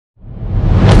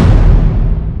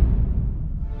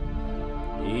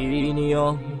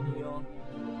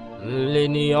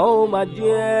lènìyàn ó máa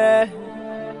jẹ́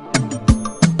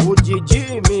òjìjí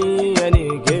mi ẹnì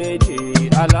kejì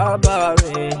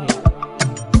alábàárìn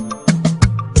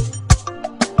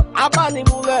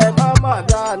abánimúlẹ̀ má má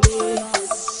dání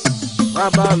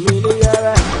bàbá mi ní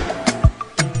yẹrẹ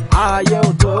ayé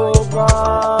ò tó kọ́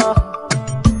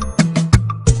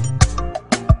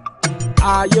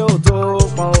ayé ò tó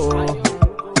pọ́n o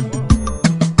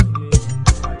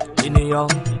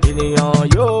ènìyàn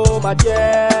yóò máa jẹ́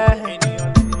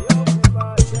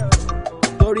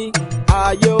torí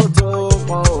ayé ò tó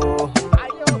pọ́n o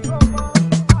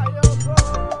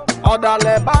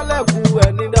ọ̀dàlẹ̀ balẹ̀ kú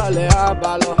ẹni dàlẹ̀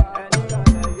àbálọ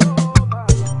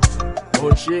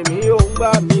òṣèmí ò ń gbà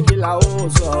mí kí la ó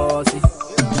sọ sí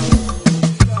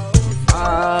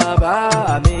bàbá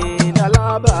mi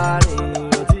lálábàárìn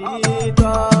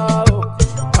òtítọ́ o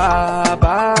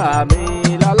bàbá mi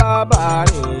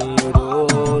lálábàárìn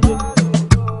òdodo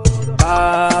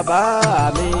bàbá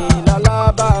mi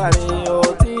lálábàárìn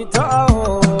òtítọ́ o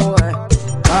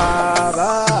bàbá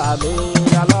mi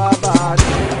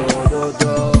lálábàárìn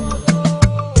òdodo.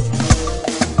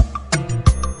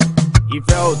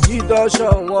 Ìfẹ́ òtítọ́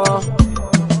ṣọ̀wọ́n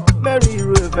mẹ́rin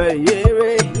irú ìfẹ́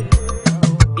yéré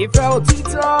ìfẹ́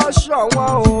òtítọ́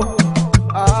ṣọ̀wọ́n o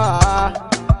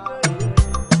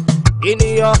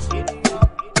ènìyàn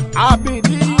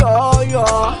àbìdí ọ̀yọ́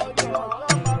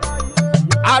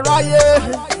aráyé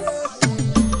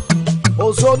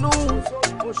òṣònú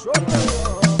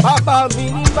bàbá mi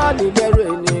ní bánibẹ̀rù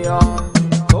ènìyàn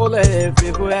tó lè fi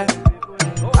fún ẹ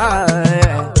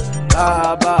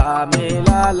bàbá mi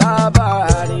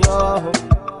lálábàárìn o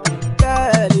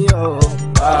bẹ́ẹ̀ ni o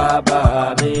bàbá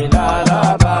mi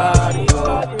lálábàárìn o.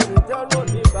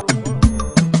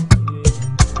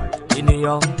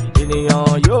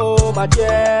 ènìyàn yóò máa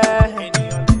jẹ́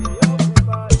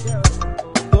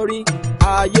torí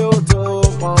ayé ò tó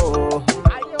pọ́n o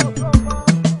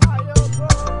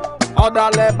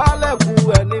ọ̀dàlẹ̀ balẹ̀ kú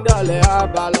ẹni dàlẹ̀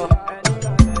àbálọ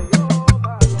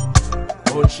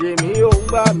òṣèmí ò ń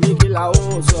gbà mí kí la ó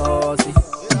sọ sí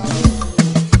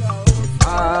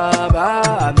bàbá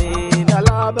mi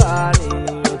lálábàárìn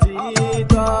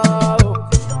òtítọ́ o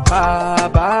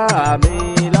bàbá mi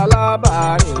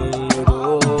lálábàárìn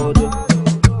òdodo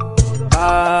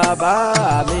bàbá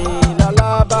mi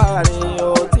lálábàárìn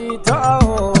òtítọ́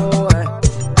o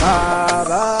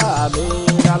bàbá mi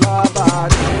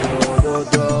lálábàárìn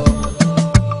òdodo.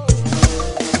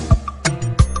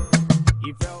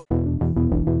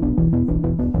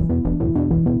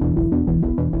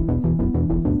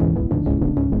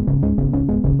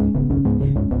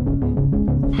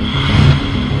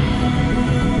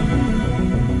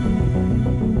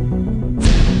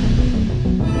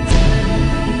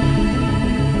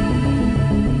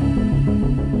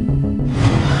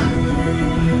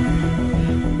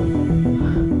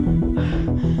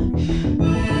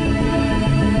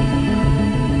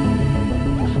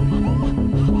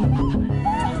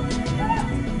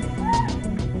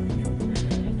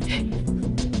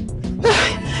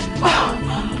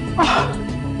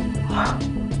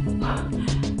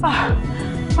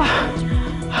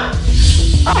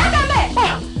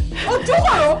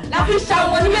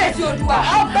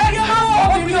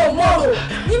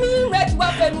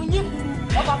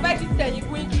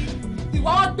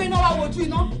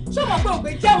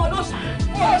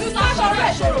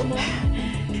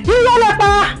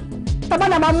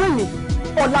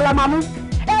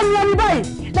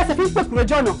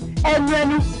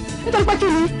 Ẹnu nítorí pé kí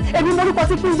ni èmi morúkọ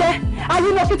tí kún jẹ́ ayé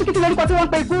lọ kítíkítí lórúkọ tí wọ́n ń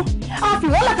pe ikú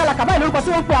àfìwọ́ làkàlàkà báyìí lórúkọ tí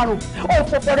wọ́n ń pe àrùn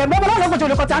òfòfò rẹ̀ mọ́mọ́ lọ́gbọ̀jọ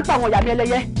lórúkọ tí a ń pa àwọn ìyá mi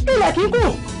ẹlẹ́yẹ ilẹ̀ kì í kù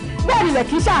bẹ́ẹ̀ ilẹ̀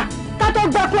kì í ṣá ká tó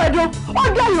gbá kú ẹdun ó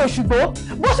dẹ́yìn òṣùgbó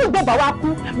bó sì gbọ́gbà wá kú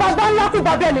bàbá ńlá kú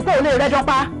bàbá ẹnì kó lè rẹ́jọ́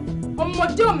pa.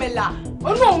 ọmọdé òmẹ̀là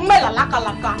onú òun mẹ́là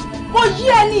lákàlàkà mo yí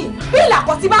ẹni bí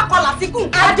ìlàkọ̀ tí bá kọlà síkùn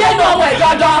adélu ọmọ ẹ̀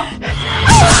dandan.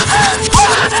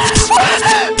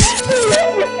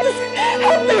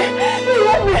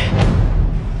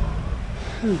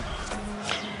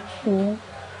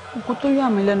 Nǹkan tó yà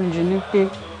mí lẹ́nu jù ni pé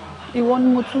ìwọ ni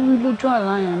mo tún rí lójú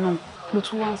àlá yẹn náà ló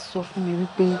tún wá sọ fún mi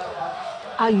wípé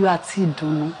ayọ̀ àti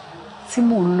ìdùnnú tí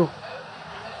mò ń lò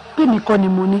pé mi kọ́ ni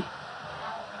mo ní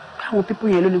àwọn pípọ̀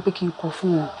yẹn ló ní pé kí n kọ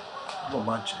fún wọn. Ọlọ́run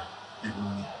máa jẹ èmi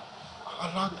ni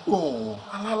alágbọ̀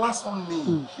alálásán ni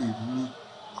èmi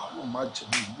Ọlọ́run máa jẹ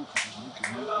mí ìlú kìkìkì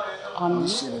àmín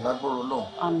ìṣẹ̀lẹ̀ lágbọ́rọ̀ náà.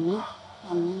 Àmín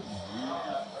àmín.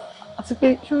 Àti pé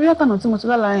ṣé yàtọ̀ tí mo ti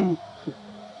lálàá yẹn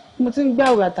mo ti ń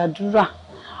gbààwẹ̀ àtàdúrà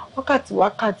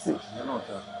wákàtí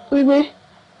torí pé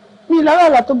mi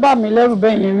ìlàràlà tó bá mi lẹ́rù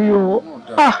bẹ́ẹ̀ yẹn rí o.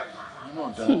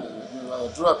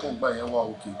 àdúrà tó ń gbà yẹn wà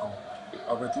òkè gan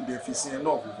àwẹ̀ tó dẹ̀ fi sí ẹ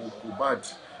náà kò bad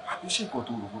àbí ṣe nǹkan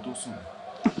tó rò kó tó sùn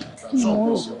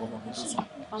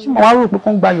ṣé mo wá rò pé kó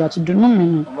ń gba ayọ̀ àti ìdùnnú mi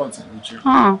ni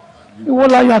ìwọ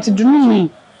láyọ̀ àti ìdùnnú mi.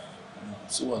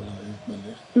 sí wà láàrin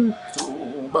pẹ̀lẹ́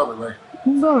òun gbà wẹ̀ báyìí.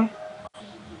 ń gbà wẹ̀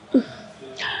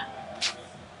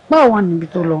báwo wà níbi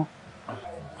tó lọ.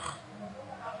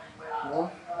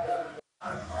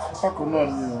 bákan náà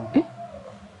ni o.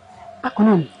 bákan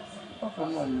náà ni. bákan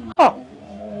náà ni o.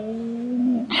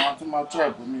 màá tún máa try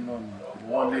ìbomi náà ni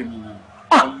wọ́n lé mi ni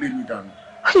wọ́n lé mi dànù.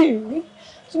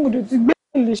 tí mo dẹ̀ ti gbé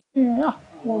ilé ṣe yẹn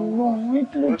àwọn ọlọ́run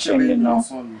kí ló ṣẹlẹ̀ náà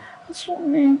sún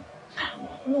mi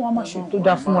ọlọ́run á máa ṣe tó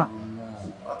dáa fún wa.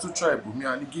 a tún try ìbomi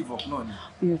a ní give up náà ni.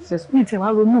 mi tẹ̀ wá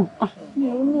ronú mi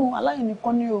ronú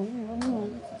aláìníkan ni o mi ronú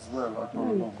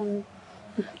aláìníkan ni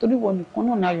torí wọ nìkan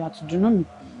náà ni ayọ̀ àti ìdùnnú mi.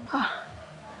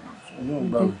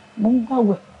 mo ń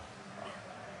gbàwẹ̀.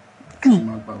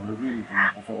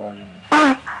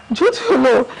 jù tí o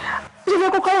lọ ṣe fẹ́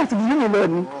kọ́kọ́ àti ìdílé mi lọ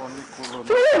ni.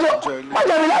 tí o lè jọ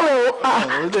ọjà mi láwẹ̀ o.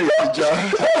 ọjà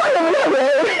mi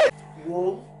láwẹ̀. wo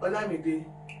Ọlámídé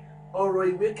ọ̀rọ̀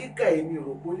ìwé kíkà èmi ò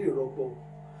rò pé ó lè rọgbọ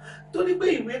torí pé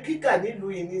ìwé kíkà nílùú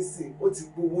yìí nísìn ó ti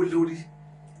gbowó lórí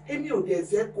èmi ò dẹ̀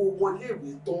fẹ́ kó wọlé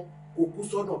ìwé tán kó kú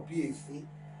sọ́nà bí èéfín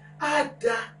á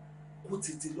dá kó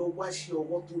tètè lọ wá ṣe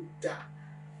ọwọ́ tó dáa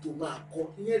tó máa kọ́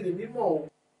ìyẹn lè mímọ̀ o.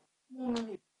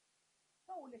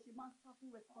 báwo lè ṣe máa ń sá fún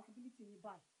responsibility ní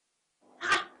báyìí.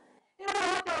 irú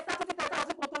ọwọ́ tẹ ẹ̀ka títí tẹ̀ka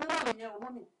àsìkò tó ń wà nìyẹn ò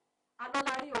mọ́ mi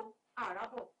alọ́lárí o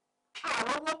àràbọ̀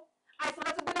àrọ́wọ́ àìsàn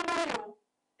láti gbé lọ́wọ́ o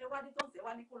ẹ wá ní tọ́sẹ̀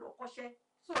wá ní kó lọ kọ́ṣẹ́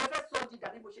tó ẹ fẹ́ sọ ọ́ di ìdá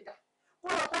ní bó ṣe dà kó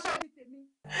lọ kọ́ṣẹ́ bí tèmi.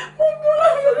 mo múra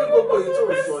lórí gbogbo èyí tó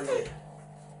ń sọ yẹn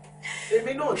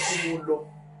èmi náà tí mo lọ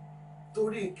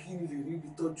torí kí n lè rí ibi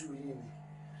tọ́jú yín ni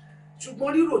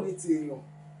ṣùgbọ́n rírò ní ti èèyàn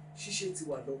ṣíṣe ti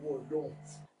wà lọ́wọ́ Ọlọ́run.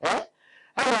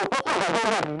 àwọn òkúkọ̀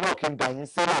lọ́wọ́ mi náà kí n dà yín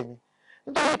sílẹ̀ ni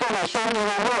nítorí kí n lè ṣọ́ ní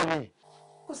ọwọ́ mi.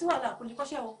 kò sí wàhálà kò ní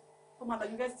kọ́ṣẹ́ o ó máa lọ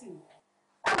yunifásitì ni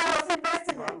ó máa lọ sí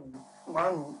yunifásitì ni.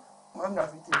 Mami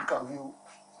àfi kí n kàwé o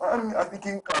mami àfi kí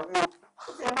n kàwé o.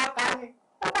 ó ti ẹ̀ máa ta ni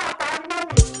ó máa ta ni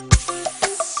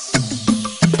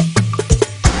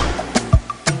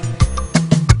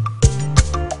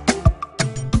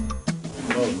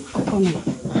mọ́mì.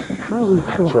 báwo ni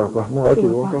ṣe wà? mo wá kí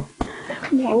wọ́n kọ́.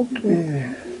 mo wà ókè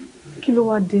kí ló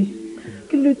wá dé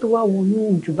kí ló tó wá wọnú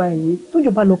òjò báyìí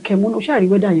tójò bá lọ kẹ mọ́nà ó ṣàrí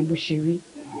wẹ́dà yẹn bó ṣe rí.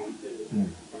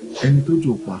 ẹni tó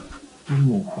jò pa tó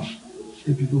mọ̀ pa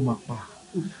ebi ló máa pa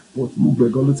gbogbo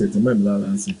ẹ̀gán ló tẹ̀tẹ̀ mẹ́rin lára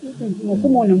ń sìn. mo kú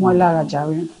mọ́ ni mo lára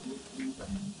jàre.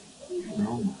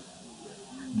 mo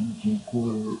kì í kó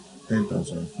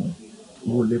 10,000 fún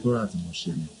owó lébọ́rà tí mo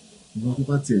ṣe ni ìwọ́n tó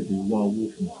bá tiẹ̀ lè wá owó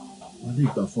fún wọn lè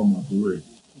gbà fún ọmọ àbúrò ẹ̀.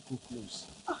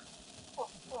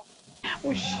 o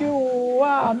ṣé o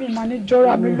wá mi máa ní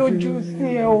jọra mi lójú sí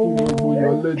ẹ o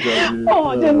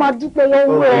ọmọdé máa dúpẹ́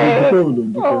lọ́wọ́ ẹ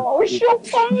o ṣé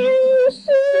ọkọ mi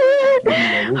ṣe.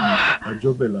 ìyàwó mi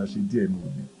àjọbẹ̀ la ṣe díẹ̀ ní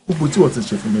òní gbogbo tí wọ́n ti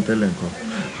ṣe fún mi tẹ́lẹ̀ nǹkan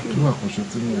àdúrà àkànṣe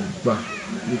tí mo gbà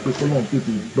ní pé kọ́lọ́n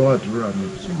tètè gbọ́ àdúrà mi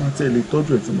tó máa tẹ̀lé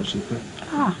tọ́jú ẹ̀ tí mo ṣe fẹ́.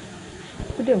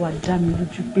 ó dẹ̀ wá dá mi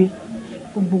lójú pé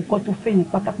gbogbo nǹkan tó fẹ́ yẹn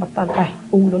pátápátá báyìí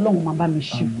òun lọ́lọ́run máa bá mi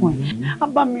ṣe fún ẹ á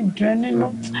bá mi dùn ẹ́ nínú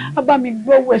á bá mi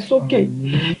gbọ́wọ́ ẹ sókè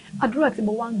àdúrà tí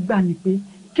mo wá ń gbà ni pé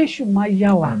kéṣù máa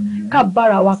yá wa ká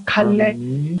bára wa kalẹ̀.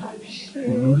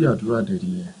 olórí àdúrà dẹ̀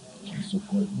ni ẹ̀ kì í sọ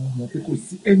fún ẹ mọ́ pé kò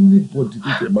sí anybody tó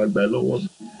tẹ̀ máa gbà ẹ lọ́wọ́ mi.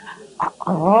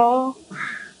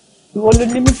 ìwọ ló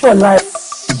ní mí pọ̀ láì.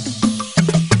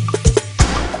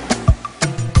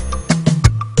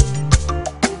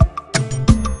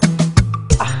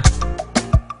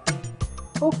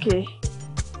 ok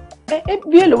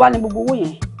bí èlò wà ní gbogbo owó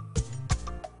yẹn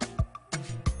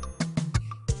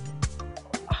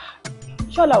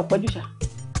ṣọ́ọ̀lá ò pẹ́jù ṣá.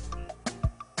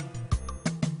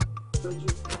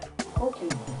 ok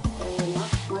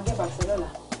máa dé Barcelona.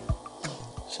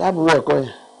 ṣáàbùrú ẹ̀kọ́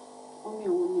yẹn. wọ́n mi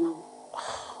òun ni àwọn.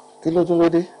 kí ló tún ló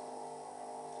dé.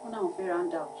 wọ́n náà fẹ́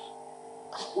round out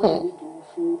wọ́n lè ní ìdòwò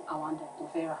fún àwọn àǹdà tó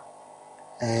fẹ́ rà.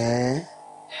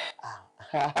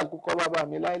 àkùkọ bàbá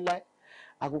mi láéláé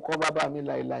àkùkọ bàbá mi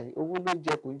láéláé owó ló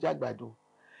jẹ kò ń jàgbàdo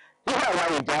nígbà wa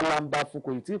ìjà ńlá ń bá fún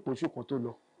kò tí ì pòṣù kan tó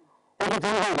lọ ó tún ti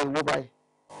ń rìn owó báyìí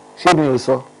ṣé mi ò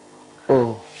sọ.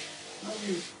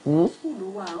 skúlù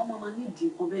wa ọmọ máa ní ìdí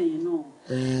nǹkan bẹ́ẹ̀ yẹn náà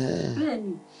bẹ́ẹ̀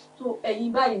ni tó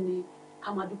ẹ̀yin báyìí ni ká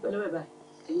máa dúpẹ́ lọ́wọ́ ẹ̀ báyìí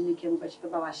ẹ̀yin ni kí ẹ mọ̀ fẹ́ ṣe fẹ́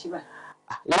bá wa ṣe báyìí.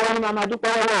 ìwọ ni màá dúpẹ́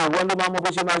lọ́wọ́ àwọn ló máa mọ bó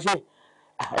ṣe máa ṣe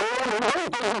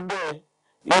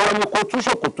ìwọ ni kò tún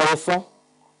ṣòkòtò ọ̀sán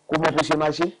kó mọ bó ṣe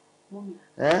máa ṣe.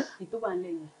 ìtò wà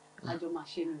nílẹ̀ yẹn àjọ máa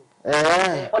ṣe ni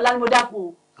o ọ̀la ni mo dákun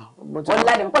o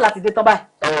ọ̀la ni mo kọ́ láti dé tán báyìí.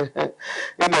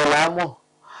 ilẹ̀ là á mọ̀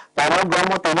tàbí gan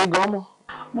mọ̀ tèmi gan mọ̀.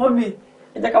 mọ́mì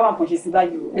ẹ jẹ́ ká wá nǹkan ṣe sí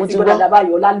báyìí o ẹ ti gbọ́ dáadáa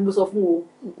báyìí ọ̀la ni mo sọ fún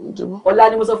o ọ̀la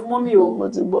ni mo sọ fún mọ́mí o. mo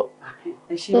ti gbọ́.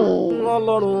 ẹ ṣe o.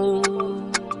 Ọlọ́run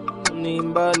ní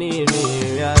bá ní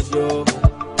ìrìn àjò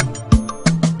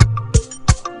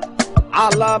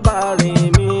alábàárìn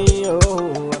mi o.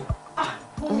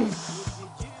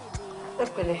 ẹ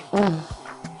pẹ̀lẹ́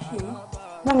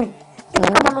mọ́mí ẹ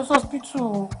jẹ́ ká máa lọ sí hospital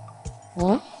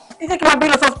ẹ jẹ́ kí n máa gbé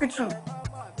lọ sí hospital.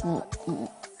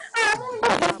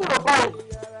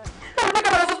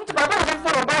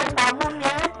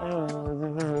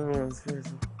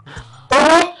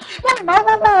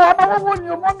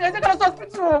 Mọ́mí ẹ jẹ́ ká lọ sí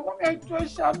hospital mọ́mí ẹjọ́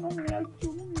ìṣàánú mi ẹjọ́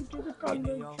mọ́mí ìjọba ká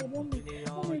lọ ẹjọ́ mọ́mí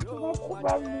ìjọba kó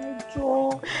bá mi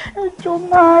ẹjọ́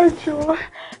máa ẹjọ́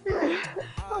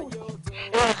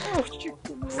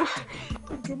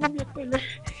mọ́mí ẹ pẹ̀lẹ́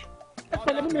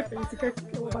mọ́mí ẹ fẹ̀yìntì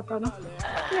kẹ́kẹ́ wọ bàtà náà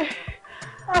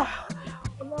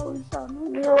Ọlọ́run ìṣàánú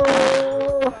mi o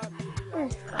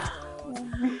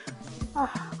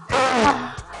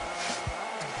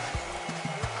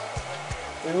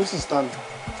Èmi sì stand.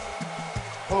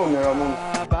 Báwo ni ara mọ́ mi?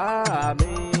 Bàbá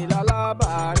mi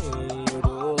lálábàárìn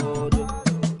ròde.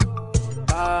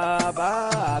 Bàbá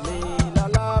mi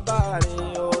lálábàárìn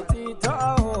òtítọ́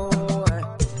ẹ̀.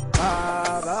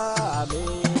 Bàbá mi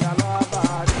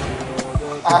lálábàárìn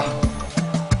òdodo.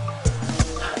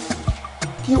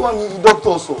 Kí wá ní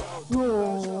dókítà sọ?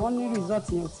 Wọ́n ní result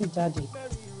yẹn ò tí jáde.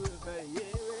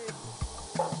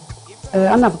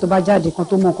 Anna tó bá jáde kan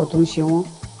tó mọ nǹkan tó ń ṣe wọ́n.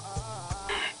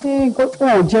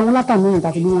 Wọn ò jẹun látàmúrìn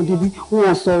tàbí bí wọ́n débi wọn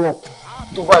ò sọ̀rọ̀.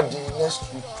 Tó bá di next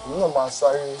week èmi náà máa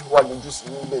sáré wà lójú sí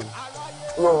níbẹ̀ yìí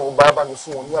Ọlọ́run bá mi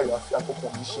fún wọn ní àyàfi àkókò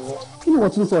yìí ṣe wọ́n. Kí ni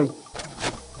wọ́n tún sọ yìí?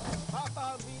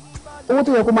 Owó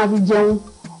tó yẹ kó máa fi jẹun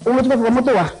owó tó fẹ́ fi wọ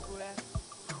mọ́tò wá.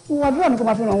 Àdúrà ni kó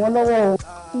máa fi ràn wọ́n lọ́wọ́ o.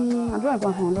 Àdúrà ni kó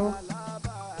máa fi ràn wọ́n lọ́wọ́.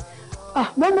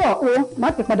 Bọ́lá o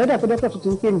máa pè padà dà pé dókítà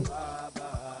tuntun ń pè mí.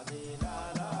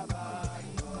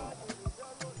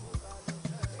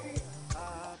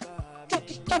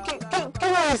 Kí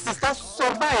ló ń sísá sọ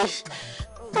báyìí?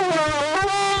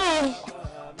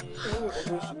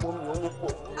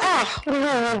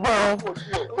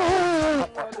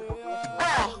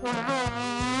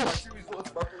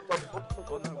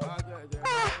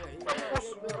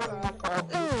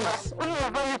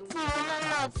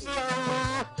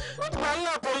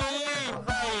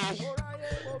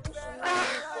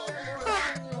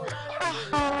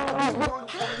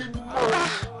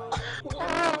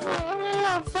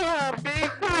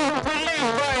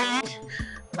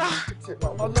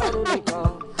 Ọlọ́run nìkan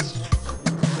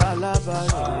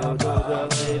lálábàárìn òdodo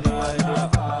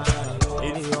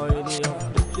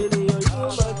ènìyàn yóò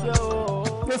máa jẹ́ o.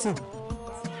 Listen,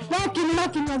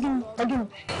 again.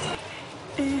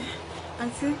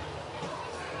 Auntie,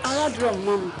 aladro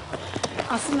mom.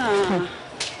 Asina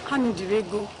hanidire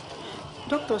ego.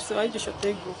 Doctor say I just shot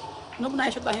ego. No na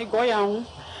shot ego ya hu.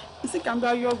 Nsi kan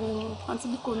bia yogun auntie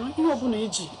biko no. Iwo bu na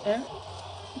eji,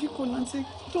 Biko na auntie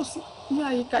just ni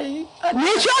ayika yi.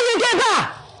 Make sure you get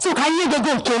that. So can you go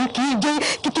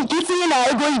kiki ti na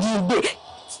ego iji gbe.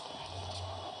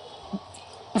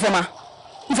 Ifema.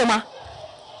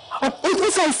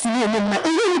 If I see you,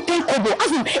 you take over.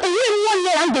 As in, you 1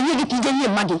 year and you give you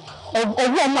money, or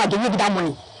 1 month give you that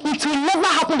money. It will never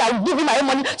happen that I will give you my own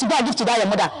money to go and give to that your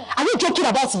mother. Are you joking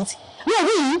about it? No,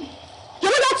 really? Your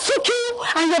mother took you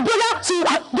and your brother to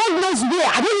God knows where.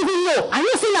 I don't even know. And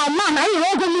you see now, man, I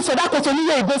ain't going to meet for that question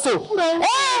where you go so.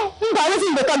 You got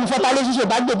anything to come before that relationship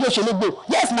back the day go.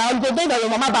 Yes, now you go bring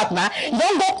your mama back now. You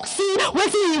don't go see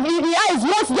waiting in the eyes.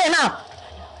 What's there now?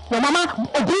 Your mama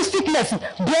obey sickness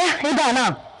there either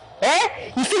now.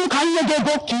 You feel can you go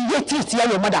to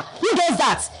your mother? Who does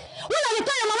that? When I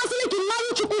tell your mama say make you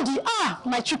marry Chukudi,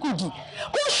 my Chukudi.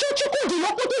 Go show Chukudi, no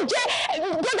put je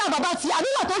brother baba ti. Abi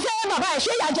wa to fe baba e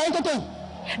se ya je toto.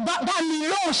 Ba mi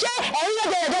lo se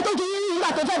eyin de to ki nígbà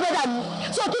tó fẹ́ brother mi.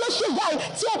 So kí ló ṣe guy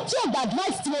tí o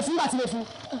advice ti me fún ba ti me fún.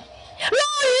 No,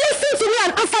 listen to me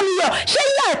and answer me yo. Se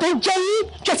ya to je yin,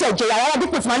 je se je ya rárá bí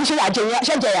pé ti ma ni se ya je ya,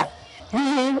 se je ya. O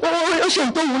ṣe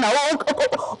nto wu na o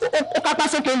kapa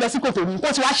sókè lọ sí kòtò ni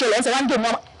ko ti wá ṣẹlẹ̀ ṣe wá nge mo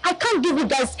I can't give you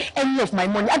guys any of my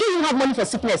money. I don't even have money for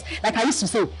sickness like I used to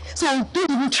say. So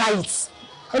don't even try it.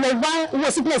 And like why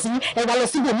sickness and I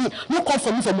lost me no come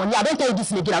for me for money. I don't tell you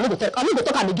this again. I no go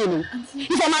talk am again.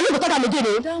 If I'm not go talk am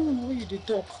again. That one wey you dey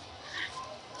talk.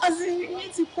 As in,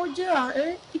 yín ti kọjá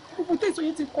ìkókó tẹ̀sán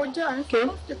yín ti kọjá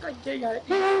jẹ́ ká jẹ́ ìyá rẹ̀.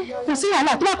 Kò sí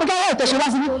wàhálà tó bá kọjá ẹ̀rọ ìtẹ̀sẹ̀ wá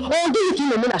síbí ohun tó yìí kí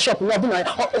lè mú na ṣọ́ọ̀pù ní ọdún náà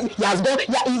he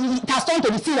has turned to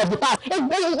the scene of the past. Ìyá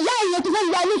ìyẹn tó fẹ́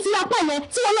gba ilé tí apá yẹn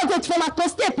tí wọ́n náà tó ti fẹ́ máa tọ́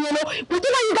step yẹn lọ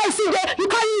whatever you guys see there you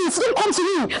carry it don't come to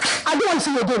me. I don't want to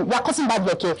see you again. You are causing bad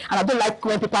luck here and I don't like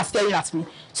when people are staring at me.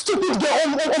 Stupid girl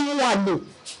ọmọ wa lò.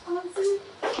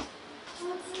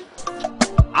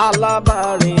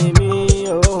 Alábàárìn mi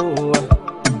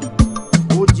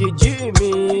òjijì mi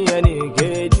ẹnì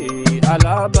kejì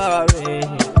alábàárìn.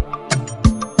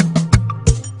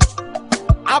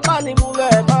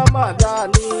 Abánimúlẹ̀ máma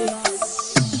dání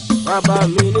bàbá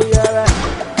mi ní yẹrẹ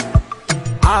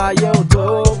ayé ò tó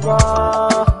kọ́.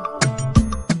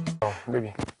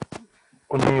 Baby,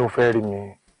 ó ní o fẹ́ rí mi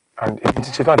and èmi ti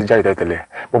ṣetán àti jáde tẹ́lẹ̀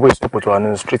gbogbo ìsopọ̀ tó wà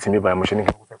nínú street mi báyìí mo ṣe ní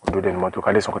kí n fẹ́ kó dúró dé ní mọ́tò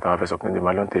kálẹ̀ sọ̀kọ̀ táwọn fẹ́ sọ pé ní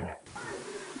ìmọ̀ ló ń tèmi.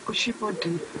 Kò ṣe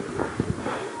bọ̀dé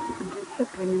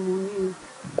ẹ̀pẹ̀ ni mo ní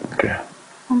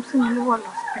wọ́n sì ní ló wà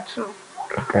lọ́sibítù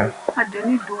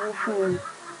àdéhùn ìdòwò fún un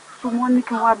tó wọ́n ní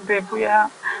kí wọ́n bẹ bóyá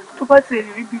tó bá ti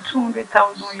rí bí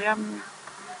 200,000 yá mi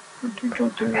ojújọ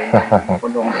tó lè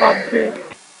ọlọ́run bá bẹ.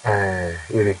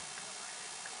 Èrè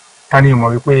ta ni ìmọ̀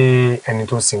wípé ẹni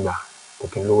tó ń sin gbà kò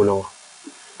kí n lówó lọ́wọ́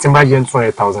tí n bá yẹ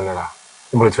 200,000 naira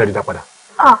níbo ló ti fẹ́ dídá padà.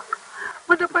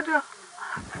 Padà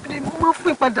mo máa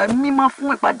fún ìpadà mi máa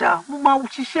fún ìpadà mo máa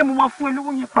ṣiṣẹ́ mo máa fún ẹ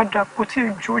lówó yẹn padà kò tí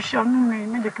ì jọ ṣàánú mi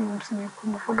méje kí mo sì ní kú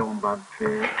mo fọlọ́run bá bẹ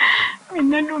mi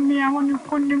nínú mi àwọn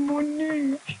nìkan ni mo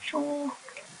ní ìṣó.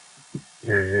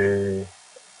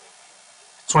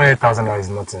 200,000 naira is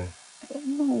nothing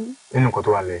nínú nǹkan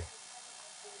tó wà lẹ́yìn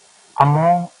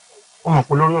àmọ́ ó mọ̀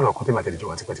pé lórí ọ̀rọ̀ kan tí màtẹ́lẹ̀ jọ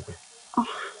wá tipẹ́tipẹ́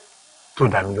tó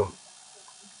dá mi lọ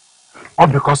all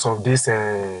because of this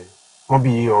wọ́n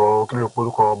bí ọ̀rọ̀ kí ló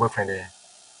porúkọ boyfriend ẹ̀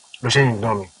ló ṣe yìn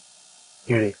dán mi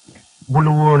èrè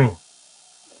bólówó rìn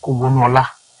kó wọnú ọlá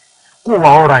kó wà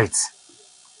all right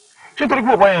ṣé torí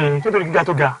pé ọ̀pọ̀ yẹn ṣé torí gíga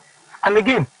tó ga and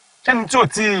again ṣẹ́ni tí ò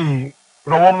tí ì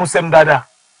rọwọ́ mú sẹ́m dáadáa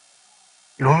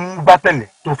ló ń bá tẹ̀lé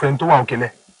tó fẹ́ tó wà òkèlẹ̀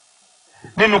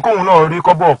nínú kóhun náà rí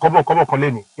kọ́bọ̀ kan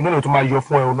lẹ́ni inú ló tún máa yọ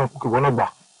fún ẹ ọ̀nà kókè wọ́n náà gbà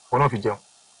wọ́n náà fi jẹun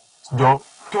jọ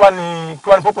kí wá ní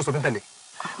purpose tó ń tẹ̀lé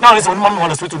náà ní sọ onímọ̀ mi wọn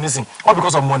lọ sí ètò nísìn all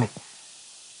because of money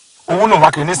owó náà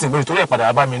wá kiri nísìn lórí torí ẹ̀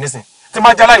padà bá mi nísìn tí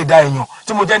máa jálá ìdá èèyàn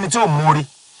tí mo jẹ́ ni tí ò mú orí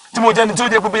tí mo jẹ́ ni tí ó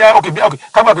jẹ́ pé bíyá ok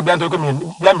kágbà pé bíyá nítorí pé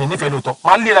mi nífẹ̀ẹ́ lóòótọ́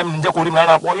máa ń léra mi níjẹ́ kó rí mi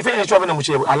rárá pọ̀ ìfẹ́ yẹn ṣọ́ọ̀bù náà mo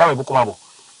ṣe aláwọ̀ ìbùkún máa bọ̀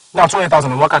now 200,000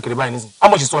 ni wọ́n káàkiri báyìí nísìn how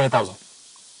much is 200,000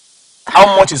 how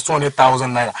much is 200,000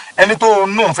 naira ẹni tó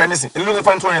nù ń fẹ́ nísìn èlé ló ti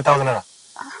fẹ́ 200,000 naira.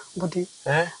 Bọ̀dé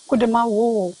kó dé máa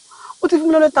wò ó ti fún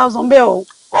mi 100,000 bẹ́ẹ̀ o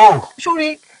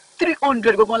sórí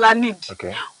 300 gbọ̀ngàn la need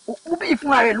mo bí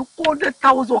ìfúnra rẹ̀ ló kó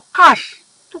 100,000 cash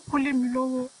tó kó lé mi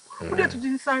lọ́wọ́ ó dẹ̀ tún ti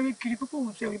ń sáré kiri pé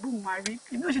kóun ṣe ìbò máa rí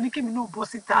èmi náà ṣe ní kí èmi náà bọ́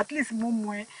síta at least mo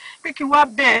mọ ẹ pé kí n wá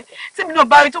bẹ́ẹ̀ tí èmi náà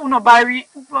bá rí tóun náà bá rí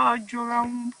bá jọra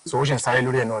wọn. sọ ó ṣe ń sáré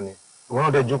lórí ẹ náà ni ìwọ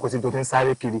náà dẹ̀ jókòó síbi tó ti ń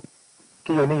sáré kiri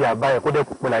kí yóò ní ìyá báyẹ kó dẹ̀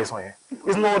kó pẹ́ láìsàn yẹn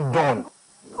it's not done.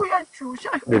 ó yà jù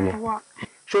ṣáà wá.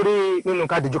 sórí nínú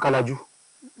káàdì jókàlájú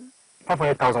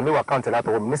 500,000 ló wà káùntì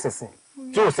látọwọ́ mi nísinsìnyí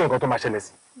tí ò sí nǹkan tó máa ṣẹlẹ̀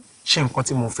sí ṣe nǹkan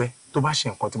tí mo fẹ́ tó bá ṣe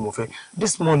nǹkan tí mo fẹ́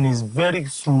this money is very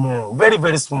small very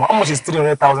very small how much is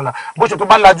 300,000 naira bó ṣe tó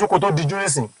bá lajú kó tó dijú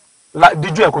nísìn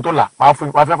dijú ẹ̀ kó tó là máa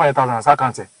fẹ́ 500,000 naira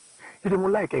sákàǹtì ẹ̀ ìdí mo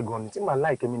láìkẹ́ gan ni tí màá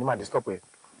láìkẹ́ mi ni màá disturb ẹ̀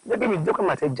jẹ́kẹ́ mi jẹ́kẹ́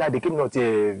màá tẹ jáde kí mi náà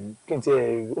tiẹ̀ kí n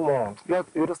tiẹ̀ mọ̀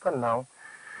you understand now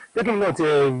jẹ́kẹ́ mi náà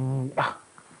tiẹ̀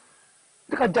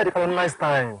jẹ́kẹ́ jáde kan nice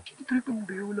time. nítorí pé mo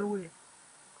béèrè owó lọ́wọ́ ẹ̀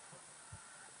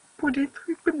bọ́dé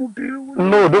nítorí pé mo béèrè owó lọ́wọ́ ẹ̀.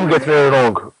 No, don't get me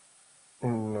wrong.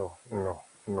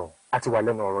 No. A ti wà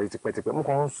lẹ́nu ọ̀rọ̀ yìí tipẹ́tipẹ́. Mo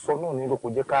kàn ń sọ náà ní kò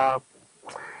jẹ́ ká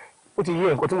ó ti yé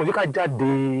nǹkan tí mo jẹ́ ká jáde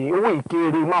owó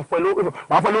ìkéré máa fẹ́ lówó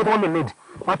tó wọ́n mi need.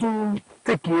 Máa tún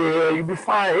take ibi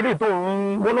fine eléyìí tó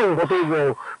ń wọ́n náà nǹkan tó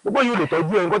wọ̀ gbogbo yìí ò lè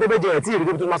tọ́jú ẹ̀ nǹkan tó bẹ́ẹ̀ jẹ́ ẹ̀ tí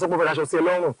èrè tó máa sọ pé fẹ́ aṣọ sí ẹ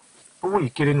lọ́rùn. Owó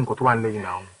ìkéré nǹkan tó wà nílẹ̀ yìí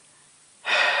náà.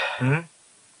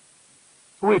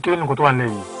 Owó ìkéré nǹkan tó wà nílẹ̀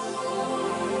yìí.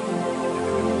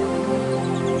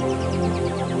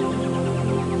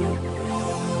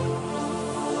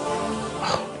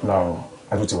 Now,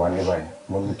 I don't want to buy.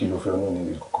 Mo ní kí ló fẹ́ ọ̀nà ní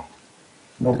ìlú kankan.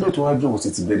 Mo pé tó wá jókòó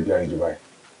sí ti bẹ́ẹ̀ bí àìjọ báyìí.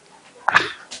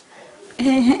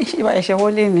 Ṣé ìbá ẹ̀ṣẹ̀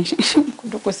wọlé ni? Kò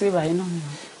dúkọ́ sí ìbá yìí náà ni.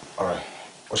 All right.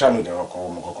 O ṣáà ní ìdẹ̀rọ̀ kan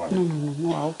ọmọ kankan ni. No,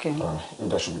 wà okay. All right.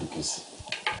 That should be the case.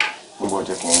 Gbogbo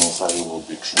ọjọ́ kí wọ́n sáré wo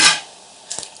breakthrough.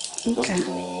 Just give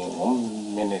me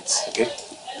 1 minute, okay?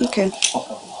 Okay.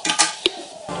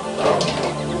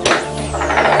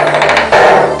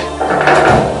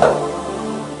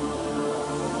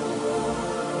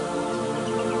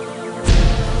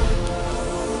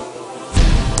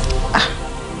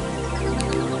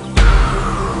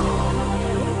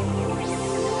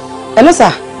 Hello,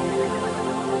 sir.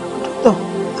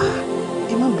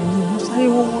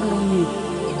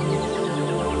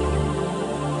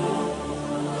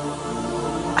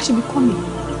 I should be coming.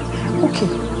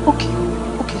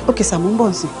 Okay, sir, mo ń bọ̀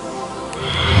nsìn.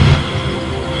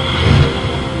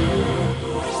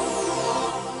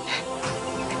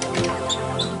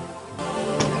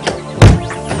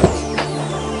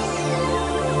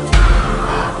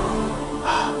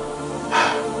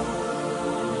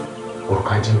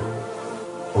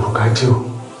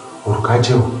 Òrùka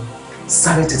jẹ́ o.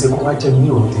 Sáré tètè kó wá jẹ́ mi ní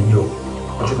òru tèmi o.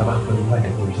 Ọjọ́ tá a bá pẹ́ ní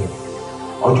wáìdẹ́ lórí ẹ̀.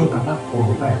 Ọjọ́ tá a bá pọ̀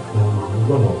ní báyìí fún ọrùn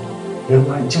gbọ̀nà. Ẹrù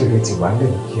ajé rẹ ti wà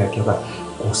lẹ́yìn kíákíá báyìí.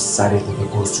 Kó sáré tètè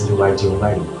kó súnlé wá jẹun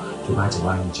báyìí. Tó bá ti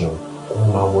wá ń jẹun, kó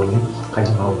máa wọlé,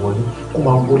 kájí máa wọlé, kó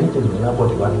máa wọlé tẹ̀lé ní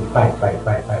abọ́dé wá ní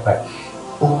báyìí.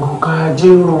 Òrùka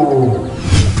jẹ́ o.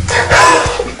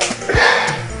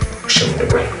 Ṣé mo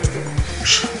dẹ́gbẹ́?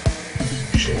 Ṣé.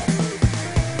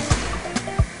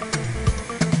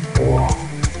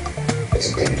 It's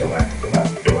a baby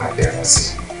do my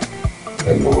dance.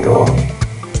 The mood on me.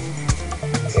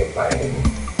 Take my name.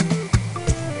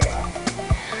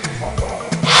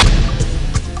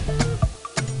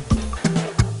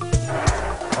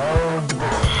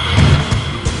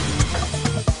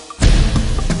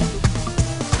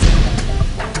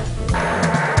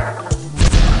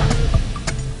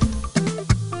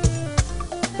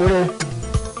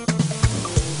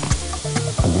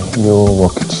 Yóò wọ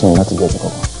kitchen láti jẹ́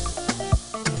ìkọ̀kọ̀.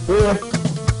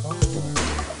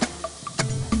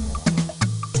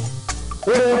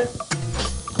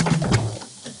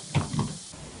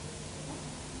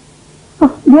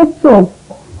 Dókítà,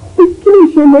 kí ló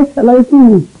ṣẹlẹ̀ ṣàlàyé fún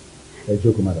mi? Ẹ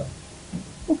jókòó, madam.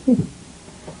 Okay.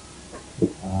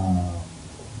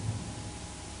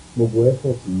 Gbogbo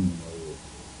effort yìí ni mo rò.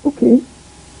 Okay.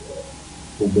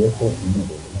 Gbogbo effort yìí ni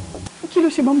mo rò. Kí ló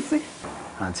ṣe bá mi sí?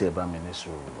 Àǹtí ẹ bá mi ní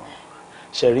sùúrù.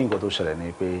 Ṣé rí nǹkan tó ṣẹlẹ̀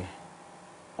ni pé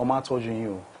wọ́n máa tọ́jú yín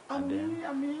o.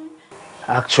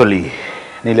 Actually,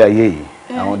 nílé ayé yìí,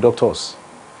 àwọn doctors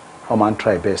wọ́n máa ń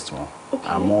try best wọn.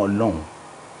 Àmọ́ Ọlọ́run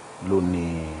ló ní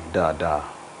dáadáa.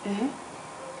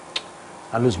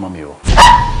 I lose mommy o.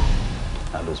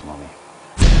 I lose mommy.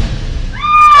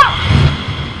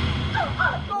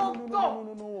 No,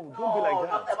 don't be like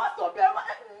that.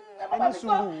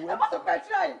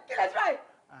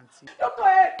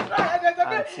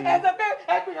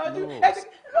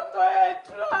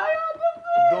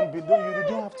 You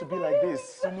don't have to be like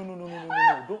this. No.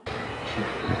 Don't.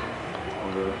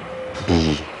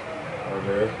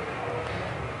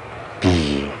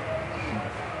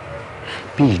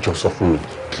 Bí ìjọ sọ fún mi,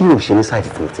 kí ló ṣe ní sáìtì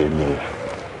tó ti rí ẹ?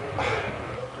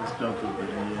 Christian tó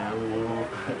bẹ̀rẹ̀ yẹn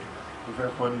ó fẹ́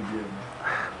fọ́ nídìí ẹ̀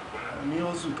ní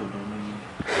ọ̀sùn tọ̀dọ̀ mi ni.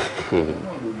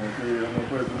 Náà ló mọ̀ pé ọmọ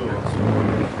pẹ́ tó lọ́wọ́ sọ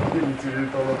bí mi ti rí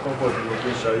tọ́lọ́ kọ́bọ̀ tí mo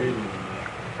fi ṣayé ni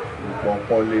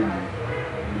pọ̀npọ̀ lé mi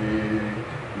ní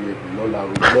ìyẹ̀pẹ̀ lọ́la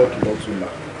rògbọ́ọ̀kì lọ́túnla.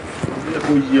 Ó yẹ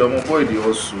kó yí ọmọ bọ́ọ̀dì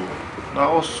ọ̀sùn náà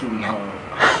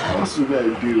ọ̀sùn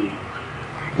bẹ́ẹ̀ dé o.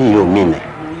 Bí yóò mí nẹ̀.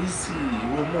 Orí sí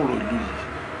ìwọ mọ̀rọ̀ lù yìí.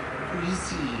 Orí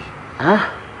sí.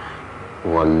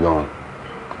 Wọ́n lọ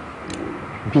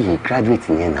bí graduate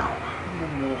yẹn náà. Mo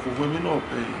mọ̀ òfófó mi náà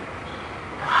bẹ́ẹ̀.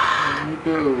 Mo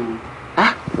bẹ́ẹ̀ o.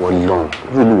 Wọ́n lọ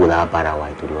rúlù wo la bára wa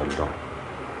ìtòrí ọlọ́.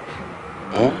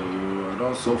 I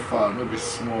don suffer, no be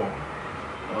small.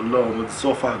 Ọlọ́run mo ti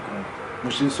suffer gan. Mo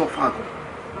ṣe ń suffer gan.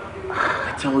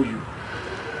 I tell you.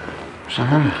 Ṣé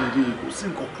kékeré kò sí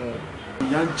nǹkan kan.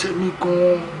 Ìyà ń jẹ mí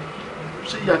gan.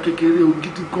 Ṣé ìyà kékeré o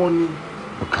gidi gan ni?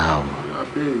 Ọ̀gá o.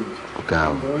 Abeg. Ọ̀gá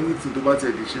o. Àwọn anything tó bá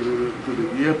tẹ̀ lè ṣe tó lè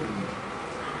bí help me.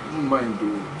 No mind o.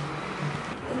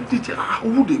 Tite,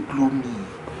 who dey blow me?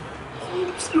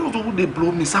 Serious, who dey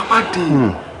blow me? Sapa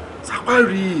dey. Sapa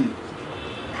rí.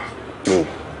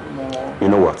 You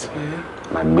know what?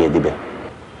 My baby there.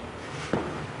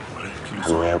 I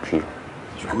will help you.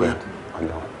 You go help me?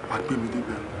 Hello. My baby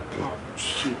there.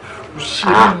 Ṣé,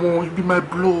 you be my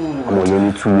blood. Ọmọ yẹn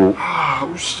ní túwó.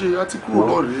 Ṣé, àti kúrò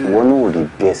lọ́rẹ̀. Wọ́n náà ò lè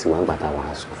bẹ́ẹ̀ sí wọn gbàtà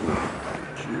wàá sọ fún mi.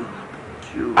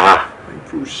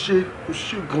 Thank you.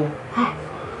 Ṣé gan.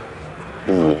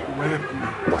 Bíi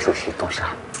bó ṣe ṣe tán ṣá.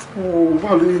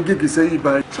 Báwo ló ń gègé sẹ́yìn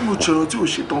báyìí? Tí mo ṣẹ̀rọ tí ò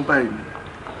ṣe tán báyìí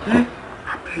ni.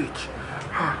 Abeg.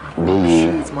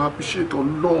 Bíi. Máa appreciate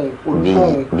Ọlọ́run.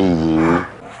 Bíi.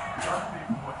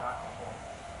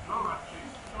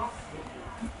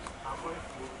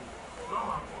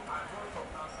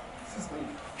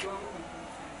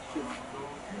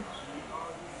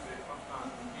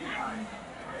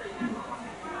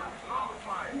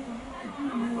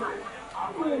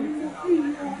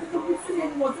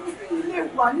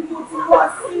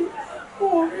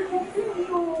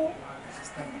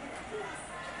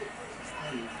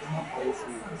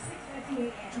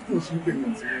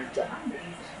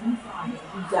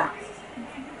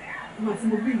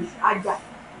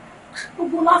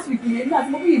 Gbogbo last week yẹn ní àti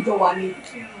mo bí ìjọ wà ní.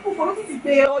 Mo fọ̀rọ̀ títí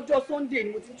pé ọjọ́ Sunday ni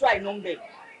mo ti try number.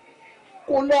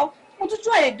 Kò lọ. Mo tún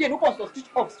try again. Ó kàn sọ switch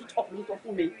off ló sọ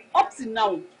fún mi. Up till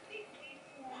now.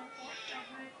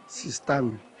 Sister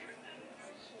mi,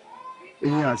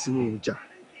 ẹ̀yin àti mi ò jà.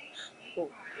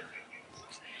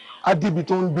 Adébi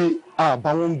tó ń gbé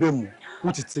àbá wọn bẹ̀ mọ́,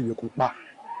 wọ́n ti tẹ̀lé kó pa.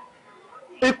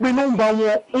 Èpè nọ́mbà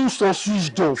wọn ó ń sọ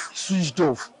switched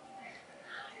off.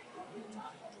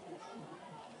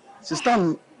 Sister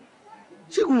mi,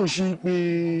 ṣé kò ń ṣe pé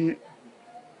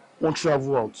wọ́n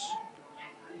travel out?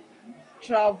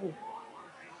 Travel.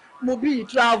 Mo bí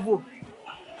travel.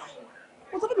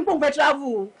 Mo sọ fún mi pé òun fẹ́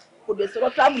travel. Kò dẹ̀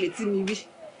sọ̀rọ̀ travel létí mi rí.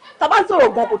 Tá bá ń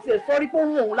sọ̀rọ̀ gan kò tiẹ̀ sọ rí pé ó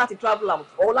wù òun láti travel out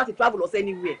or láti travel lọ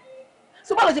anywhere.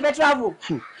 So báwo ló ṣe fẹ́ travel?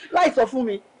 Láì sọ fún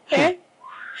mi. Ẹ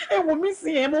wò mí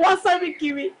sí ẹ, mo wá sáré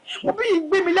kiri. Mo bí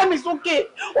gbé mi lẹ́mìí sókè.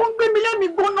 Ó ń gbé mi lẹ́mìí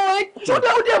gbóná ẹ.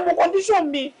 Ó dẹ̀ mọ condition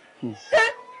mi.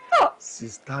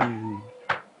 Sister mi.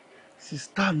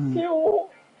 Ṣé o?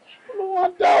 Ló wá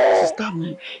dá o. Sister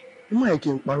mi, ó máa yẹ kí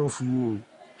n parọ́ fún yín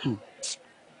o.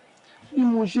 Bí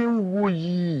mo ṣe ń wo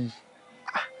yìí,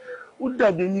 ó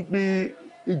dàbí ẹni pé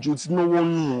ejò ti náwó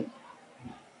nù.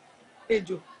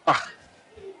 Ejò?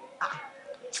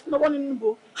 Lọ́wọ́ nínú ibo.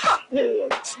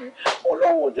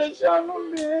 Ọlọ́run ò jẹ́ ṣàánú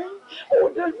mi. Ò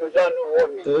jẹ́ ṣàánú wò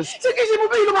mí. Ṣé kìí ṣe mo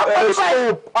bí ìlú máa kọ́ mi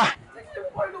báyìí?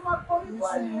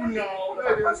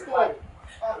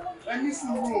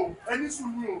 Ẹni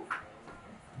sùúrù.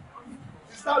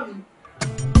 Sister mi.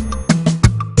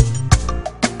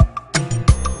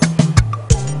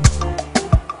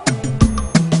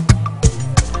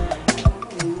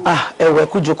 Ẹ̀wẹ̀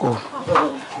kú jókòó.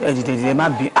 Ẹ dìde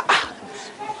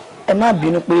ẹ má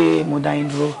bínú pé mo dá yín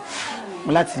dúró.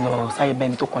 Mo láti lọ sáyé bẹ́ẹ̀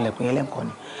mi tó kanlẹ̀kùn yẹn lẹ́ǹkan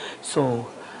ni. So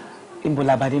ibo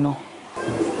la bá dé náà?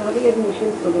 Gẹ́gẹ́ bí mo ṣe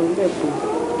ń sọ̀rọ̀ nílẹ̀ kan,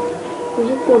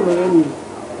 ojú pọ̀ lọ́rẹ́ mi,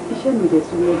 iṣẹ́ mi dẹ̀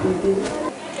tún lọ déédéé.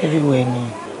 Everywhere ni.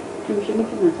 Bí mo ṣe ní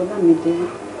kí n àtọ́lá mi dé,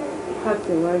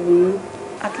 káàkiri wá rí yín.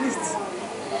 At least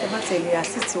ẹ bá tẹ̀lé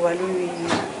assist wa lórí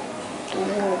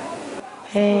owó.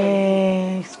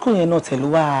 School yẹn náà tẹ̀lé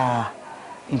wá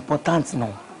important náà.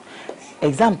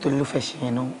 Exam tó ló fẹ́ ṣe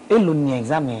yẹn náà. Èló ni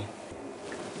exam yẹn?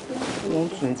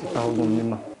 120,000 ní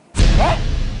mà.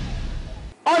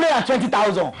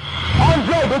 120,000.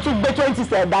 100 ó tún gbé 20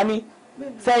 sẹ̀ dání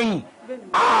sẹ́yìn.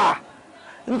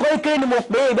 Nǹkan kékeré ni mo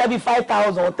pè é bẹ́ẹ̀ bí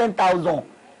 5,000 or 10,000.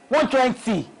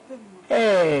 120.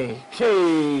 Ṣé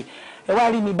ẹ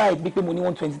wá rí mi báyìí pé mo ní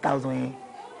 120,000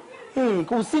 yẹn?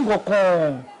 Kò sí nǹkan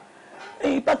kan.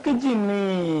 Pákéjì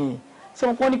ni ṣé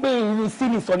wọn kọ́ ni pé ìrìn sí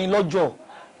ni sọ ni lọ́jọ́.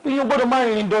 Èèyàn gbọ́dọ̀ máa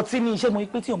rìnrìn dọ̀tí ní iṣẹ́ mọ́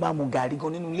pé tí èèyàn bá mu gàrí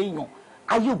gan nínú ilé èèyàn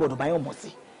ayé ò gbọ́dọ̀ báyọ̀ mọ̀ sí.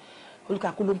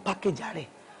 Olùkàkú ló ń pákéjì rẹ̀.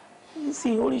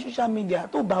 Sí orí social media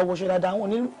tó bá wọṣọ dáadáa wọn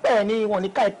ní bẹ́ẹ̀ ni wọn ní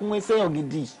ká ìpín ẹsẹ̀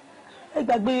ọ̀gìdì. Ẹ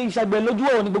gbàgbé ìṣàgbẹ̀ lójú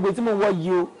ọ̀rọ̀ ní gbogbo tí mo wọ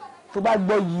yìí o tó bá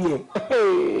gbọ́ yìí ẹ̀.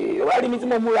 Wá rí mi tí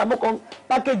mo múra mọ́kàn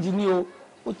pákéjì ni o.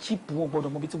 Ó cheap wọn gbọ́dọ̀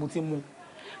mọ bí tí mo ti mú.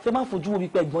 Ṣé máa fojú wo bí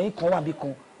pé ẹ̀gbọ́n yín kan wà bí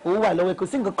kan owó wà lọ́wọ́ kò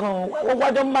sí nǹkan kan wọ́n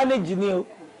wájọ́ manage ni o.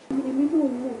 Èmi náà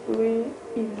mọ̀ pé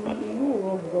ìlú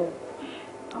rọgbọ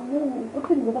àwọn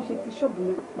ọkọ̀ ìgbà wọn ṣe fi ṣọ́ọ̀bù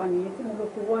mi pa nìyẹn tí mo lọ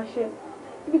fi wáṣẹ́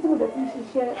ibi tí mo dẹ̀ ti ń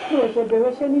ṣiṣẹ́ tí mo ṣe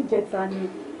bẹ̀rẹ̀ iṣẹ́ níjẹta ni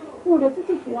mo dẹ̀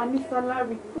títí fún wa ní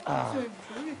sálárì.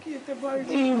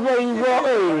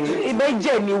 Irọ́ ibẹ̀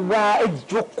jẹ́ ni wá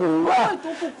jókòó wá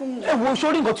wo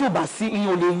sórí nǹkan tí ò bá sí ìyẹn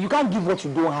ò lè you can't give what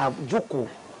you don't have jókòó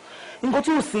nǹkan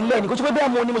tí ò sí lẹ́ẹ̀ nǹkan tí pé bẹ́ẹ̀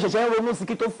mo ní mo ṣẹ̀ṣẹ̀ ń ronú sí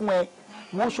kí tó fún ẹ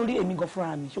wọ́n sórí èmi gan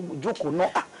fúnra mi jókòó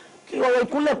náà kí ọ̀rọ̀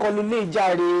ìkúnlẹ̀ kan ló lè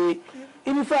jàre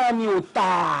èmi fúnra mi ò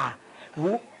tà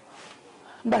wọ́n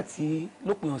nígbà tí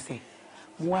lópin ọ̀sẹ̀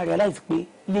mo wá realize pé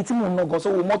iye tí mò ń ná gan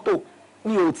sówó mọ́tò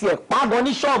mi ò tiẹ̀ pa gan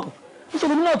ní ṣọ́ọ̀bù níṣẹ́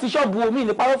mi náà ti ṣọ́ọ̀bù omi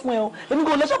ìlẹ̀ parọ́ fún ẹ o èmi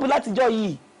kò lọ ṣọ́ọ̀bù látijọ́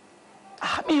yìí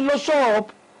mi lọ ṣọ́ọ̀bù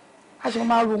a ṣe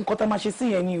máa ro nǹkan tá a máa ṣe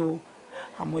sí yẹn ni o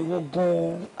àmọ́ ìwọ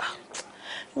gan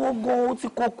ó ti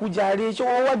kó kú jàre ṣé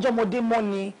wọ́n wájú ọmọdé mọ́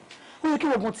ni ó yẹ kí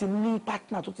wọ́n gan ti ní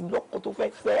partner tó ti lọ́kọ tó fẹ́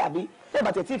fẹ́ àbí bẹ́ẹ̀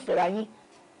bá tẹ̀ tí ì fẹ́ra yín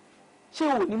ṣé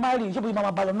o ní má rí ṣé bóyá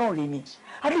máa bá lọ náà rí ni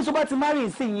àti tó bá ti má rí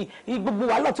sí yín gbogbo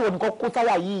wàhálà tí wọn nìkan kó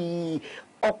sáyà yìí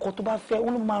ọkọ tó bá fẹ́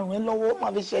wọn ló máa ràn ẹ́ lọ́wọ́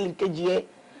máa fi ṣẹlẹ̀ kejì ẹ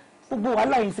gbogbo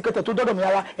wàhálà yìí sí kẹtẹ tó dọ́dọ̀ mi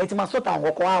rárá ẹ ti máa sọ́ta àwọn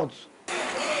ọkọ out.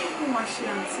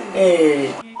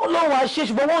 Ọlọ́run á ṣe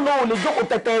ṣùgbọ́n wọn náà ò lè jókòó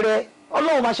tẹ́tẹ́rẹ́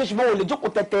Ọlọ́run máa ṣe ṣùgbọ́n wọn ò lè jókòó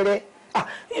tẹ́tẹ́rẹ́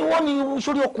wọ́n ní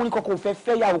sórí ọkùnrin kankan ò fẹ́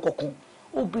fẹ́ yàwó kankan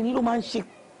obìnrin ló máa ń ṣe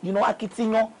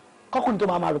akitiyan kọkùnrin tó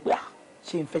máa rò pé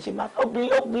ṣe ń fẹ́ ṣe máa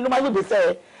obìnrin ló máa ń gbèbè sẹ́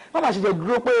ẹ má máa ṣe jẹ́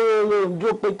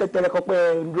dúró pé tẹ́tẹ́rẹ́ kan pé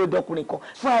dúró dọ́kùnrin kan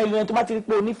fún àìlú yẹn tó bá ti rí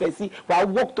pé onífẹ̀ẹ́ sí wàá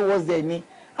work towards ẹ̀ ni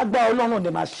agbára Ọlọ́run náà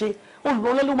dẹ̀ máa ṣe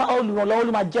olùrànlọ́wọ́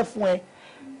ló máa jẹ́ fún ẹ.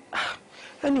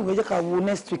 Anyway jẹ́ ká wo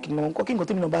next week náà nǹkan kí nǹkan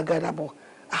tí mi náà bá gára bọ̀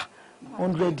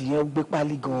 100 yẹn gbé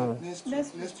pálí gan-an.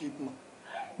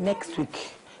 Next week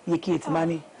iye kí etí máa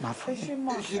ní máa fún mi.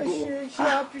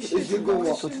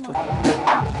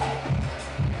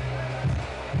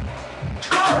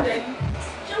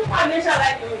 Ṣé ń pàdé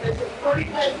ṣàlàyé ìròyìn ẹ̀ṣẹ̀ torí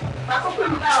pé àkókò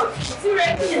mi náà sí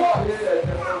rẹ̀ kí ni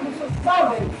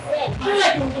báwo rẹ̀ kí lè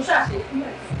kí n tó ṣàṣe.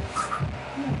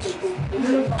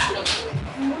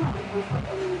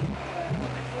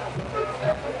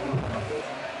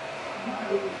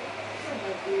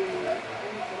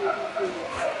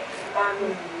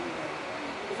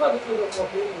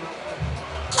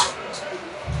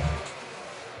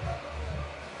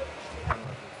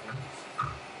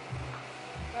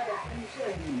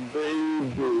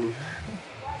 Baby.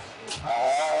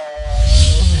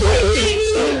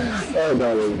 Oh,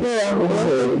 darling.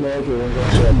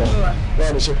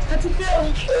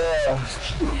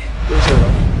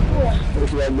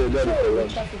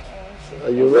 Are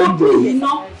you ready?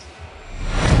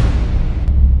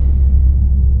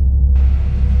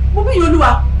 Mo bí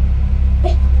Olúwa.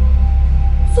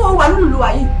 So wà nínú Olúwa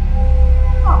yìí.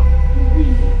 Mo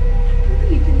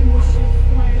bí kí ni mo ṣe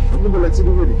fún ẹ? Níbo lẹ ti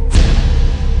dúró dé?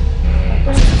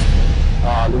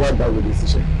 Ló wá dá wèrè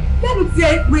síṣẹ́. Lẹ́nu tí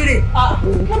ẹ wèrè.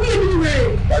 Mo bí èmi wèrè.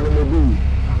 Tani mo bí yìí?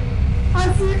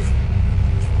 Àǹtí.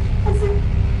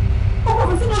 Ọkọ̀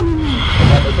mi sínú mi ni.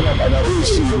 Ọba mi sínú àbájá ó yìí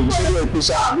ṣe ìlú sínú ẹ̀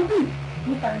pèsè. Ọmọ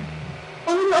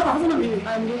mi ọkọ̀ mi sínú mi ni.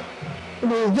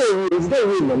 It's very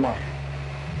real, Mama.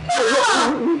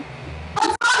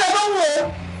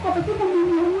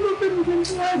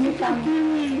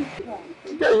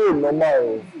 Jẹ́ yóò nọ́mà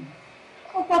o.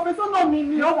 Ọkọ̀ àfẹ́sọ́nà mi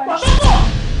ni ọkọ̀ àfẹ́sọ́nà.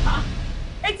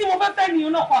 Etí mo fẹ́ fẹ́ ni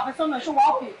iná ọkọ̀ àfẹ́sọ́nà ṣó wà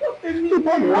ókè.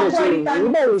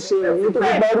 Báwo ṣe rìn tó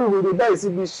fi gbarú rere báyìí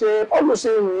síbi iṣẹ́? Báwo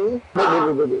ṣe rìn?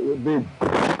 Babe,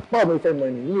 báwo mo fẹ́ mọ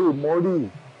ẹni? Mi ò mọ̀ rí.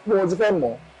 Bí wọ́n ti fẹ́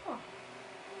mọ̀.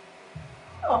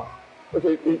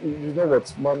 Okay, you know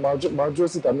what? My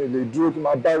just sit. I mean, they drew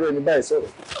my barrier in the back, so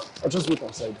I'll just wait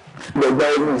outside. The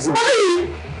barrier is.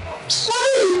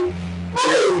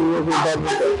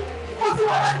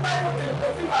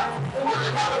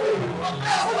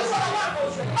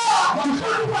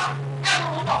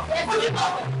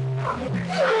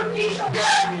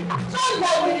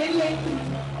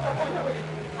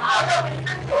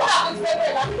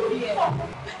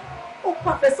 Ó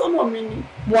pàfẹ́sọ́nà mi ni.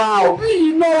 Wow. Òbí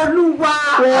iná Olúwa.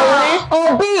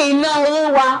 Òbí iná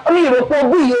Olúwa. Orí ìròpọ̀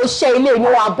òbí yóò ṣe ilé ìní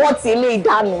wa bọ́ọ̀tì ilé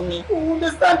ìdáná ni. Ó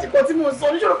understand nǹkan tí mo sọ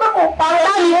níṣòro pé kò parọ́.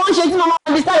 Táni wọ́n ṣe tí mo máa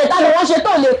understand táni wọ́n ṣe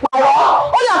tó lè parọ́.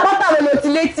 Ó yà pátá rẹ̀ ló ti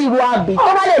létí ìrù àbí.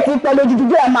 Tó bá lè ti pẹ́ lójú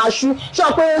dúdú ẹ̀ máa ṣú. Ṣé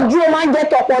ọ̀pẹ ojú ó máa ń jẹ́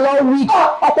kí ọpọlọ weak.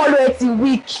 Ọpọlọ ẹ̀ ti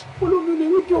weak.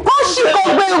 Ó ṣì kò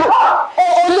gbé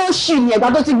olóṣì ní ẹ̀gbá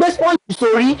tó ti gbé sponge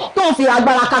sórí tó ń fi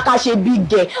agbára kaka ṣe bí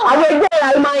gẹ̀. Àwọn ẹgbẹ́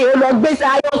ìlànà máa ń yọ lọ gbé sí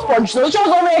iron sponge sórí. Ṣé ó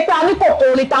sọ fún mi pé a ní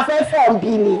kòkòrò ní ta fẹ́ fọ̀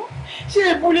bí ni? Ṣé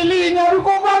ìbúlílé ni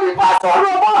arúgbó bá mi bá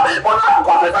sọ̀rọ̀ mọ́ láti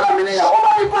kọ́ fẹ́ sọ́dọ̀ mi níyàwó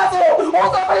bá mi bá sọ̀rọ̀ ó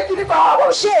sọ pé kí ni bá wà.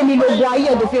 Ṣé èmi lóògùn ayé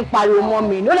ẹ̀ tó fi ń pariwo mọ́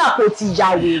mi ló dà kó ti ya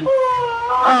wèrè?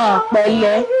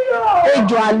 Pẹ̀lẹ́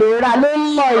ejò àlòrà ló ń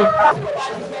lọ yìí.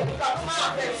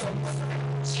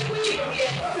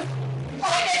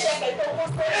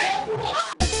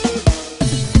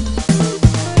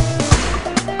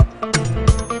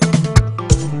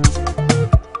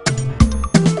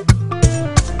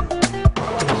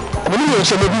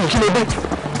 Ṣe mo bí kí ló dé?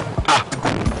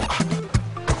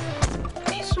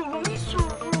 Ní sùúrù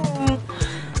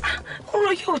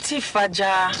ọ̀rọ̀ yóò ti fàjà.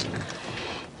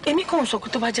 Èmi kàn sọ pé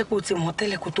tó bá jẹ́ pé o ti mọ̀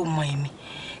tẹ́lẹ̀ kó tó mọ èmi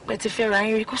pé ti fẹ́ ra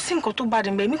yín rí kó sí nǹkan tó bá dé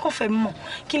bẹ́ẹ̀ èmi kàn fẹ́ mọ̀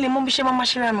kí n lè mọ̀ bí ṣe máa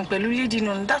ṣe ra mi pẹ̀lú lady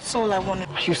náà. That's all I want.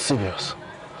 Are you serious?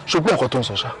 Ṣùgbọ́n nǹkan tó ń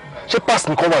sọ ṣá ṣé pass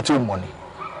nìkan wà tí o mọ̀ ni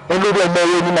olórí ọmọ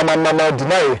ẹ̀rọ ní mama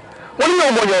deny ẹ̀ wọ́n ní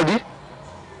ọmọ yẹn rí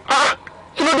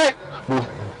kí ló dé?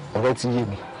 Ọ̀rẹ́ ti yé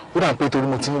mi. Ó dà pé torí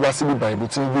mo ti ń wá síbí báyìí mo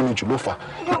ti ń gbé mi jù ló fà.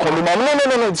 Ìkànnì màmú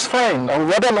no it's fine. I would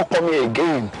rather not come here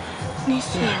again.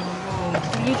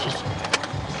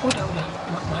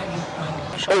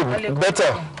 Oh,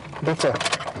 better.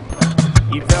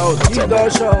 Ìfẹ́ òtítọ́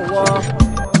ṣọ̀wọ́n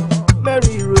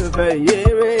mẹ́rin irú ìfẹ́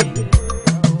yéré.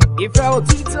 Ìfẹ́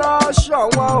òtítọ́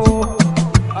ṣọ̀wọ́n o.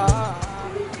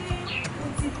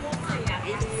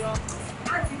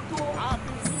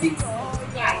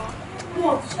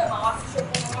 Wọ́n ti ṣe máa wá sí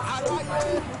ṣọ́kọ́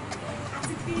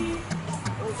àti bí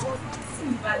sí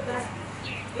ìbàdà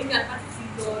èmi àti ti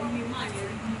lọ ní máa yẹn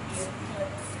rí ní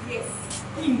yes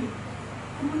ìmù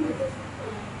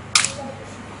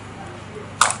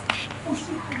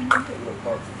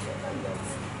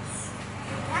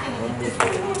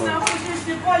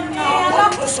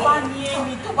alákòóbá ni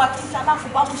èmi tó bá ti ṣe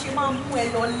alákòóbá mo ṣe máa ń mú ẹ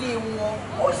lọ lé wọn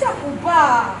ó ṣàkóbá.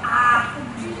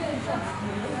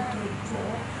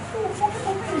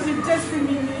 jẹ́ sí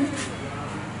mi ni.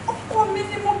 Ọkọ mi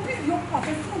ni mo bí ìyókù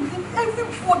àfẹ́fún mi.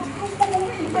 Everybody ló fọ́ mo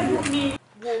rí pẹ̀lú mi.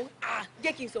 Wo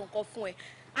jẹ́ kí n sọ nǹkan fún ẹ.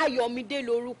 Ayọ̀mídé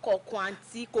lorúkọ ọkàn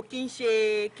àǹtí kò kí ń ṣe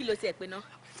kí ló ti ẹ̀ pé náà.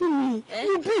 Fún mi,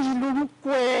 bí yìí lorúkọ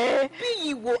ẹ. Bí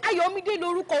yìí wo Ayọ̀mídé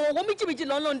lorúkọ wọn wo méjì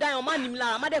lọ́nà ń dáyàn má ní mi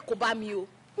lára má dẹ̀ kó bá mi o.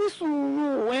 Ní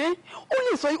sùúrù ó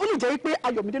lè jẹ́ pé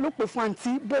Ayọ̀mídé ló pè fún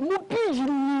àǹtí bọ̀ mo bí yìí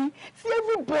ni tí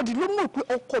everybody ló mọ̀ pé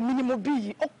ọkọ mi ni mo bí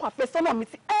yìí ọkọ àfẹ́sọ́nà mi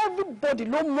tí everybody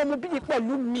ló mọ̀ mo bí yìí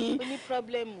pẹ̀lú mi. Ó ní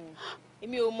pírọ́blẹ́mù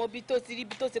èmi ò mọ bí tó ti rí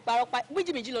bí tó ti parọ́ pa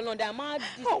méjì lọ́nà dáa má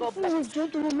disturb fún ìjọ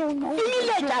tó lọ́nà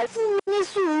ilé ìjà fún ní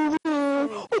sùúrù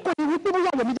ó kò ní wípé bóyá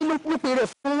Ayọ̀mídé ló pè rẹ̀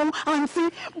fún àǹtí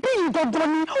bí ìgangan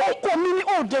ni ọkọ mi ní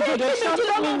òdòdó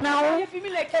ṣáàtì náà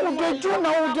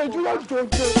òdòdó òdòdó.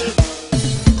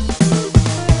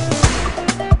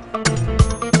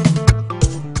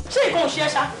 Ṣé nǹkan ò ṣe é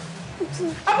ṣá?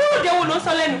 Abúrò òde wo ló ń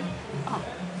sọ lẹ́nu?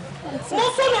 Mo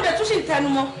sọ́nà òde tún ṣì ń tẹnu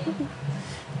mọ́.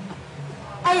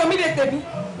 Ayọ̀mídé tèmi,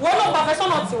 wọ́n náà gbàfẹ́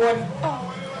sọ́nà tiwọ́ ni.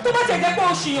 Tó bá tẹ̀ jẹ́ pé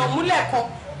o ṣìyàn múlẹ̀ kan,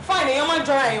 fáìn èèyàn máa ń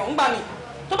jọra èèyàn ń gbà mí.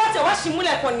 Tó bá tẹ̀ wá ṣì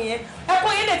múlẹ̀ kan nìyẹn, ẹ̀kọ́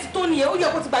yẹn lè ti tó nìyẹn, ó yẹ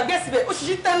kó ti gbàgbé síbẹ̀, ó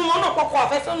ṣì tẹnu mọ́ náà pọ̀kọ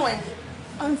àfẹ́sọ́nà ẹ̀.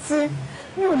 Àǹtí,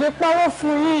 mi ò lè parọ́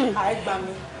fún yín. Àìgbà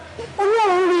mi.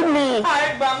 Ọlọ́run rí mi.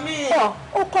 Àìgbà mi.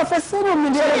 Ó kọ́ àfẹ́sọ́nà mi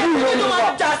dé ọdún ìlú Yorùbá. Ṣé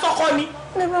ìjọba sọkọ ni?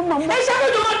 Ẹ ṣe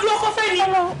àpéjọ máa dúró kọfẹ́ ni.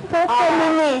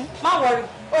 Má wọrí,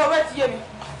 ọ̀rẹ́ ti yé mi.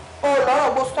 O lọ́rọ̀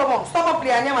gbó stọ́mọ̀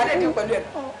player ní àwọn adẹ́dẹ́ pẹ̀lú ẹ̀.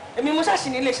 Èmi mo ṣàṣì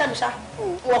ní ilé iṣẹ́ mi ṣá.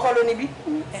 Wọ́n kọ́ ló níbí.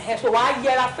 So wàá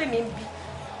yẹra fún mi bí.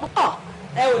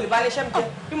 Ẹ ò lè bá ilé iṣẹ́ mi jẹ.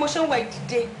 Bí mo ṣe ń wọ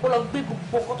ìdìde, kó lọ gbé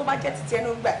gbogbo nǹkan tó bá jẹ́ títí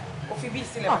ẹnu gbà. Kò fi bí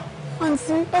ìsílẹ̀.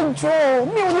 Àǹtí ẹjọ́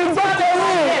mi ò lè gbọ́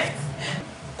tẹ́lẹ̀.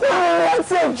 Kó o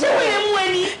rántí ẹjọ́. Ṣé wọ́n yẹ mú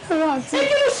ẹni? Ẹ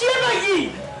kí ló ṣe é náà yìí?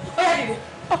 Ó yá dìde.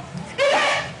 Ilé!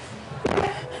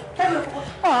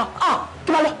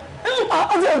 Kí máa lọ?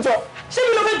 Ọdún ẹjọ́. Ṣé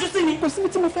mi ló fẹ́ jù sí ni? Kò síbi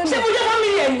tí mo fẹ́ lọ. Ṣé mo jẹ́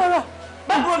fámìlì ẹ̀ ni?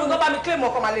 Báwo ni bá mi kílèmù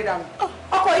ọkọ̀ máa lè dànù?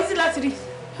 Ọkọ̀ yìí sí láti rí.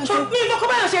 Mi ìfọkọ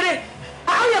báyọ̀ ṣeré.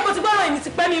 Àwọn yẹ kó ti gbọ́rọ̀ èmi ti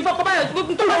pẹ́ mi ìfọkọ báyọ̀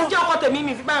tó bá ti jẹ́ ọkọ̀ tèmi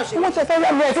mi fi báyọ̀ ṣeré. Wọ́n ti fẹ́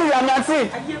yẹ mi ẹ̀ tí ìyá mi àti.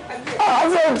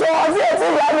 Àti ẹ̀jọ̀ àti ẹ̀tí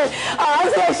ìyá mi.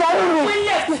 Àti ẹ̀ṣánú mi.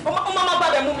 Ó máa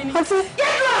gbàgbẹ́ mú mi ni. Àti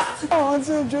get lost.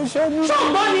 Àti ẹ̀jọ̀ ṣánú mi.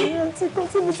 Ṣọ́gbọ́n ni. Àti kò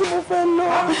síbi tí mo fẹ́ lọ.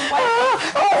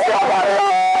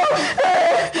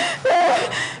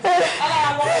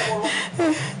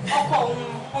 Ọkọ̀ òun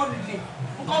olùlé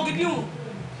nǹkan gidi hùn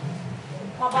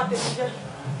má bá tèmi jẹ́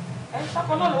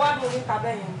ṣàkọ náà ló wá dùn orí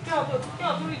tàbẹ́ yẹn kí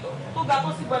ọ̀tún rí tó ga tó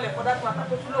sì bọlẹ̀ kọ́dá tó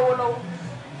àtàkó tún lówó lọ́wọ́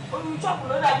olú ṣọ́ọ̀pù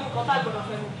ló dàbí nǹkan tá gbọ́dọ̀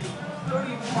fẹ́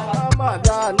lórí ìlú bàbá.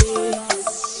 Bàbá ní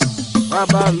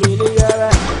bàbá mi ní yẹrẹ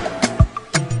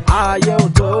ayé ò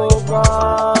tó kọ́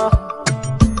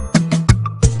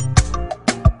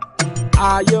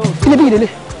ayé ò tó. Ilé bí ìdílé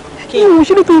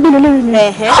ṣé ní tó ń gbé lélẹ́rìí mi.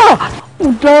 Mo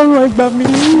dárò ẹgbà mi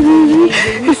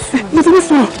mo ti ní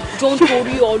sùn. Jọ ń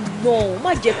torí Ọlọ́run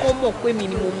má jẹ́ kán mọ̀ pé mi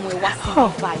ni mo mú ẹ wá sí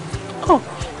báyìí.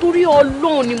 Torí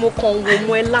Ọlọ́run ni mo kàn wò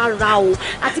mọ́ ẹ lára o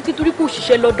àti pé torí kò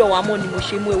ṣiṣẹ́ lọ́dọ̀ wa mọ́ ni mo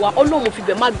ṣe mú ẹ wá Ọlọ́run mo fi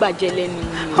bẹ̀ má gbàjẹ́ lẹ́nu mi.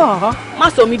 Má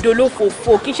sọ mi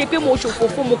dolófòfò kì í ṣe pé mo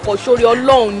ṣòfòfò mo kàn sórí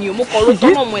Ọlọ́run ni o mo kàn ro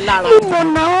tọ́nà mọ́ ẹ lára. Mo mọ̀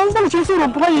náà bó ṣe sọ̀rọ̀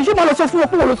bọ́ yìí ṣé máa lọ sọ fún ọ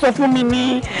pé wọ́n lọ sọ fún mi ni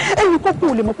ẹ̀yin kọ́ pé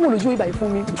o lè mọ̀ pé wọ́n lọ jó ìbàyí fún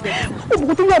mi.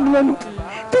 Òbùkún tó yà mí lẹ́nu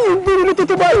bí ìgbéró ló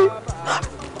tètè báyìí.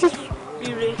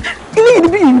 Ilé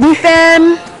ìdíbí ìgbé.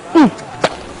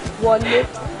 Wọlé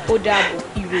ó dàbọ̀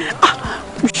ire.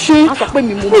 O ṣe má sọ pé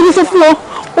mi mú mi ní sọ fún ọ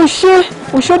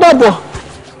o ṣe dàbọ̀.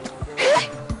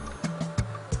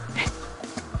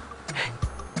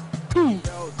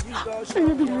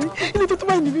 Ilé tó tó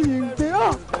báyìí níbí yìí ń gbé.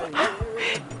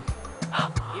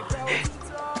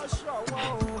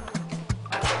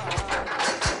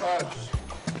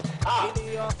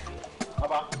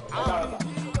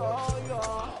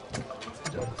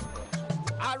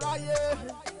 Aráyé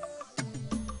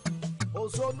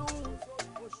òṣòlù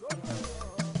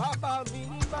bàbá mi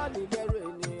ní bánìlẹ́rù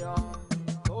ènìyàn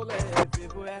tó lè fi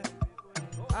bú ẹ.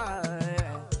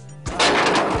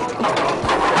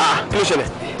 Kí ló ṣẹlẹ̀?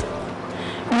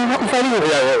 Ìfẹ́ ní ìwé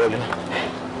ayọ̀ wọlé.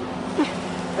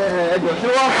 Ẹjọ́ tí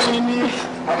wọ́n fún mi ní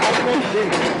apọ́tímẹ́ǹtì lè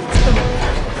rí.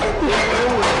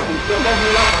 Ìjọba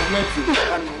fún lápọ́tímẹ́ǹtì.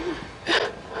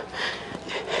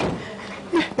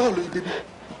 Báwo ló yí débi?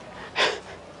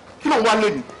 Kí ló ń wá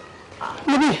lónìí?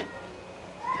 Níbí.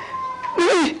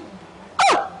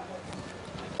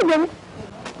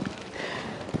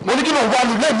 Mo ní kí ló ń wá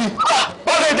lulẹ̀ mi.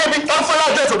 Báwo ló yí débi? Tá ń fẹ́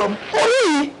láti ẹ̀sọ̀ dọ̀mú. Orí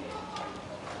yìí.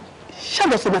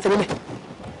 Ṣàlọ́sọ̀ màtẹ́lẹ́lẹ̀.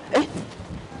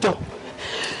 Jọ.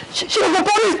 Ṣé o gbọ́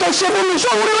pọ́lìsì tó ṣe fún mi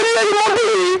ṣọ́wọ́ orí orílẹ̀ yìí wọ́n bí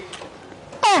yìí?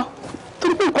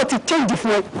 Torí pé nǹkan ti change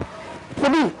fún ẹ. Mo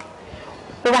bí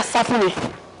ó wá sá fún mi.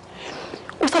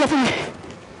 Ó sálọ fún mi.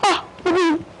 Mo bí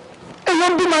èèyàn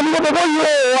ń bí màá ní gbogbo yìí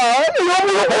o ìyá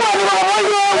mi ló kó wà ní gbogbo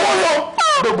yìí o.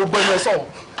 gbé gbogbo ẹnu ẹ sọ̀hún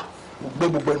gbé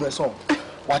gbogbo ẹnu ẹ sọ̀hún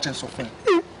wá jẹ́ sọ fún ẹ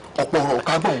ọ̀pọ̀ ọ̀rọ̀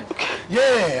ọ̀ká gbọ̀n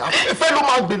yẹ́ afẹ́fẹ́ ló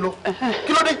máa gbé lọ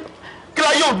kí ló dé kí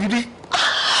láyé òrìrí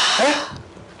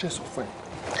jẹ́ sọ fún ẹ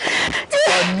tí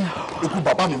bá ní ikú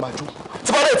bàbá mi máa jó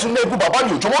tí bá lè tún ní ikú bàbá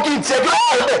mi ò jó wọ́n kí n tiẹ̀ kí ló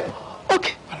wà lẹ̀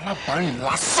alábàárìn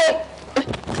lásán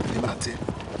ní máa tẹ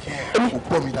kò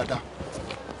gbọ́ mi dáadáa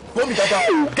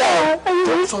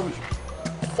guy sorry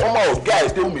former ọ̀gá ẹ̀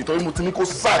dé omi ìtọ́jú mo ti ní kó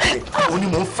sáàkì ó ní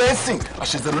mò ń fẹ́ǹsìn and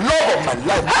she's the love of my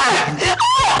life.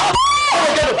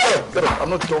 Get up. I'm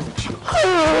not done with you.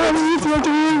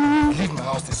 Leave my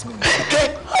house this minute,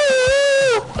 okay?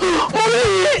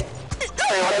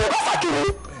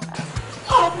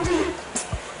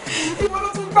 Ìwọ ló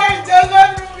tún bá ìjẹ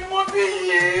lẹ́nu mi mo bí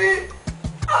yìí.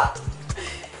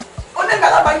 Ó ní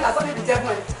ìgbàlá báyìí lásán níbi jẹ́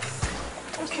fún ẹ.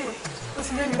 Ok, ó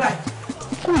ti lé mi báyìí.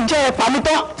 Kú jẹ́ ẹ̀pà mi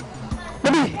tán.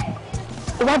 Bébí,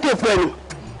 o bá dé pẹ̀lú.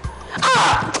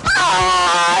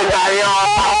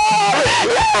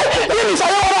 Ilé mi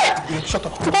sáré wọ́n báyìí.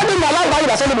 Tí wọ́n ní ìmọ̀ aláìbáyìí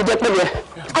lásán níbi jẹ́ pẹ̀lú ẹ.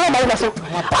 Aláìbáyìí lásán.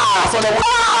 Sọ̀rọ̀ wọ́n.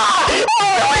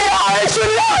 Èṣù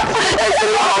ni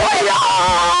ọ̀wọ́ ìyá.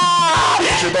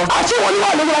 Àṣé wọ́n ní wà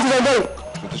lórí láti fẹ́ bẹ́ẹ̀.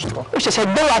 Ó ṣẹ̀ṣẹ̀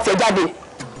gbé wa tẹ̀ jáde.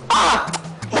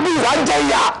 Bébí ìwà ń jẹ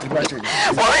ìyá.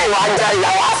 Ọ̀rẹ́ ìwà ń jẹ ìyá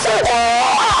wá sọ̀kọ̀.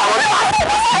 Àwọn ìwà ń jẹ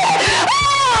ìyá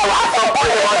wá sọ̀kọ̀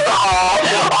ìwà sọ̀kọ̀.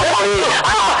 Ọkùnrin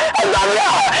ẹ̀gbà mi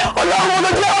ọlọ́run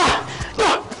olójú ẹ̀.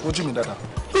 Ojú mi dáadáa.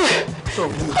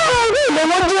 Ilé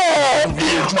wọ́n jẹ́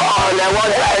ọ̀lẹ̀ wọ́n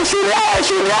jẹ́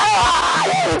ìṣúná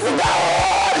ayé ti dà ọ́.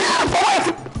 Bọ́lá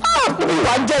ti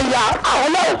ìwà ń jẹ ìyá àwọn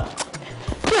náà.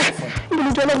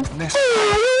 Ìbùdó lọ́wọ́.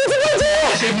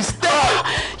 Ṣé mistake?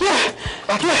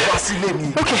 Láti wá sílé mi.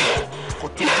 Kò tó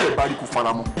tí ẹ̀ bá rí kò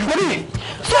fara mọ́. Mọ́rí,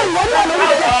 sọ ìwọ náà lórí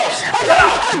ẹ̀jẹ̀.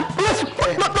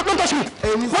 Don't touch me.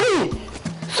 Mọ́rí,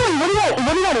 sọ ìwọ náà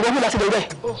lórí ẹ̀jẹ̀ láti lè rẹ̀.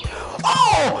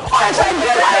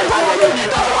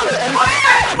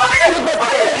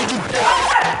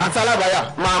 Àti alábàáyà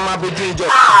máa bójú ìjọ.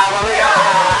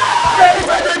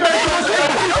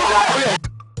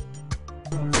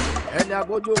 Ẹni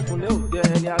agbójú òkun lé òde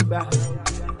ẹni àgbà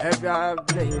ẹbí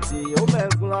àbẹ̀yìn tí ó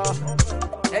mẹ́gun lọ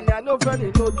ẹni anófẹ́ ní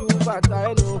lójú bàtà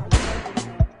ẹnu.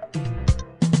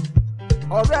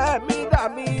 Ọ̀rẹ́ mi dà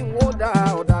mí wọ́n dà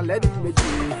ọ̀dà lẹ́nu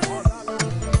méjì.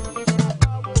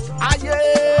 Ayé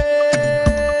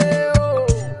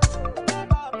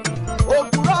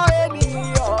òkúrọ̀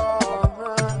ènìyàn.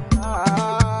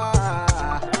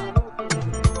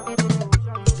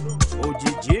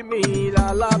 Òjijì mi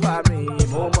lálábà mi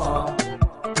mo mọ̀.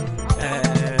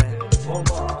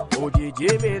 Òjijì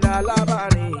mi lálábà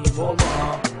mi mo mọ̀.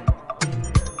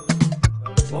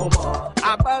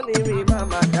 Abánirin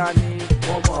màmá dání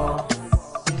mo mọ̀.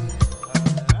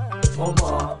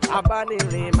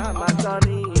 Abánirin màmá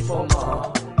dání mo mọ̀.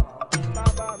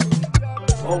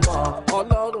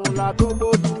 Ọlọ́run la tó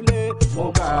gbójúlé mo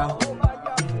gbà.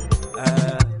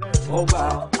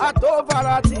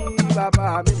 Àtòfara tí bàbá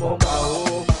mi mo gbà o.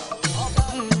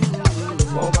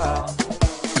 Mo gbà.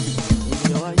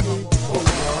 Ènìyàn ayé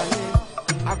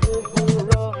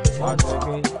akókòrò wà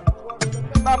gbẹ̀gbẹ̀.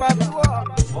 Bàbá mi wọ̀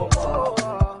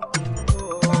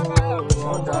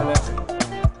ọ̀dàlẹ̀.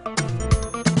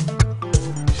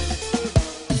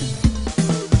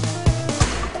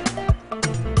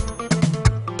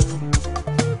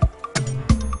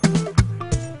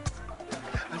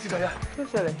 Kí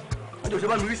ṣẹlẹ̀? Ọjọ́ ìṣẹ́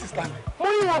bá mi rí sísá mi. Mo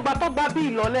ní wọn gbà tó gba bí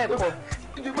ìlọ́lẹ̀ kọ̀.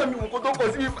 Ìjọba mi wò kó tó kọ̀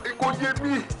sí kò yé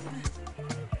mi.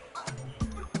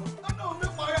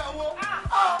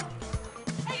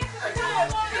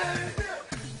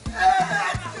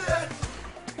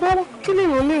 Wọ́n kí lè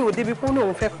rún ní ìrò débi fún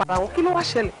òun fẹ́ para wọn kí ló wá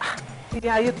ṣẹlẹ̀? Ilé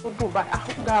ayé tó dùn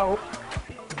báyìí, ga o.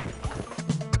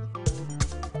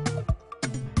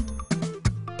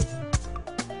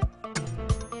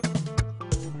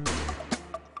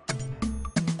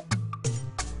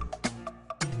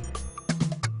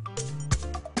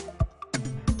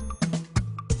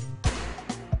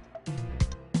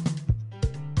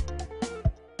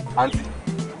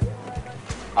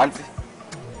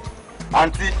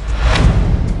 Àǹtí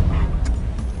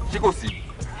ṣé kò sí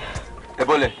ẹ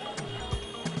bọ́lẹ̀.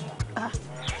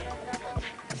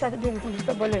 Sátidé ni mo ti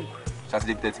fẹ́ bọ́lẹ̀.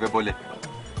 Sátidé bí tẹ́ ti fẹ́ bọ́lẹ̀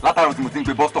látàrọ̀ tí mo ti ń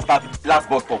pe bus stop tàbí last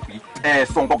bus stop yìí ẹ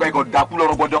sọ nǹkan kan ẹ̀kan dákú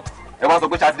lọ́rọ̀ gbọ́dọ̀ ẹ wá sọ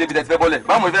pé Sátidé bí tẹ́ ti fẹ́ bọ́lẹ̀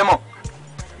báwo ni fẹ́ mọ̀.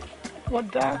 Wọ́n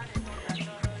dá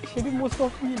ṣe bí mo sọ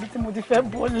fún yìí tí mo ti fẹ́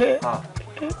bọ́lẹ̀.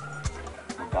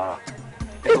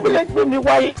 Ìpínlẹ̀ gbé mi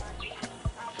wáyé.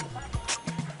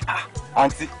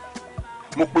 Àǹtí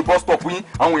mo pe bus stop yín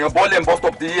àwọn èèyàn bọ́ọ̀lẹ̀ ń bus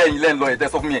stop tí ẹ̀yin lẹ́ ń lọ ẹ̀tẹ́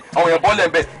sọ fún mi yẹn àwọn èèyàn bọ́ọ̀lẹ̀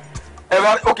ń bẹ̀ ẹ wá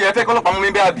ókè ẹ fẹ́ kọ́lọ́pàá mú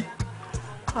mi bẹ́ẹ̀ àbí.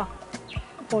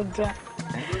 ọ̀dà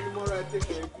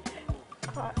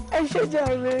ẹ ṣe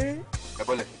jàre ẹ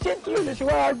bọ́lẹ̀. ṣé tí ló lè ṣe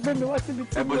wá gbé mi wá síbi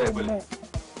tí mo mọ̀.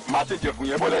 máa ṣe jẹ fún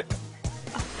yẹn bọ́lẹ̀.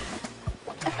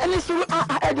 ẹni sùúrù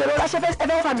ẹ̀jẹ̀ lọ́la ṣe fẹ́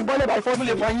ẹ̀fẹ́ fà mí bọ́lẹ̀ báyìí fọ́. mo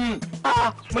lè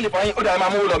fọ yín ó dà ẹ máa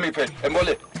mú lọ mi fẹ́ ẹ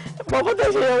bọ́lẹ̀. mọ̀ kó tẹ̀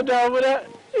ṣe yóò dá ọmọdé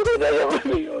ikú tẹ̀ ṣe fún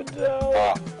mi yóò dá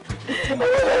ọ. Ṣé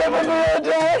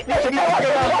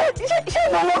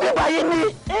mo mọ bíbá yìí ni?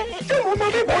 Ṣé mo mọ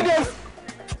bíbá yìí?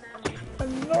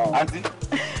 Àǹtí.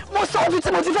 Mo sọ ọdún tí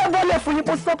mo ti fẹ́ bọ́lẹ̀ fún yín,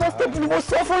 mo sọ pọ́sítẹ́pù ni mo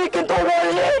sọ fún yín kí n tó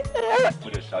wọlé.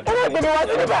 Ẹ má gbé mi wá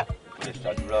sí bíbá. Mo lè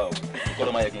ṣàdúrà o,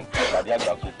 ìkọ́dọ̀ máa yẹ kí n pàdé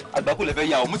àgbákò. Àgbákò lè fẹ́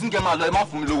yà o, mo sì ń kẹ́ máa lọ, ẹ má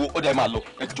fún mi lówó, ó dẹ̀ máa lọ,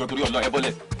 ẹ jọ torí Ọlọ́run ẹ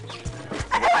bọ́lẹ̀.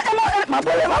 Má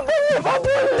bọ́lẹ̀.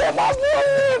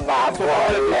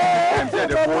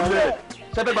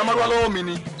 Ṣé fẹ́ gba mọ́rúwá lọ́wọ́ mi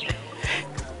ni?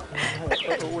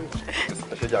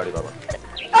 Ẹ ṣe jàre bàbá.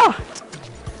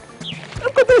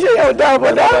 Kó tẹ̀ ṣe yóò dá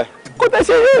ọmọdé. Kó tẹ̀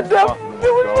ṣe yóò dá.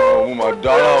 Mo mà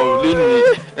dára o lénìí.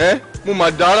 Mo mà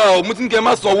dára o, mo ti ń kẹ́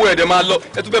má sanwó ẹ̀dẹ̀ máa lọ,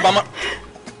 ẹ tún fẹ́ bá má.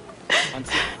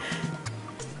 Àǹtí,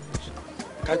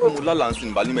 káyọ̀ mo lálàá ń sìn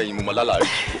ìbálẹ̀ mẹ́yìn mo mọ lálàá rí.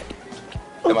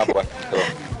 Ẹ máa bọ̀ wá,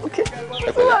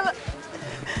 ẹ pẹ̀lẹ́.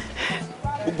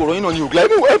 Gbogbo ọ̀rọ̀ yín náà ni ògùn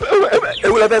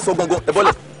ewu lẹ fẹ́ sọ gangan, ẹ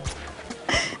bọ́lẹ̀.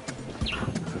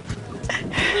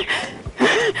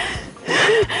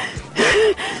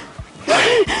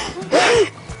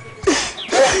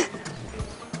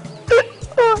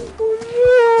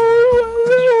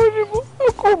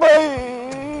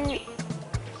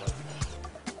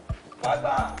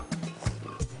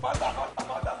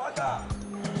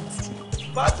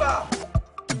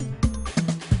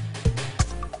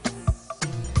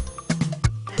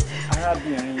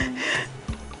 Arábìnrin,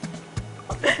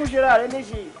 àkókò ṣe ra rẹ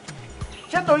léṣe,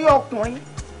 ṣé torí ọkùnrin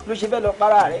ló ṣe fẹ́ lọ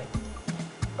para rẹ̀?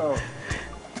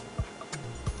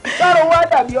 Sọ́rọ̀ wá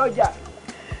dàbí ọjà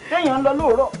téèyàn ń lọ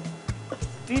lóòrọ̀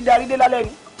tí darí dé lálẹ́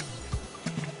ni.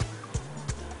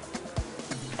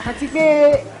 Àti pé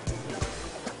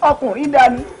ọkùnrin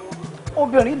dání,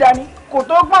 obìnrin dání, kò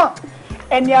tó gbọ́n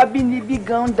ẹni abínibí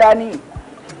gan dání.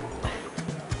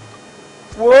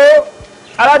 Wo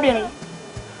arábìnrin,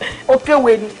 ó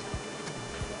kéwèé ni.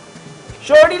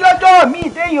 Sórí lọ́jọ́ míì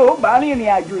téèyàn ó bá rìnrìn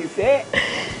àjò ìfẹ́,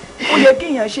 ó yẹ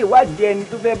kéèyàn ṣèwádìí ẹni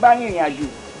tó fẹ́ bá rìnrìn àjò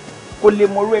kó lè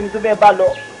mọrú ẹni tó fẹ́ bá lọ.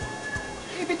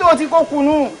 Ibi tó ti kó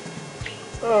kunú.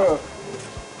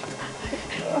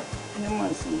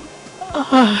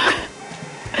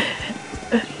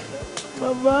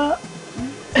 Bàbá,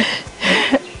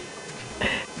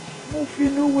 mo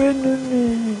finú wẹ́nu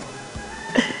ni.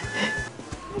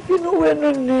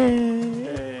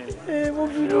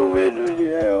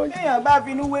 Téèyàn bá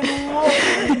finú wẹ́nu ó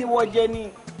fi ní wọ́n jẹ ni.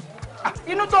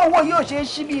 Inú tó ń wò yóò ṣe é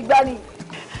ṣí bí igbá ni.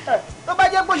 Tó bá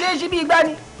jẹ́ kó ṣe é ṣí bí igbá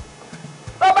ni.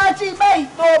 Tó bá tí báyìí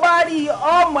tó bá rí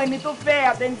ọmọ ẹni tó fẹ́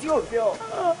àtẹni tí ò fẹ́ ọ.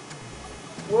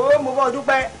 Wò ó mo bọ́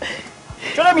dúpẹ́.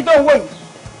 Ṣọlá mi tó ń wò yìí.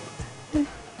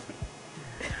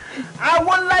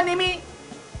 Àwọn ńlá ni mí.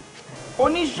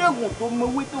 Oníṣègùn tó mọ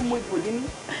ewé tó mọ ipò ní mí.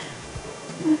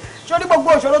 Sórí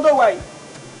gbogbo ìṣòro tó wà yìí.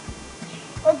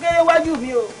 Ó kéré wájú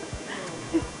mi o.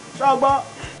 Ṣọgbọ́n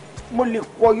mo lè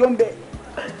kọ yó ń bẹ.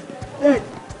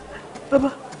 Bàbá.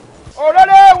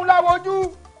 Ọ̀rẹ́rẹ́ ń láwọ ojú.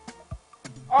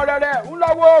 Ọ̀rẹ́rẹ́ ń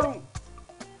láwọ ọrùn.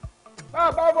 Bá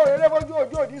a bá bọ̀ rẹ́rẹ́ fojú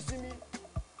ojú òdì sinmi.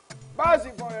 Bá a sì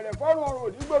fọ̀ rẹ̀rẹ̀ fọ́rùn ọrùn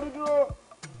òdì gbòdú dúró.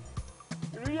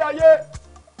 Ìrírí ayé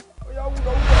ó yá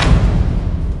wúlọ wúlọ.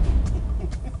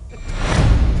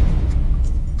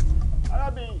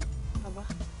 Arábìnrin. Bàbá.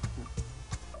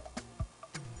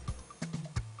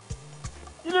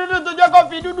 Ilé tó jẹ́ kó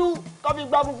fi dúdú kó fi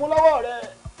gba funfun lọ́wọ́ rẹ̀.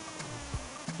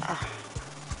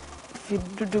 Fi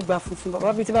dúdú gba funfun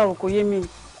bàbá bíi tí báwo kò yé mi.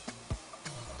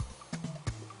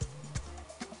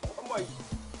 Ọmọ yìí.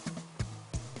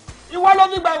 Ìwọ ló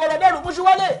fi gba ìrọ̀lẹ́ dẹ́rù búṣú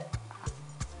wálé.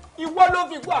 Ìwọ ló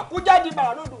fi kú àkújáde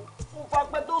bàrà lódò. Fún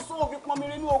fapẹ́ tó sún òfin pọnmi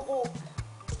nínú oko.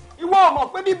 Ìwọ ọmọ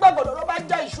pé bí gbàgbọ́dọ̀ ló bá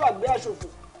já iṣu àgbẹ̀ aṣòfò.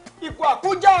 Ìkọ̀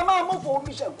àkújá máa mú fò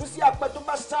omi ṣẹ̀kú sí apẹ tó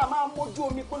bá sá máa mójú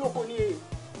omi pólókò ní èrè.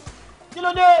 Kí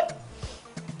ló dé?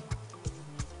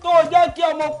 Tó jẹ́ kí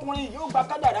ọmọkùnrin yóò gba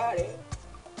kádàrá rẹ̀.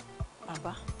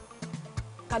 Bàbá,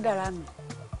 kádàrá mi.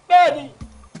 Bẹ́ẹ̀ni,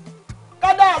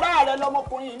 kádàrá rẹ̀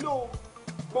lọmọkùnrin yìí lò.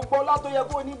 Gbogbo ọlá tó yẹ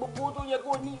kó ní, gbogbo tó yẹ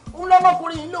kó ní, òun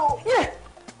lọmọkùnrin yìí lò.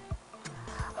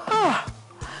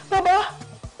 Bàbá,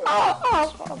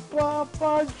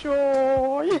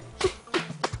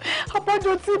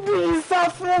 Abájọ tí bí ìsá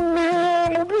fún mi,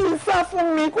 mo bí ìsá fún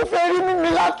mi, kò fẹ́ rí mímí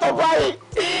látọ̀ báyìí.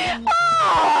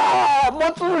 Mo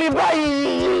tún rí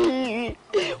báyìí,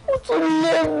 mo tún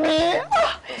yé mi,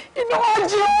 inú wa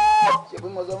jí ó. Ṣé bí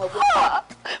mo sọ ọmọ fún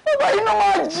mi? bàbá inú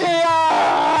máa jìyà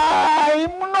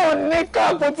imú náà ní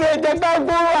káàpọ̀ tí ẹ jẹ́ ká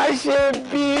gbóró àṣẹ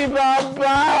bí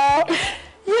bàbá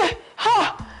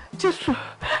Jésù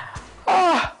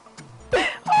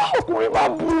ọkùnrin máa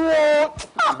burú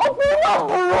ọkùnrin máa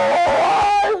burú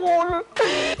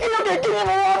inú kékeré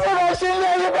ni mo wá fẹ́ràn ṣe ilé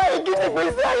ayé báyìí kí ni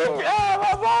gbèsè ayé mi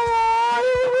bàbá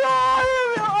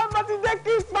wọn ọmọ ti jẹ́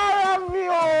kí para mi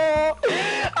o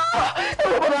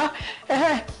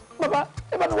bàbá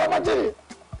ẹ bá mi wá máa jèrè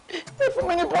ẹ fún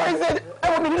mi ní poison ẹ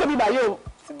wọ́n mi nílò mi báyìí o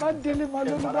tí bá délé máa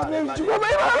lómi bá mi jù bàbá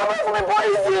ẹ bá mi fún mi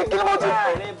poison kí ni mo ti.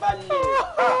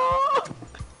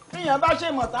 níyàn bá ṣe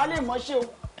mọ̀tá lè mọ̀ ṣe o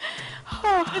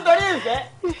nítorí ìfẹ́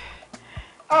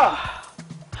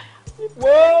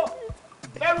wo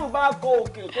bẹ́rù bá kọ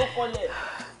òkè tó kọlẹ̀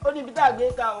ó níbi tá a gbé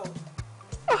ka o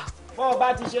bọ́ ọ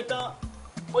bá ti ṣe tán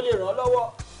ó lè ràn ọ́ lọ́wọ́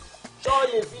ṣọ́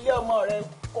lè fi ilé ọmọ rẹ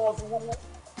kọ́ ọ fi wówó.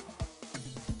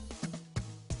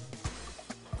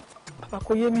 bàbá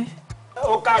kò yé mi.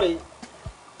 ó kárẹ̀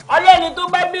ọlẹ́ni tó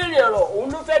bá béèrè ọ̀rọ̀ òun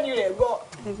ló fẹ́ ni rẹ̀ gbọ́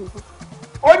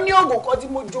ó ní oògùn kan tí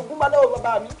mo jogún bá lọ́wọ́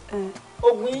bàbá mi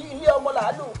oògùn ilé ọmọ là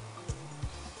á lò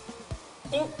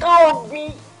nǹkan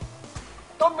ọ̀gbìn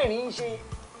tóbìnrin ń ṣe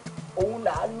òun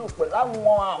là á lò pẹ̀lú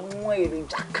àwọn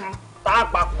èròjà kan tá a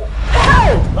papọ̀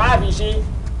láàbì ṣe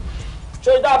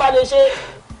ṣé tá a bá lè ṣe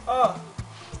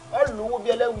ọ lówó bí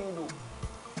ẹlẹ́wìn lò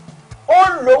ó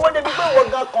lówó débi pé ìwọ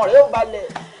gan kan rẹ̀ ó balẹ̀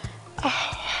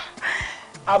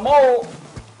àmọ́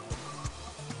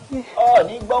o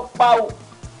ní gbọ́ pa o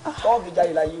kọ́ fi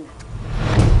jáde láyé o.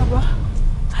 bàbá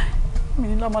mi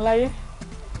ní lọ́mọ láyé.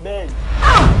 bẹ́ẹ̀ni.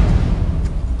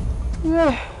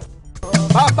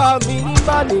 Bàbá mi ní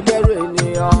báni bẹ̀rù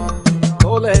ènìyàn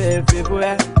tó lè fi bú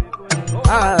ẹ.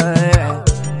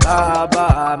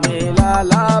 Bàbá mi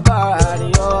lálábàárà ni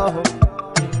ó.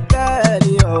 Bẹ́ẹ̀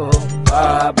ni ó.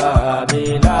 Bàbá mi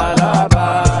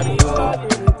lálábàárà ni ó.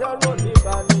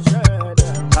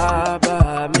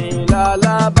 Bàbá mi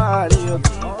lálábàárà ni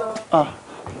ó.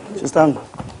 Sista mi,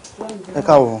 ẹ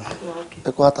káàbọ̀,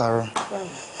 ẹ kú àtàárọ̀.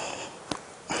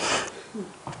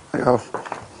 Ẹ káàbọ̀.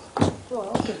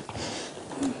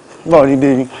 Báwo ni dé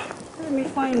yín? Mi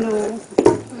fine o.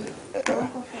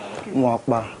 Mo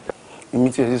àpá. Èmi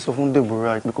tí ẹ ti sọ fún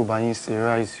Deborah pé kó bá yín ṣe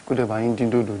rice, kó dẹ̀ bá yín dín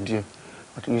dòdò díẹ̀.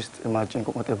 At least ẹ máa jẹ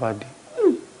nǹkan kan tẹ́ bá dé.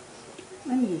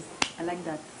 Anyways, I like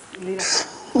that. Later.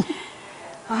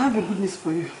 I have a good news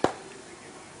for you.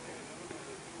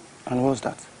 And what's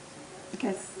that?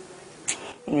 Guess.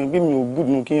 Mi ò good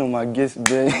nù kéèyàn máa guess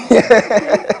bẹ́ẹ̀.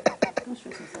 Don't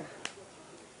stress yourself.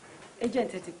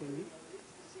 Agent ẹ ti pè mí.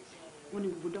 Wọ́n ní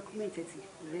gbogbo document ẹ ti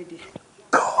ready.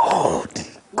 God!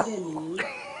 Wọ́n dẹ̀ ní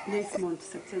next month,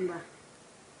 September,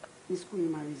 ní school yìí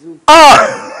máa resume.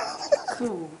 So,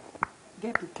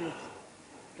 get prepared.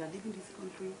 You are leaving this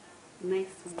country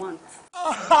next month.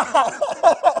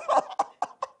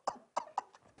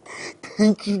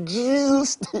 Thank you,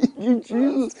 Jesus. Thank you,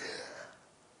 Jesus.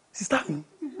 Sister mi.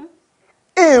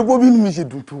 Wo bí inú mi ṣe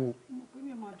dùn tó.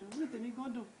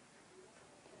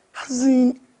 As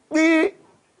in, pé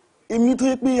èmi tó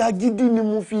yẹ pé agídí ni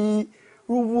mo fi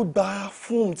rówó gba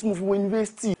fọ́ọ̀mù tí mo fi wọ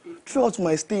university. Throughout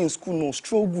my stay in school náà,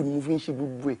 struggle ni mo fi ń ṣe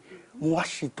gbogbo ẹ̀. Mo wá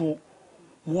ṣetán,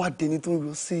 mo wá dẹni tó ń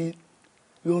lọ sí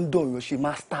London lọ ṣe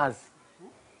masters.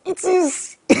 It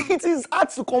is hard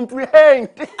to comprehend.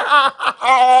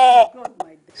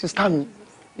 Sister mi,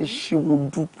 ẹ ṣé mo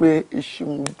dúpẹ́, ẹ ṣé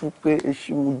mo dúpẹ́, ẹ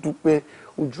ṣé mo dúpẹ́.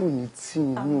 Ojú òní tí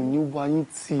mi ò ní wáyé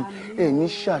tí ẹ ní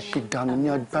ṣàṣedànù ní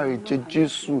agbára ẹ̀jẹ̀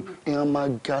Jésù ẹ á máa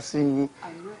ga sí yín.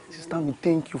 Sister mi,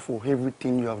 thank you for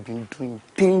everything you have been doing.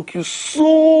 Thank you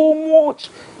so much.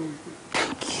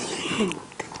 Thank you.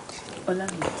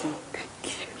 Olamide,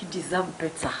 you deserve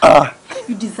better.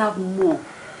 You deserve more.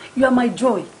 You are my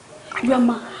joy. You are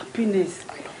my happiness.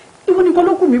 Ìwọ nìkan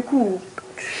ló kù mí kù.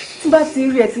 Tí bá ti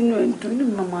rí ẹ sínú ẹ̀ dùn, inú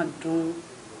mi máa dùn.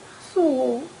 So,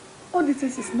 all this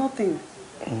is nothing.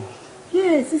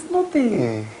 Yes, it's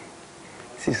nothing.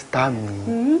 Sister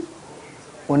mi,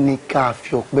 wọ́n ní ká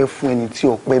fi ọpẹ́ fún ẹni tí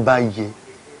ọpẹ́ bá yẹ.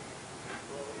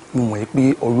 Mo mọ̀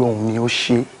pé Ọlọ́run ni ó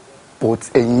ṣe, but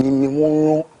ẹ̀yin ni wọ́n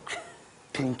rán.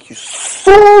 Thank you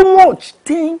so much.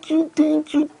 Thank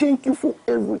you for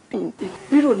everything.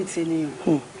 Rírò ní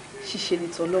tènìyàn, ṣíṣe ní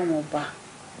tọlọ́run ọba.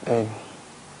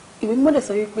 Ìwé mímọ́ dẹ̀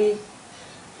sọ wípé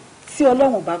tí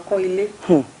Ọlọ́run bá kọ́ ilé,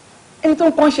 ẹni tó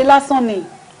ń kọ́ ń ṣe lásán ni.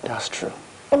 That's true.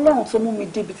 Ọlọ́run tó mú mi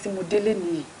débi tí mo délé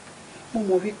nìyí, mo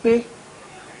mọ̀ wípé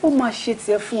ó máa ṣe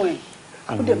tiẹ̀ fún ẹ,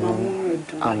 ó dẹ̀ máa mú inú ẹ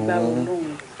dùn agbára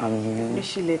Ọlọ́run. Ní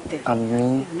ṣílẹ̀ tẹ̀,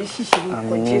 ní ṣíṣe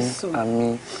orúkọ Jésù.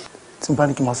 Àmín. Tí n bá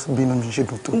ní kí n máa sọ bí inú mi ṣe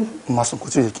dùn tó, mo máa sọ nǹkan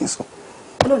tí ó yẹ kí n sọ.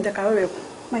 Ọlọ́run jẹ́ ká rẹ̀ kù,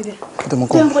 máa jẹ́.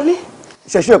 Jẹ́ n wọlé.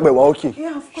 Ṣẹ̀ṣẹ̀ ọ̀pẹ̀ wá okay.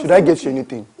 Should I get you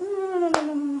anything? No.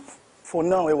 For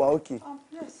now, ẹ wà okay.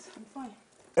 Yes, I'm fine.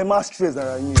 Ẹ má stress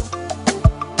ara yín o.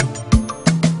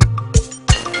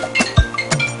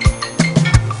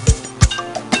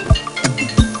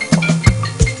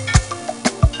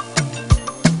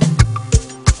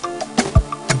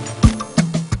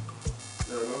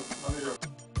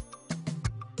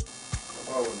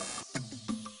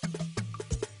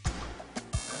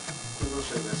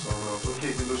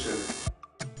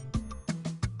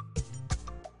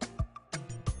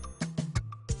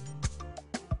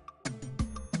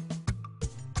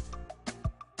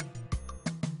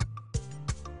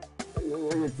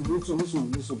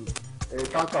 nísòlù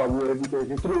káàkà owó ẹbí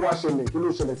tẹ̀lé kí ló wá ṣẹlẹ̀ kí ló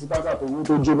ṣẹlẹ̀ sí káàkà tó wú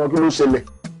tó jóná kí ló ṣẹlẹ̀.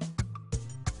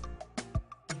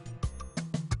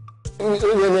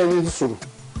 nísòlù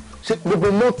ṣé gbogbo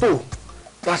mọ́tò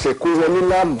láṣẹ kó wọlé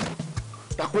lánàá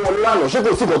takó wọlé lánàá ṣé kò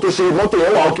sí nǹkan tó ṣe mọ́tò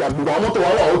yẹn wà òkè àgbègbè àwọn mọ́tò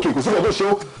wa wà òkè kò sí nǹkan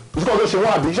tó ṣe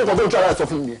wọ́n àbí ṣé nǹkan tó ń tún ara ẹ̀ sọ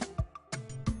fún mi yẹn.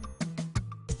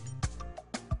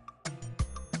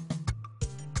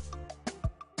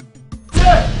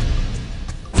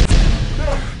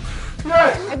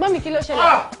 ẹ̀gbọ́n mi kí ló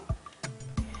ṣẹlẹ̀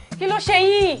kí ló ṣe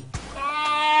yín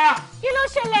kí ló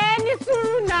ṣẹlẹ̀ ní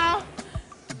sùúrù náà.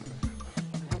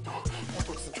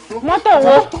 mọ́tò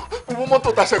wo. owó mọ́tò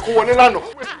tàṣẹ kó wọlé lánàá.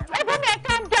 ẹ̀gbọ́n mi ẹ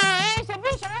calm down ẹ ṣe bí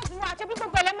insurance wà ṣe bí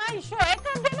gbogbo ẹ̀ lẹ́ máa ń ṣó ẹ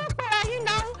calm down náà pẹ̀lú ayé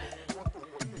náà.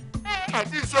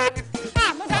 àti ìṣó ẹni.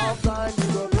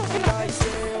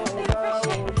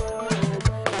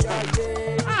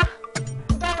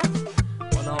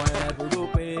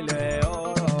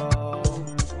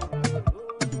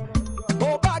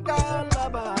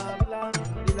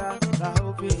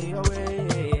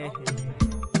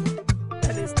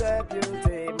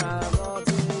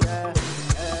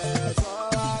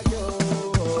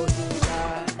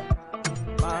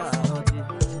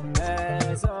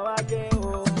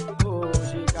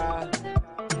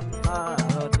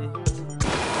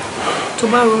 tó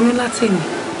bá ronú láti ní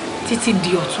títí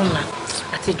di ọ̀túnla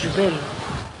àti jù bẹ́ẹ̀ lọ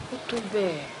ó tó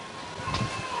bẹ́ẹ̀.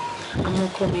 àwọn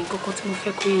ọkọ mi kọ́kọ́ tí mo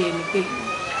fẹ́ kó yé ni pé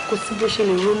kò sí bó ṣe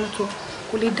lè ronú tó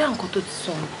kò lè dá nǹkan tó ti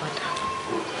sọnù padà.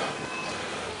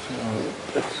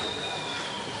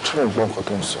 ṣé mo gbọ́ nǹkan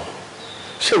tó ń sọ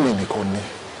ṣé mi nìkan ni.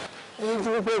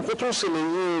 nítorí pé nǹkan tó ń ṣẹlẹ̀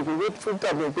yìí ìwé tó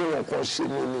dàbí pé nǹkan ṣe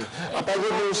mí ni àbájá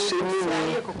ló ń ṣe mí ni.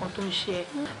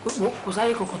 kò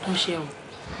sáyé kankan tó ń ṣe o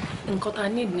nǹkan tá a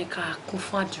ní ní ká kún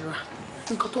fún àdúrà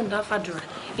nǹkan tó ń dá fàdúrà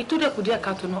ètò dẹ̀kù díẹ̀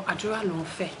ká tó ná àdúrà ló ń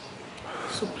fẹ́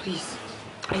so please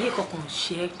ayé kankan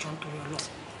ṣe é jọ nítorí Ọlọ́run.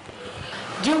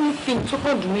 the only thing tó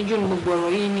pọ̀ dùn méjì ní gbogbo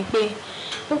ọ̀rọ̀ yìí ni pé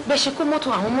bẹ́ẹ̀ ṣe kó mọ́tò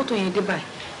àwọn mọ́tò yẹn dé báyìí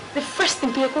the first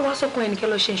thing tó yẹ kó wá sọ́kàn ẹnìkẹ́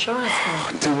lọ ṣe insurance kan.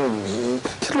 àdéhùn mi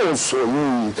kí ló ń sọ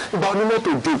yìí ìgbà onímọ́tò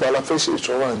dé ìgbà la fẹ́ ṣe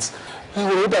insurance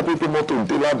ìwé ó dàbí pé mọ́tò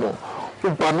dé lánàá ó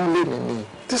gbanú lé mi ni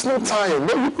there's no time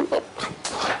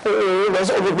lọ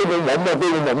sọ pé mo mọ̀ pé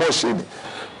mo mọ̀ ṣe ni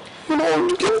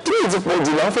kí ló ti pọ̀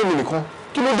jù láǹfẹ̀ mi nìkan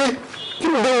kí ló dé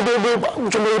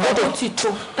jọmọ ìbátọ̀. ó ti tó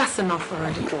that's enough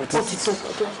already ó ti tó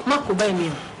má kó báyìí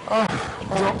mi o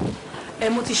jọ ẹ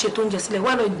mo ti ṣètò oúnjẹ sílẹ̀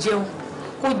wá lọ jẹun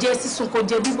kó jẹ sísun kó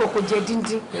jẹ bíbọ̀ kó jẹ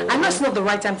díndín I know it's not the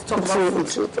right time to talk about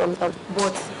food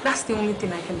but that's the only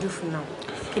thing I can do for now.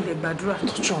 Kí lè gbàdúrà.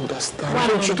 Don't you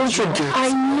understand? Don't you get? I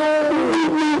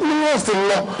know. What's the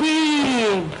law?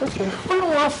 Babe. Okay.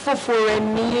 Olúwa fọ́fọ́ rẹ̀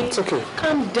ní. It's okay.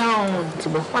 Calm down.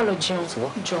 Wá lọ jẹun.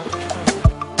 Jọ.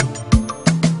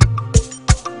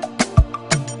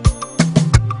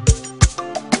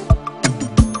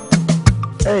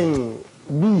 Ẹ̀yin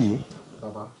bí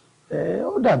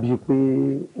ó dàbí pé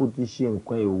o ti ṣe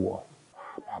nǹkan èèwọ̀.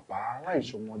 Bàbá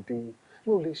aláìṣọmọdé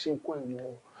yóò lè ṣe nǹkan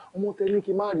èèwọ̀. Ọmọ tẹ́lẹ̀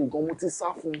kí n má rí gan mo ti sá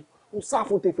fún mo sá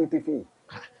fún tefetefe.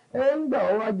 ń gbà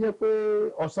ọ wá jẹ́ pé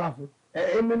ọ̀sá fún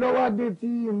èmi náà wá dé tí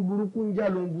ń burúkú ń já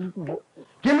ló ń burúkú bọ́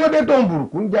kí ló dé tó ń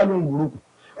burúkú ń já ló ń burúkú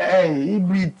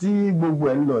ibi tí gbogbo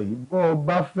ẹ̀ ń lọ yìí bọ́ ọ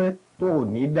bá fẹ́ tó ò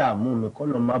ní dààmú mi kọ́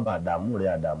ló má bàa dààmú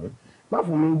rẹ̀ àdàmú má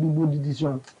fún mi gbogbo dídí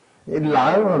sọ́n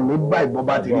làárọ̀ mi bá ìbọn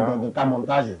bá ti rí gangan ká mọ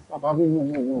táṣẹ̀. Bàbá mi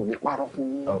ò lè parọ́ fún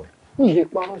yín mi lè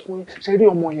parọ́ fún yín ṣe rí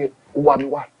ọmọ yẹn ó wà mí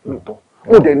wá lóòótọ́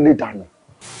ó dẹ̀ lè dànù.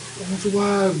 Mo ti wá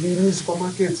rí ní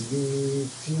supermarket bíi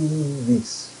few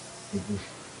weeks ago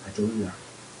àjọyọ̀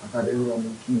àtàdéhùn ọmọ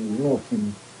kí ni náà kí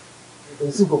ni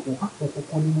ẹ̀sìn sí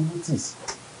kankan ní mo notice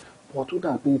wọ́n tó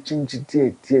dà pé chíńjì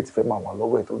díẹ̀ ti fẹ́ máa wà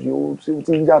lọ́wọ́ ẹ̀ torí ó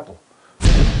ti ń yàtọ̀.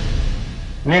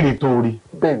 Nírì tó rí.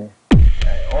 Bẹ́ẹ̀ni.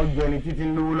 Ọjọ́ ni títí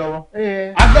ń lówó lọ́wọ́.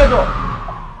 Agbẹ́dọ̀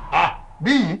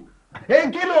bí yìí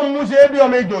kí ló ń mú ṣe é bí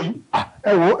ọmọ ejò yìí.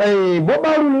 Ẹ wo bó bá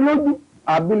rú ni lójú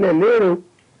àbílẹ̀ léèrè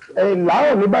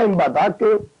làárọ̀ ní báyìí bàtà ké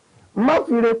má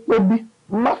fi re pé bí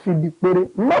má fi di péré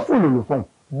má fún lòlò fún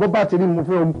un bó bá ti rí mo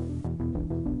fẹ́ omi.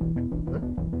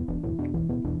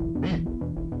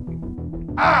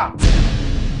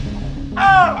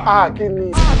 kí ni.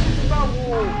 Títí bá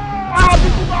wò.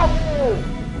 Títí bá wò.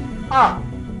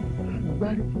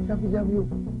 Ìgbárí ti jábíjábí o.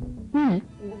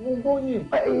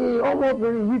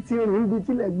 Ọmọbìnrin yìí ti rìn níbi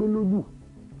tílẹ̀ gbé lójú.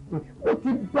 Ó ti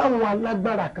bá àwọn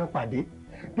alágbára kan pàdé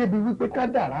débi wípé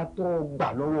kádàrá tó gbà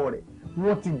lọ́wọ́ rẹ̀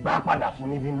wọ́n ti gbà padà fún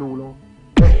níbi lówó lọ́wọ́.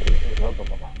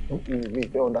 Mi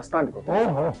fẹ́ understand nǹkan tó ń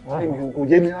sọ. Kò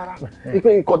yé mi rárá. Ipe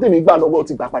nǹkan tèmi gbà lọ́wọ́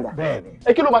ti gbà padà.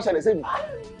 Kí ló máa ṣẹlẹ̀ sí mi?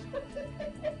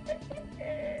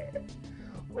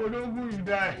 Ológun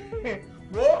ìdá ẹ̀.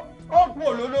 Wo ó kú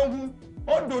olólógún,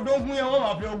 ó dòdógún yẹn wọ́n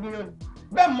máa fi ogun lẹ́nu.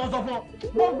 Bẹ́ẹ̀ mọ́ sọ fún ọ,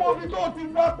 gbogbo ibi tó ti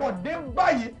wákọ̀ dé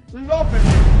báyìí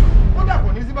lọ́fẹ̀ẹ́. Kódà kò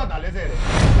ní sí bàtà lẹ́sẹ̀ rẹ̀.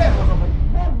 Bẹ́ẹ̀ mọ́ sọ fún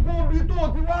ọ, gbogbo ibi tó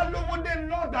ti wá lówó dé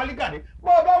lọ́ọ̀dálíkà ní.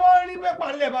 Bọ́ ọba wá rí pépà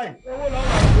ńlẹ̀ báyìí. Owó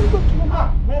lọ́wọ́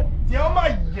tí ó máa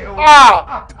yẹ o.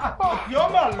 Tí ó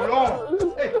máa lọ.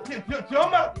 Tí ó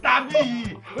máa tàbí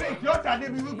yìí. Tí ó tàbí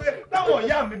bí wípé táwọn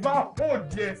ìyá mi bá hò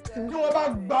jẹ. Tí wọ́n bá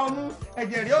gba ọmú,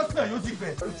 ẹ̀jẹ̀ rẹ̀ ó sàn yóò sì gbẹ.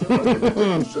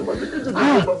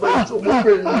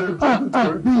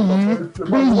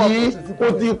 Bíyì ó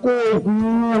ti kó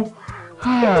ogun.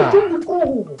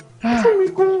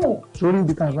 Sórí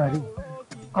ibi tá a bá rí,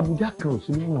 Abuja kan ò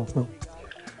sí nínú ọ̀pọ̀.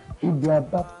 Ibi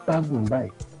abábágùn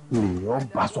báyìí lèèyàn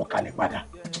bá sọ̀kalẹ̀ padà.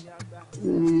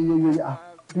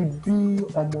 Àfi bí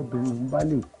ọmọbìnrin yìí bá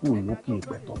lè kú lókè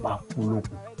ìpẹ̀tọ́ bá kú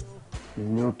lókun,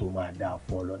 ìní ò tó máa dáa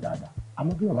fún ọ lọ dáadáa.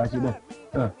 Àmọ́ bí wọ́n bá ṣe bẹ́ẹ̀,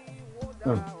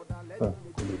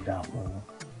 kò lè dáa fún ọ.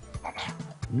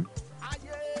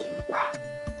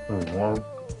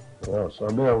 Wọ́n sọ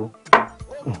bẹ́ẹ̀ o.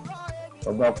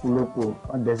 Ọba kú lóko,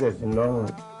 wọ́n dẹ́sẹ̀ sí lọ́rùn,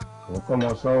 òun kọ́ mọ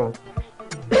sọ́ọ̀.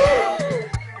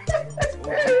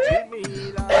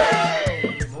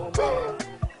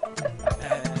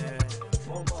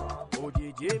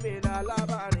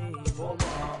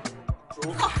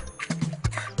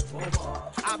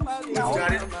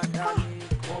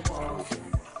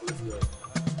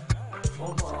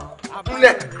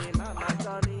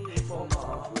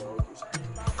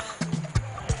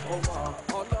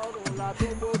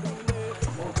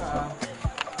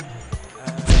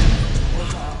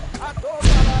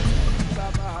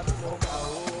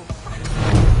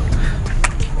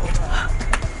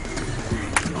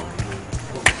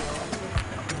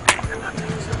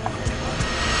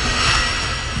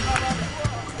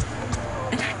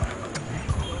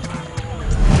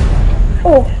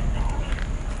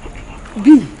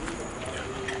 Bí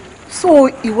so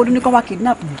ìwọ ló ní kán wá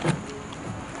kidnap mi.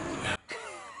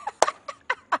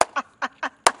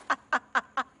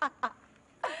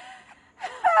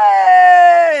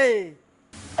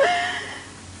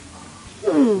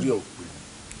 Orí ọ̀pẹ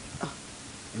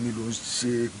èmi ló ń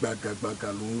ṣe gbàgàgbàgà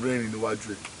ló ń rẹ́rìn níwájú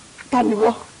ẹ̀. Ta ni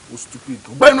wọ́? O stupid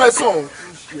tó gbẹ́nu ẹ̀ sàn.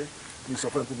 Mi sọ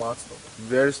fún ẹ kó máa tọ̀.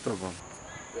 Very stubborn.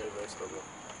 Very stubborn.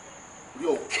 Orí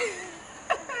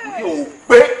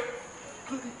ọ̀pẹ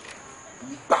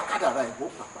gbà kádàrá ẹ̀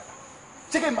wọ́n gbà padà.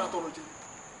 Ṣé kí n máa tọrọ jẹ?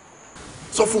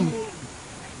 Sọ fún mi.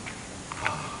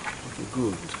 Okay,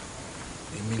 good.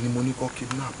 Èmi ni mo ní kọ́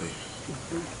kidnap ẹ̀.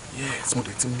 Yes, mo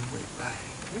dẹ̀ ti mú ẹ̀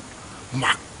báyìí.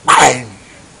 Máa pa ẹ̀ ni.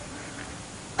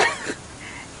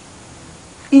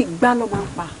 Ìgbà ló máa ń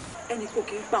pa ẹni kò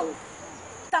kí ń pa wọ́n.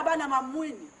 Tábà náà máa mú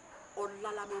ìní ọ̀la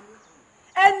la máa mú.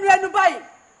 Ẹnu báyìí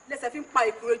lẹ́sẹ̀ fi ń pa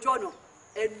ìkúrẹ́jọ́ ọ̀nà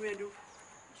ẹnu.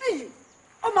 Bíi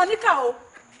ọmọ níkà o,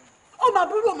 ọmọ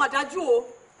àbúrò ọmọ àdájú o.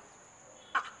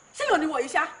 Ṣéyàn ni wọ̀nyí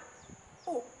ṣá?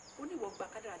 Oníwọ̀ gba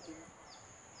kádàrá tèmi.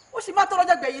 Ó sì máa tọrọ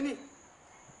jẹ gbẹ̀yìn ni.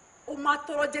 Ó máa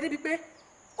tọrọ jẹ níbi pé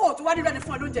ó tún wá nílò ẹni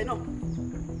fún ẹ lóúnjẹ náà.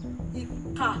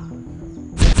 Ìkà.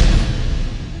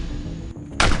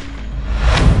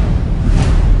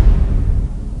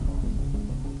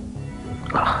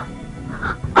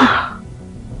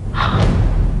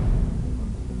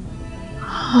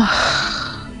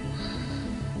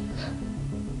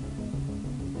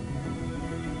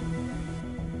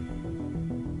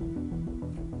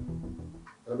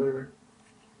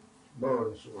 Báwo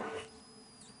ni ṣùgbọ́n?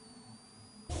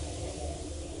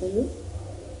 Hello?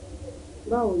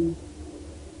 Báwo ni?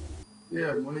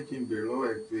 Yeah, mo ní kí n bèrè lọ́wọ́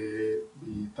ẹ pé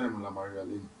bí táìmù la máa rí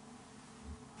alẹ́ ni.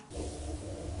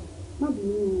 Má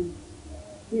bínú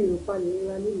mi ò palẹ̀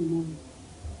ríra lẹ́yìn mọ́ mi.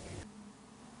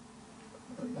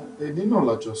 Èdè náà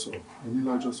lájọ sọ, èdè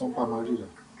lájọ sọ ń pa máa ríra.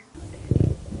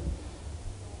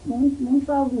 Mo ń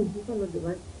travel, mo fẹ́ lọ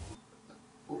Dubai.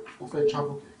 O fẹ́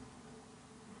travel kẹ̀?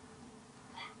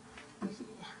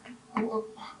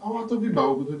 Àwọn tó bí ìgbà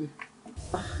ogun tó dé.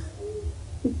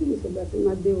 Títí ìṣẹ̀gbà tó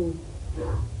máa dé o.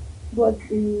 But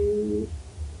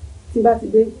tí bá ti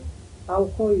dé, I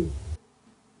will call you.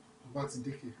 Bá ti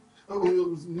dé kẹ̀.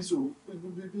 Níṣòro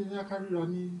bí ní akáríra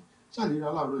ní ṣàlera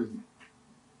láàárọ̀ yìí.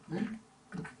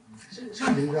 ṣé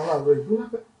àlè ìrìn aláàárọ̀ yìí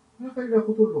ló fẹ́ rí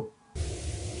ẹkú tó lọ.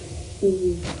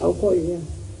 I'll call you, yeah.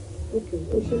 Okay,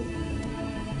 okay.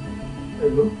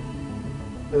 Hello.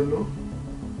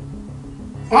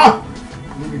 Ah!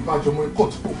 Níbi ìbájọ́ ọmọ ikọ̀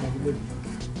tí kò mọ̀ nílé.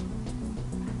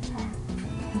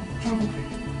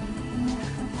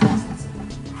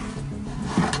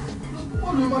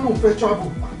 Wọ́n lè máa ń fẹ́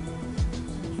travel.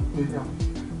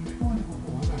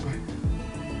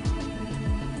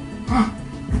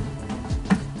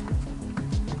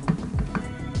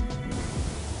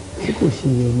 Ṣé kò ṣe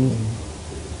yẹ ní ẹ̀yìn?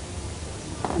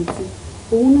 Àǹtí,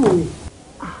 òun náà ni.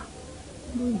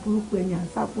 Lórí burúkú ẹni à ń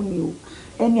sá fún ni o.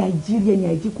 Ẹni àìjírí ẹni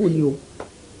àìjíkò ni o.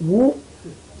 Wo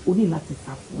o ní láti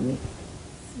sá fún ni.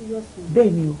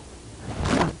 Bẹ́ẹ̀ ni o.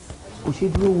 Kò ṣe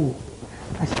dúró wò.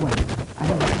 Aṣọ àyè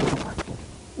adáwọ̀ àti ọkọ̀ pàtó.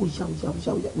 Ó yá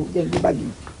mo jẹ́ ìgbé báàgì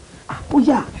mi. Ó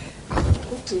yá.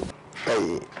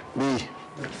 Bíi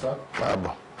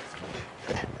káàbọ̀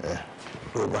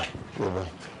Yorùbá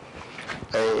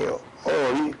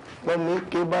ọ̀rí wọ́n ní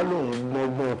ké bá lòun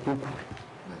gbọ́ngbọ́n kúkú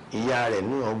ìyá rẹ̀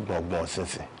ní ọgbọ̀ngbọ̀n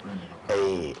sínsìn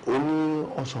ó ní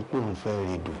ọ̀sán pé òun fẹ́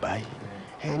rí Dubai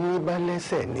ẹni bá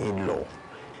lẹ́sẹ̀ ní lọ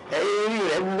rí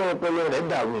rẹ̀ gbọ́n ọpọlọ rẹ̀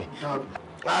dàrú ẹ̀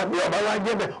àbí ọba wa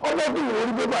jẹ́ bẹ́ẹ̀ ọba tó wọ́n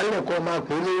rí pépà lẹ́kọ̀ọ́ máa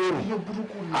pè é lórí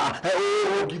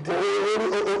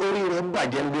orí rẹ̀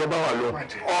bàjẹ́ bí ẹ bá wà lọ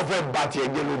ọfẹ́ bá tiẹ̀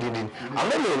jẹ́ lódìdí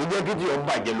àmọ́ mi ò ní jẹ́ kí tí ọ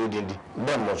bàjẹ́ lódìdí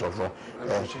bẹ́ẹ̀ mọ̀ sọ fún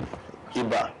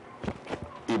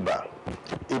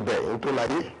ibẹ̀ ń tó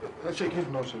láyé. ṣé kí n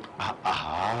náà ṣe.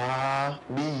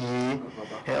 bí yìí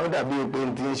ó dàbí pé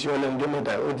n ti ń ṣe ọlẹ́nudé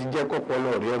mẹ́ta ó ti jẹ́ kọ́pọ̀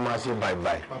lọ rí ọ máa ṣe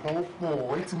bàìbàì. bàbá ó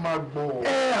pọ̀ ẹ ti máa gbọ́.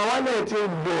 àwa náà ti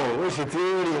gbọ́ ó sì ti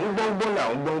ń rí ń gbọ́ngbọ́n là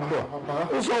ń gbọ́ngbọ́n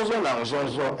ń sọ́nsọ́ là ń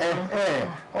sọ́nsọ́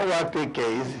ọ wá pé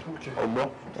kẹ̀yìí ọgbọ́n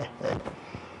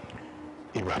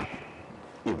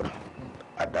ibà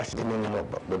àdáṣe nínú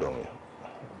ọgbà gbọ́dọ̀ wọn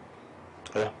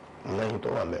lẹ́yìn tó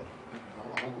wà mẹ́rin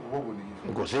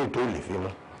kò sí ètò ìlè fi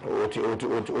mọ́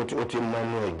ó ti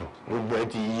mọ́nú ẹ̀jù gbogbo ẹ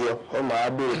ti yí ọ máa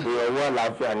béèrè pé ọwọ́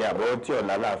àlàáfíà ni àbọ̀ tí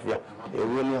ọ̀la àlàáfíà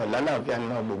èwo ni ọ̀la àlàáfíà ni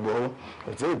náà gbogbo ọwọ́ kò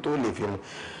sí ètò ìlè fi mọ́.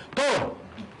 tó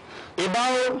ibà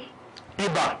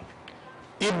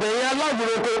ìbẹ̀yìn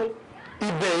aláwòrán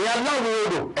ìbẹ̀yìn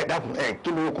aláwòrán ẹ dákun kí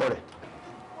ló kọ rẹ̀.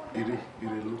 ire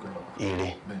ló kọ rẹ̀.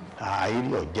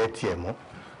 ire ọ̀jẹ́ tiẹ̀ mọ́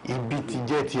ibi ti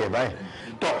jẹ́ tiẹ̀ báyìí.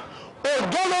 tó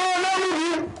òjò lọ́wọ́ lọ́rùn mi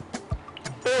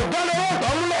òjò lọ́wọ́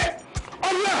ọ̀tọ̀ múlẹ̀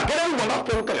ọdún àkẹ́rẹ́ ń gbọ́dọ̀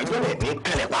tó ń kẹlẹ̀ tó lẹ̀ ní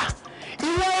kẹlẹ̀ pa.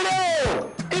 ìwọ rẹ̀ o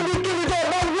ibikíbi tó o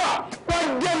bá wà wọ́n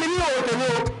jẹ́ mi ní òun tèmi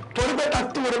o torí pé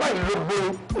tí mo bá yìí ló gbóni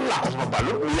ńlá kọ̀sọ̀ bàbá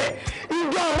ló kulẹ̀.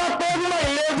 ìjọ àbá pẹ́ nínú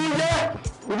ilé bí jẹ́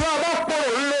ìjọ àbá pọ̀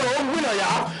òun ó gbìnà yá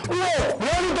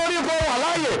wọ́n nítorí kó wà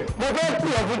láàyè mo fẹ́ pè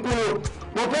ọ́ fún kúrò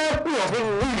mo fẹ́ pè ọ́ fún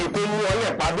wíìlì tó mú ọ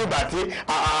lẹ̀ pàdébà tí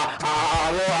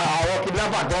àwọn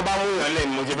kidnapper tí wọ́n bá mú yàn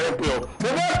lẹ́nu mo ṣe fẹ́ pè ọ́ mo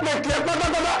fẹ́ pè tiẹ̀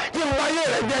pátápátá kí n wáyé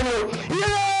rẹ̀ jẹ́ ni o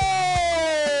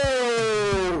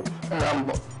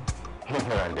rambo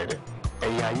ẹrandẹdẹ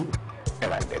ẹyẹ ayé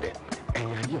ẹrandẹdẹ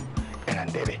ẹyẹ ayé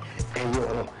ẹrandẹdẹ ẹyẹ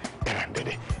ọ̀run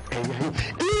ẹrandẹdẹ ẹyẹ ayé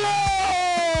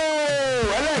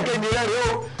ẹlẹ́ẹ̀kejì rẹ̀ rẹ̀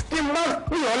o tí n bá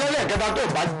pè ọ́ lẹ́lẹ́kẹta tó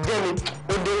bá jẹ́ mi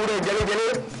ó de ewúrẹ́ jẹlẹjẹlẹ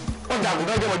ọjà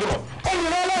àgùntàn jẹmọjẹmọ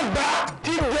obìnrin ọlọ́gbà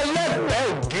tí jẹ lẹ́fẹ̀ẹ́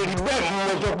gírí bẹ́ẹ̀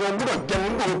mo sọ pé o gbúdọ̀ jẹ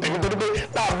nínú òun tèmi torí pé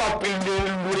tá a bá fi lè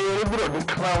lórí o gbúdọ̀ dún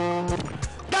kárán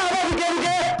tá a bá fi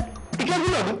kẹ́kẹ́ ike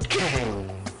gbúdọ̀ dún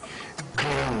kẹ́ẹ̀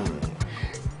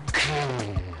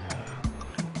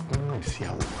sí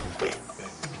àwọn ọ̀gbẹ́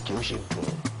kí ó ṣe dùn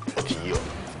ó ti yọ.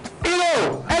 irú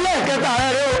ẹlẹ́ẹ̀kẹta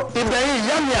rẹ̀ o ìbẹ̀yìn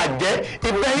ìyá mi àjẹ́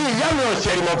ìbẹ̀yìn ìyá mi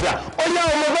ọ̀sẹ̀ ìmọ̀fìà ó yá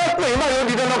ọmọ bẹ́ẹ̀ pè é máa yóò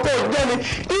di dandan kó o jẹ́ mi.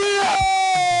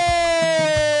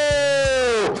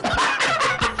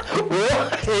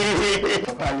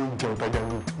 bàbá mi jẹun tọ́jà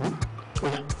mi.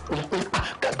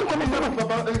 kọ́kọ́ mi lọ́rùn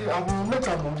bàbá àwọn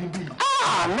mẹ́ta mọ̀ níbí.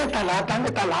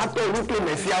 mẹ́tàlá tó orúkọ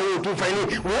mẹ̀sí àwọn òtún fẹ́ ní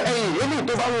wọ́n eléyìí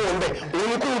tó bá wọ̀ ọ́n bẹ̀ òun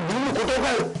ni kò dùn kó tó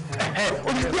fẹ́ o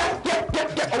ti yá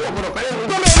ọwọ́ gbọdọ̀ pẹ́lẹ́ ní.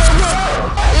 gómìnà ìlú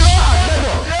ìlú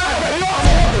àgbẹ̀dọ̀ ìlú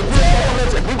àwọn ọmọ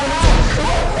ẹ̀sẹ̀ gbígbóná.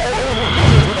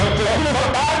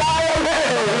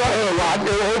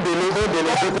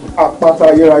 àpáta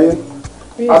ayérayé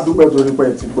adúpẹ́ torí pé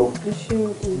ẹ ti gbọ́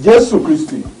Jésù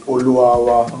Kristi Olúwa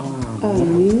wa.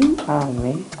 Àmín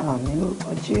àmín àmín lórúkọ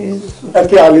Jésù. ẹ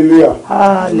kí hallelujah.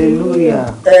 hallelujah.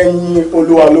 ẹ̀yin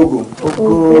Olúwa lógo. ògo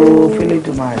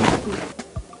f'Ẹlẹ́dùmarè.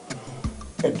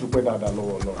 ẹ dúpẹ́ dáadáa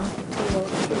lọ́wọ́ Ọlọ́run.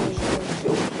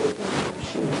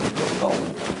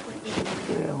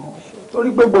 torí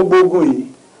pé gbogbo ogun yìí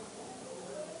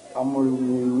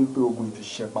amóríwí wípé ogun ti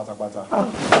ṣe pátápátá.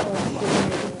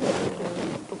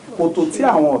 kòtò tí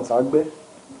àwọn ọ̀tá gbẹ́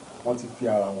wọ́n ti fi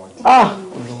ara wọn jù.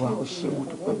 Olúwa ó ṣe mo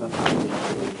dúpẹ́ bàbá mi.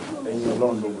 Ẹ̀yin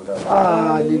Ọlọ́run ló gbọ́dọ̀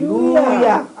dáadáa.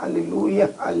 Hallelujah, hallelujah,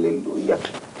 hallelujah.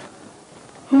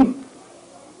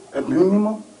 Ẹ̀mí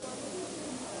mímọ́.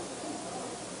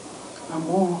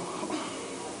 Àmọ́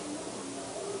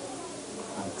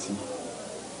àǹtí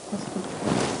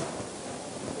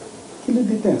kí ló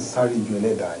dé tẹ̀ ń sáré ju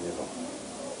ẹlẹ́dàá yẹn lọ?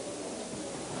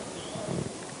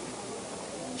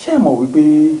 Ṣé ẹ mọ̀ wípé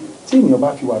tí ènìyàn bá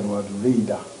fi wàdùwàdù ré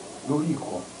idà lórí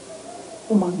ìkọ́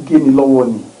ó máa ń gé ni lọ́wọ́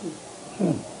ni?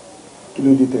 Kí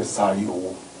ló dé tẹ̀ sáré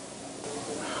owó?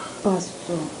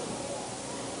 Pásítọ̀,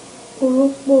 ọ̀rọ̀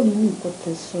pọ̀ nínú nǹkan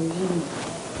tẹ́ sọ yìí.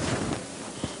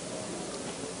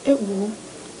 Ẹ wo,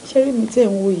 ṣẹ́rí mi tẹ́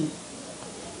ń wò yìí,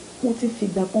 mo ti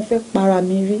fìgbà kan fẹ́ para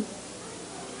mi rí.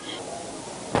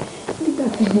 Nígbà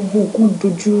tí gbogbo nǹkan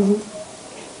dojú rú,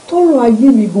 tọ́rọ̀ ayé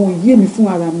mi gan yé mi fún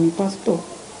ara mi, pásítọ̀.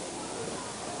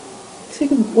 Tí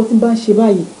nǹkan tí bá ń ṣe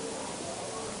báyìí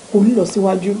kò ní lọ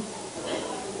síwájú.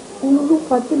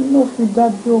 Olólùfà tèmi náà fi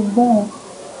dájú ọgbọ́n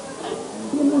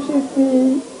bí mo ṣe fi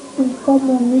nǹkan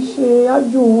mọ̀ mi ṣe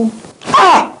ájò.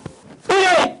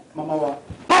 Màmá wa.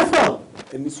 Pásítọ̀.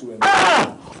 Ẹni sùn ẹ̀.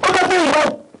 Ó tó tó ìwọ.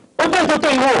 Ó tó tó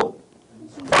ìwọ.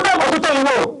 Ó dàgbà tó tó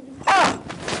ìwọ.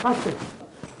 Pásítọ̀.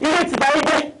 Ilé ti bá yé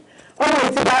jẹ́. Ọmọ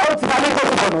ìtìbá ó ti bá lé tó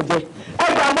ti bọ̀nà jẹ. Ẹ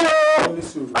gbà mí o.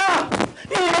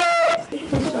 Ilé.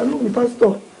 Ṣàlù mi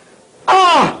pásítọ̀.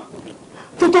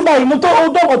 Tó tó báyìí mo tó ó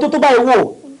dọ̀bọ̀ tó tó báyìí wò.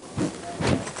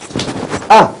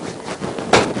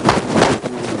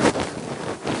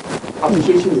 Àmì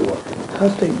ṣe ṣe lè wà.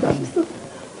 Pásítọ̀ ìgbà mi.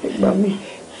 Ìgbà mi.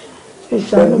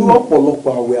 Pẹ̀lú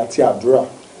ọ̀pọ̀lọpọ̀ àwẹ̀ àti àdúrà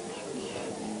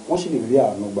wọ́n sì lè rí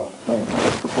àánú gbà.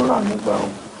 Fúnra mi gbà ó.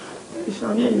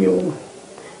 Ìṣàánú mi ò.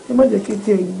 Ẹ má jẹ́ kí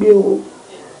tiẹ̀ gbé o.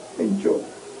 Ẹ jọ.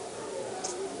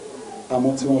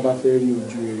 Àmọ́ tí wọ́n bá fẹ́ rí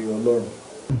ojú rere Ọlọ́run.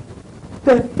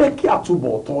 Tẹ́ kí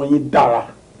àtúbọ̀tán yín dára.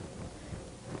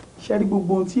 Ṣé rí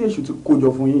gbogbo ohun tí èṣù ti kó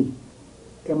jọ fún yín?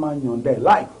 Ẹ máa yànda ẹ̀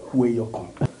láì kù ẹyọ kan.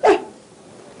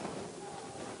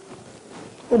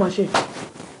 Ó máa ṣe.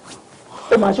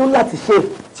 Ó máa ṣe ó láti ṣe.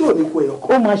 Tí ò ní kù ẹyọ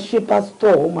kan. Ó máa ṣe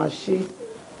pásítọ̀, ó máa ṣe.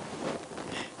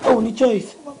 Ó ní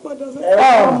choice.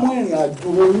 Ẹ mú ìrìn àjò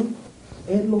oyún.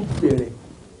 Ẹ lọ bẹ̀rẹ̀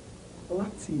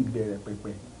láti ìbẹ̀rẹ̀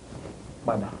pẹ̀pẹ̀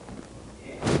padà.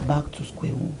 Back to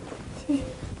square one.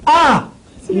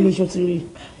 Ilé iṣẹ́ ti rí.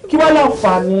 Kí wá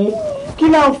láǹfààní? Kí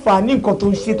láǹfààní nǹkan tó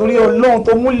ń ṣe torí Ọlọ́run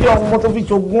tó múlẹ̀ ọmọ tó fi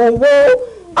ṣògùn owó?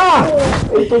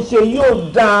 Ètò ṣe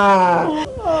yóò dáa.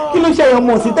 Kí ló ṣe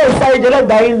ọmọ sí tẹ́ ìsáré jẹ́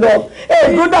lẹ́gbàá yín lọ?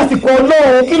 Èdè dàsìkò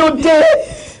Ọlọ́run kí ló dé?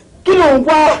 Kí ló ń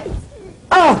wá?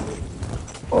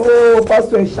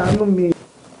 Pásítọ̀ ẹ ṣàánú mi.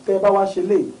 Tẹ́ bá wá ṣe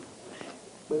léyìí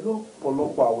pẹ̀lú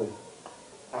ọ̀pọ̀lọpọ̀ àwẹ̀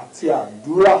àti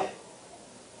àdúrà ó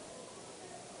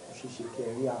ṣe ṣe kẹ́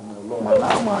rí àánú Ọlọ́run.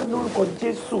 Màláàmà lórúkọ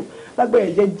Jésù lágbára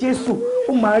ẹ̀jẹ̀ Jésù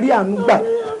ó máa rí àánú gbà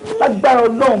lágbára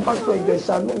Ọlọ́run. Pásítọ̀ ẹ̀jẹ̀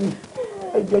ṣàánú mi.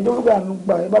 Ẹ̀jẹ̀ ẹjọ́ ló gbà àánú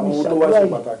gbà ẹ bá mi ṣàdúrà yìí. Ohun tó wá ṣe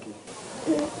pàtàkì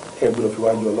ẹ gbọ́dọ̀ fi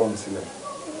wájú Ọlọ́run sílẹ̀.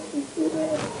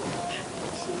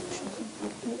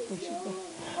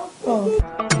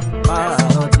 Máa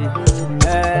rántí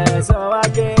ẹ̀sán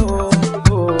wájú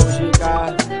òṣìkà.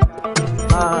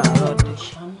 Máa rántí.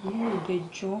 Ṣàánú mi ò dé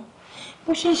jọ́.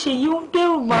 Bó ṣe ń ṣe yìí ó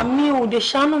dẹ́rù bà mí ò dé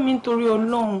ṣàánú mi nítorí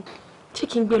Ọlọ́run. Tí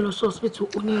kì í gbé lọ sí hospital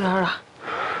onírara.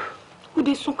 Ó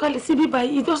dé sún kálẹ̀ sí bíbá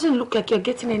yìí. It doesn't look like you're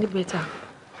getting any better.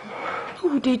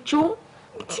 Ó dé jọ́.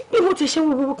 Tí bí mo ti ṣe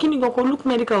wo gbogbo kíni gan-an look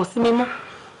medical sí mi mọ́.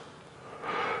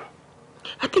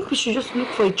 I think we should just look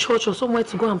for a church or somewhere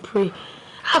to go and pray.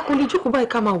 A kò lè jókòó báyìí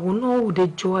ká máa wò náà ò dé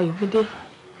jọ́ Ayọ̀mídé.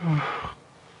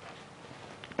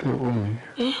 Tẹ́wọ́ mi.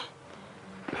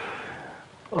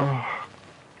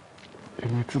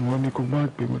 Èmi tí mo ní kó má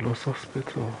gbé mi lọ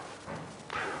sọ́spítọ̀.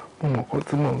 Mo mọ̀ kọ́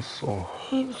tí mò ń sọ.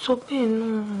 Sọ bẹ́ẹ̀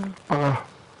náà.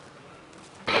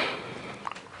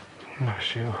 Má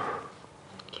ṣe o.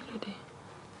 Kí ló dé?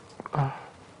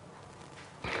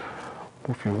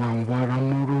 Mo fi wá ń wára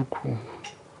mọ́rọ́gùn.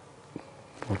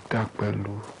 Mo dá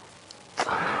pẹ̀lú.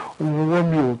 Owó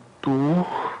mi ò tó.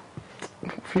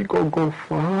 Fi gọ́gọ́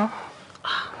fà á.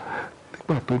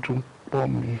 Nígbà tó tún pọ̀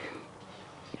mi.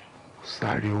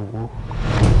 Sáré owó.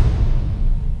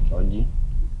 Sọjí.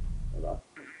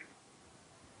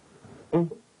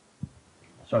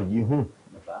 Sọjí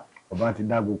ọba ti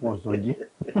dágbo pọ̀ sọjí.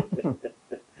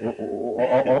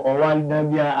 Ọwọ́ àdán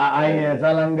bí ayé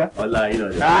sálángá.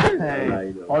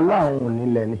 Ọlá àwọn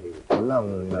onílẹ̀ ni. Ọlá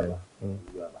àwọn onílẹ̀ ni.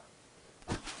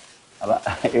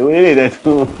 Èwe lè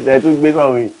dẹ̀ tún gbé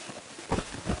sọ̀rọ̀ yìí.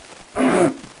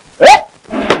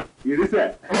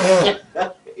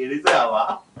 Ìrísẹ̀ àwa.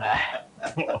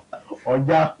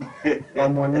 Ọjà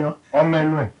ọmọ ni ọmọ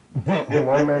ẹnu ẹ̀.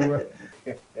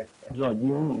 Sọjí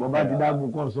bọ́bá ti dágùn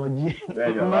kọ́ sọjí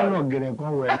má nà gẹ̀rẹ̀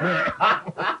kan wẹ̀ bẹ́ẹ̀.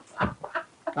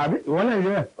 Tàbí ìwọ náà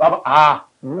yẹ.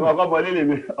 Ìwọ kọ́ bọ nílé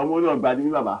mi ọmọ náà gbà ní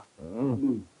bàbá.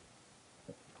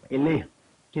 Ilé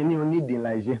kíní onídìí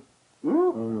ńlá iṣẹ́.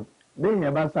 Bẹ́ẹ̀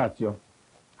yẹn bá ṣàtìọ́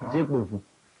ṣépè fún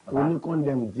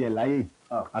oníkọ́ndẹ̀mù tiẹ̀ láyé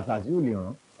àṣàṣì ò lè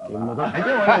rán.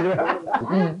 Ẹjẹ́ wọn náà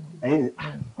yẹ.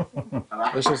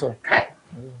 Ẹ ṣe sọ.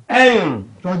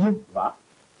 Sọjí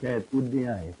kẹ́ ẹ tó dé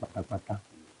àyè pátápátá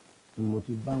ni mo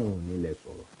ti bá àwọn onílẹ̀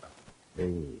sọ̀rọ̀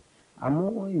lẹ́yìn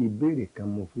àmọ́ ìbéèrè kan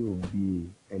mo fi ò bí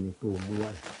ẹni tó mú wá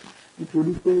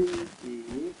nítorí pé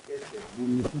èyí kẹsẹ̀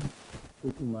bomi fún tó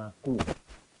tún máa kó.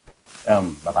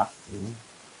 Bàbá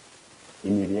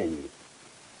èmi rí ẹ̀yìn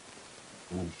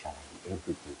mo ṣàlàyé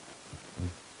everything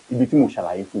ibi tí mo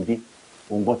ṣàlàyé fún dé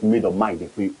òun gbọ́ ti made up mind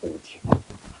pé òun ti.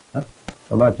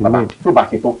 Bàbá ti made. Tó bá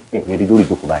ṣe tán ẹ̀yìn rí lórí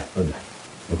ìjókòó báyìí.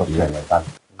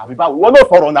 Àbí báwo wọ́n ló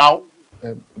sọ̀rọ̀ náà.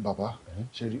 Bàbá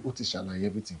ṣe rí ó ti ṣàlàyé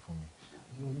everything fún mi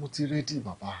mo ti rẹ́dí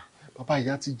bàbá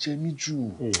ìyá ti jẹ mí jù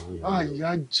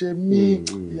ìyá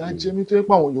jẹ mí tó yẹ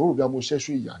pé àwọn Yorùbá mo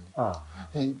ṣẹ́ṣú ìyá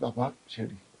ni bàbá ṣe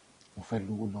rí mo fẹ́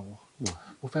lówó lọ́wọ́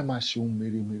mo fẹ́ máa ṣe ohun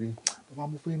mèremère bàbá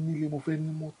mo fẹ́ nílé mo fẹ́ ní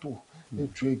mọ́tò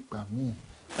ẹjọ́ ìgbà míì.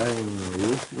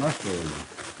 Má sọ̀rọ̀ lọ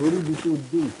torí ibi tó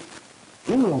dé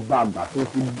nínú ọba àgbà tó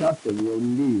ti dátẹ̀wọ́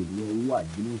ilé ìlú owó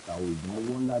àdínú ìsàwọ̀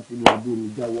ìdánwò ńlá tí ilé adé omi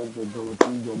jáwọ́ gbọdọ̀rọ̀ tí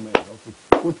ń yọmọ ẹ̀ lọ́sùn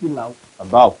ó ti là ó.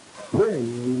 bàbá o. bẹ́ẹ̀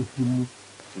ni ó ti mú.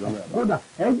 kódà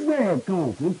ẹgbẹ́ ẹ̀ kan ò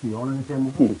tún pè ọ́ ránṣẹ́ mú.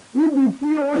 níbi tí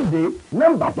ó dé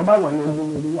nọ́mbà tó bá wà ní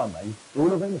olówó àgbáyé owó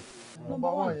ló fẹ́ yẹ.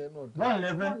 báyìí lẹ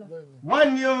fẹ́. wọ́n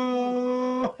ní o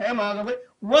ẹ máa sọ pé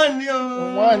wọ́n ní o.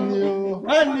 wọ́n ní o.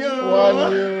 wọ́n ní o. wọ́n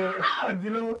ní o.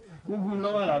 àdìlówó gbogbo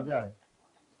lọ́wọ́ àlàáfíà rẹ̀.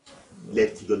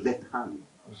 Left your left hand.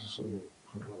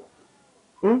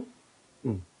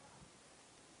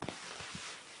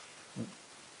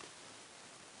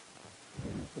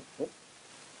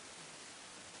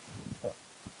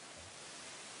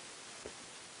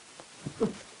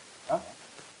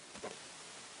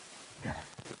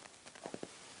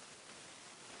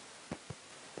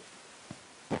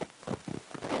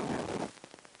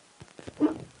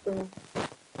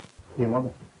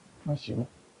 Má ṣe mọ́.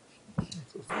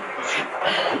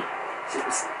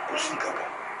 Kò sí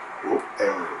kankan ó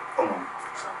ọmọ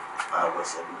máa wọ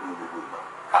ẹsẹ̀ gbogbo ìgbà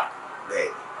bẹ́ẹ̀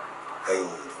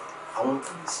àwọn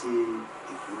tó ń ṣe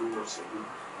ìpolówó ọ̀sẹ̀ ló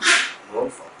wọ́n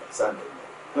fà sálẹ̀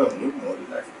náà ní ìmọ̀lẹ́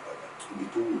láti lè padà ibi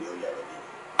tó wù ní ọ̀yà rẹ̀ lẹ́yìn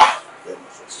bẹ́ẹ̀ mo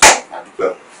sọ sí àdúgbò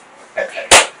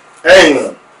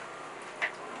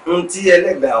ohun tí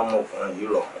ẹlẹ́gbẹ̀ẹ́ ọmọkùnrin yìí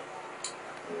rọ̀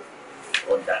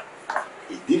ọ̀dà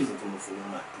ìdí ìlú tó mo fi ní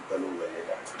máa dúpẹ́ lọ́wọ́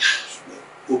ẹlẹ́dàá ṣùgbọ́n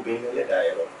obìnrin ẹlẹ́dàá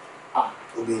ẹ̀rọ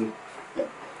obìnrin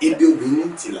ibi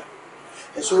obìnrin ti là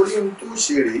ẹ̀sọ́ orí ohun tó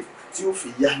ṣe rèé tí ó fi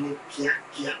yá ní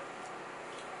kíákíá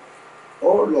ọ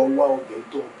lọ wá obìnrin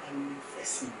tó bá nífẹ̀ẹ́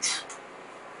sí jù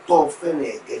tó fẹ́ràn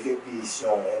ẹ̀ gẹ́gẹ́ bí iṣẹ́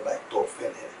ọ̀rọ̀ ẹ̀ báyìí tó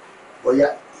fẹ́ràn ẹ̀ bóyá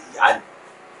ìyá ni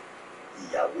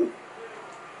ìyàwó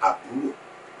àbúrò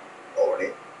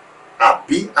ọ̀rẹ́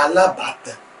àbí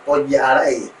alábàtàn ọjà ara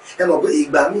èèyàn ẹ mọ̀ pé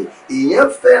ìgbà míì èèyàn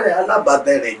fẹ́ràn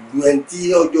alábàtàn rẹ̀ ju ẹni tí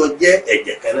ọjọ́ jẹ́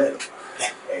ẹ̀jẹ̀ kan náà lọ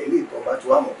ilé ìtọ́ bá ti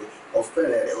wá mọ̀ pé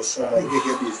ọ̀fẹ́rẹ̀ rẹ̀ ó sún ọmọ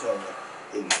gẹ́gẹ́ bí iṣẹ́ ọmọ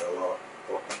ènìyàn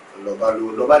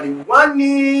lọ́ba ni wá ní.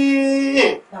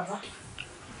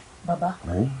 bàbá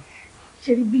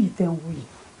ṣe rí bí ìtẹ̀ ń wò yìí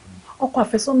ọkọ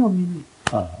àfẹ́sọ́nà mi ni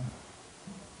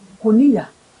kò níyà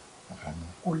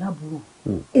kò lábúrò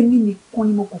èmi nìkan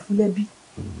ni mo kò fún lẹ́bí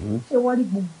ṣé wá rí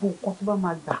gbogbo nǹkan tó bá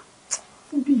máa gbà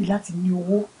fún bíi láti ní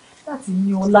owó láti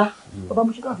ní ọlá bàbá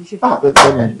mo ṣe láti ṣe fún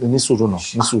bẹ́ẹ̀ni ní sùúrù náà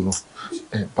ní sùúrù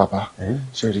bàbá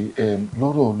ṣẹ̀rí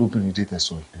lọ́rọ̀ olóbìnrin dé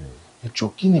tẹ̀sán yìí ẹjọ́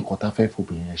kí ni nǹkan tá a fẹ́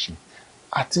fobìnrin yẹn ṣe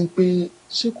àti pé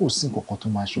ṣé kò sí nǹkan kan tó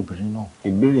máa ṣe obìnrin náà.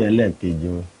 ìbéèrè ẹlẹ́ẹ̀kejì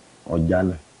ọjà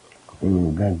náà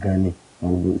òun gangan ni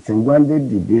ṣèǹgbàndé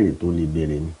dìbéèrè tó lè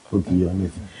béèrè ni ó ti yọ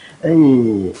nísìn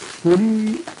torí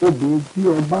obìnrin tí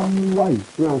ọba mú wáyé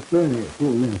tó ọfẹ́ rẹ̀ tó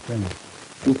náà fẹ́ràn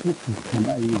ikú kìkan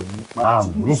báyìí rẹ̀ nípa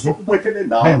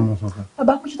bẹ́ẹ̀ mo sọ fún.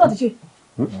 bàbá kú ṣítọ́ ti ṣe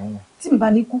tí mi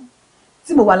bá ní kú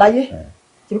tí mo wà láyé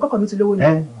tèmi kọ́kọ́ mi ti lówó ni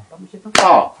bàbá mo ṣe tán.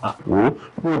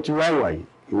 bó o ti wá ìwà yìí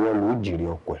ìwọ ló jèrè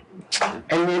ọkọ ẹ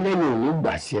ẹni ẹlẹ́ni ò ní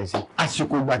gbà sí ẹ sí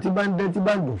àsìkò ìgbà tí bá ń dẹ́ tí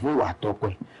bá ń dùn fún ìwà àtọkọ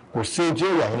ẹ kò sí ojú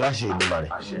ìwà yín láṣẹ ìdìbò rẹ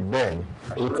bẹ́ẹ̀ ni.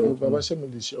 bàbá ṣé mi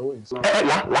lè ṣe ọwọ́ yìí.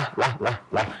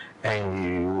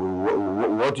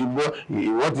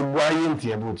 ìwọ ti bọ́ ayé ntì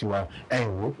ẹ bó ti wá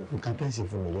wo nǹkan tẹ̀sí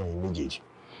fún mi lẹ́yìn méjèèjì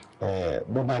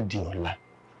bó bá di ọ̀la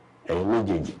ẹ̀yin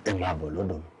méjèèjì ẹ máa bọ̀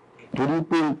lọ́dọ̀ mi torí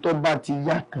pé tó bá ti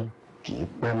yá kan kì í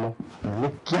pẹ́ mọ́ ní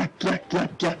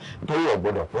kíákíá tọ́wọ́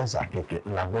gbọ́dọ̀ pẹ́ sàkẹ́kẹ́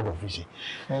la gbọ́dọ̀ fi ṣe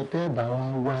tẹ́ bá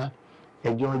wá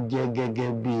ẹjọ́ jẹ́ gẹ́gẹ́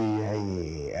bí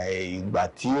ìgbà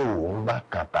tí òun bá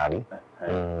kàtàrí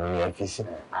ẹ fi sí.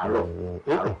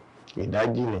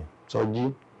 Ìdájí ni sọjí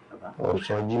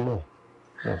ọ̀sọ́jí náà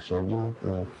ọ̀sọ́jí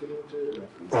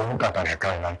òun kàkàkà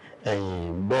kan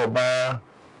bẹ́ẹ̀ bá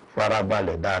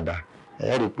farabalẹ̀ dáadáa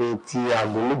ẹ rí i pé tí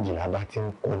aago 12 bá ti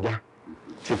ń kọjá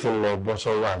títí lọ bọ́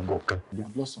sọ́wọ́ aago kan.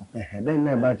 lẹ́yìn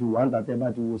náà bá ti wà ń ta tẹ́ bá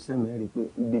ti wo sẹ́mi ẹ rí i pé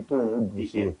ibi tó ń bì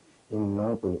ṣe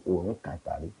ìnáwó pé òun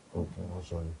kàtàrí òun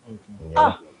sọ ni.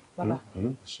 Bàbá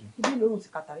ibi lóhùn ti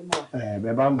kàtàrí mọ́ wa.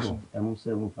 Bẹ́ẹ̀ bá ń bọ̀ ẹ mú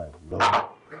 75 lọ́wọ́.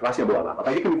 Wá ṣe bọ̀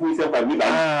bàbá yìí kí mi fún 75 nígbà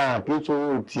yìí. Kí tó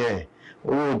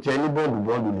owó tiẹ̀ ní bọ́ọ̀lù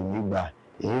lè ní gbà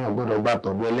èyí ò gbọ́dọ̀ gbà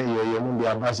tọ̀dọ̀ ẹlẹ́yọyẹ mú bí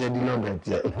abáṣẹ́dí lọ́dọ̀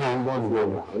tiẹ̀ bọ́ọ̀lù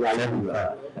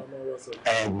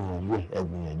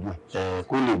ẹgbìyànjú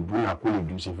kó lè búnà kó lè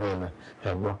dùn sí fẹ́ náà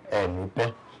ẹ̀gbọ́n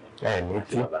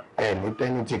ẹ̀ní tẹ́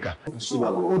ní tìkà.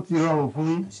 Ó ti rọrùn fún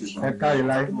ẹ̀ka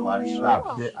ìlàyé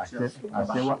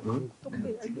àṣẹ wà.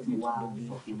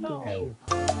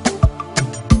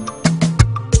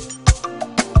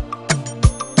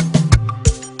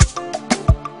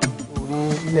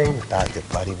 Lẹ́yìn tá a ti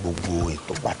parí gbogbo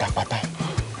ètò pátápátá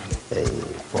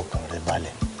fọkàn rẹ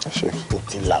balẹ̀ ó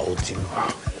ti là ó ti lù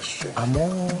àmọ́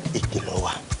ìkìlọ̀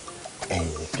wa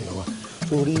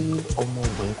sórí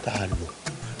ọmọbìnrin tá a lò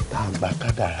tá a gba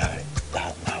kádàrá rẹ̀ tá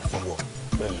a gbà fún wọn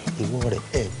ìwọ rẹ̀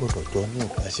ẹ gbọ́dọ̀ jọ ní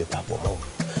nǹkan ṣe papọ̀ mọ́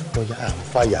bóyá à ń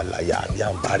fàyà láyà àbí à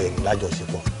ń bá rẹ̀ ní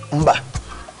lájọṣepọ̀ ńbà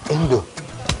ńdò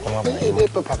ọmọbìnrin ilé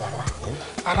bàbá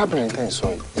arábìnrin tẹ̀ ń sọ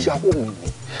ìyàwó mi ni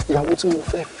ìyàwó tí mo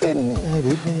fẹ́ ni. ẹ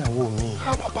rí bí ìyàwó mi.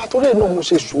 bàbá torí ẹ̀ náà mo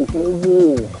ṣe ṣoògùn owó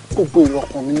gbogbo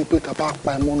ìlọkàn mi ni pé tá a bá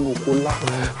pa ẹmọ ní oko lá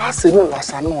á ṣe náà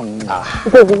lásà náà ni.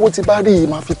 gbogbo owó tí bá rí yìí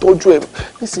máa fi tọ́jú ẹ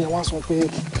nísìnyí wá sọ pé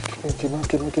kí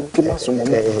má sùn mọ́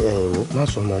mọ́. má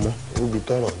sùn mọ́ mọ́ níbi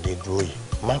tọ́rọ̀ dé dúró yìí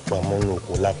má pa ọmọ ní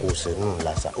oko lákò sẹ́nu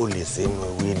lásà ó lè sẹ́nu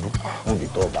ewédú níbi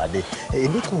tó bá dé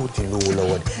èmi kò ti lówó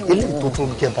lọ́wọ́ ni eléyìí tó tún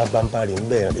jẹ́ bábánbárì ń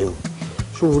bẹ̀rẹ̀ o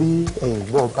sórí ẹ̀yìn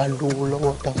gbọ́ bá lówó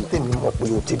lọ́wọ́ tán tèmi mọ̀ pé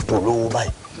o ti dùn lówó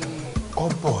báyìí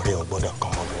kọ́bọ̀ rẹ̀ ò gbọ́dọ̀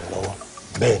kàn mọ́ mi lọ́wọ́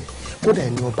bẹ́ẹ̀ ni kódà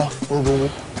ẹni ọba fún lówó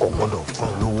kò gbọ́dọ̀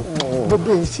fún lówó bó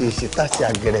bẹ́ẹ̀ ṣe ṣètàṣe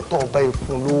àgẹ̀rẹ̀ tó ọba yìí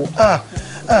fún lówó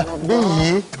bí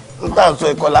yìí ń tà sọ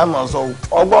ẹ̀kọ́ láàmú sọ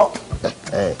ọgbọ́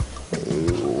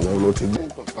òun ló ti gbé.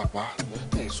 bàbá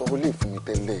ẹ sọ ó lè fún mi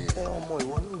tẹ́lẹ̀. ọmọ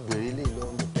ìwọ ní ìbéèrè lè lọ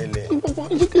mi tẹ́lẹ̀. bàbá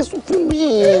yìí kì í sọ fún mi.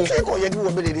 ṣé kò yẹ kí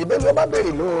wọ́n béèrè ní bẹ́ẹ̀ ni wọ́n bá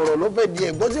béèrè lọ́rọ̀ ló fẹ́ di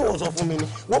ẹ̀gbọ́n tí wọ́n sọ fún mi ni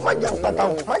wọ́n má jẹ́ pátá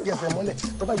wọn má jẹ́sẹ̀ mọ́lẹ̀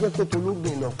tó bá jẹ́ pé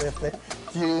tológbìn lọ fẹ́fẹ́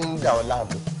tí ń dà ọ́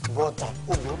láàmú bọ́ta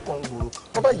obìnrin kan gbòòrò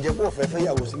tó bá jẹ́ pé òfẹ́ fẹ́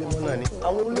yàwó sílé mọ́ náà ni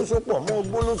àwọn olóṣó pọ̀ mọ́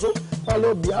gbólóṣó wọn lọ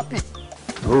bí happy.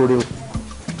 lóore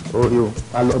o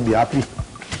wọn lọ bí happy.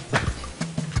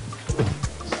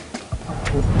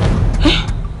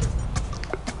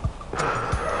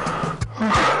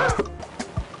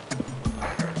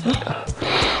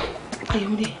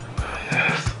 Ayọ̀mídé.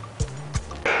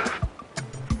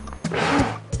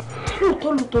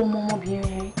 Lóòótọ́ mọ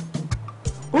ọmọbìnrin yẹn.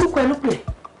 Orúkọ ẹ ló pè.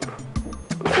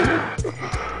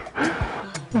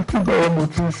 Àti báwo mo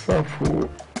ti ń ṣàfò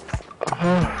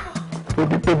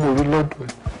torí pé mo rí lọ́dọ̀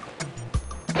ẹ̀.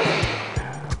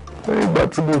 Lẹ́yìn ìgbà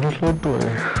tí mo rí lọ́dọ̀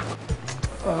ẹ̀,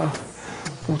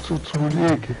 mo tuntun rí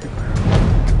èké.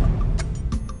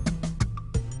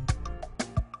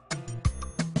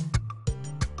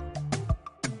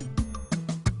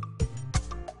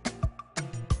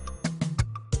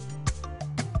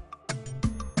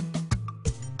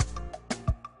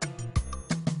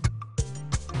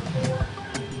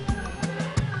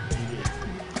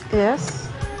 Yes.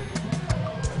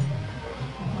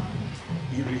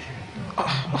 Ibi.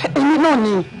 Èmi náà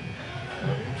ni.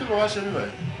 Kí ló wá ṣe níbẹ̀?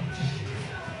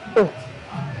 Oh.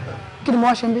 Kí ni mo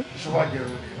wá ṣe ń bí? Ṣé wàá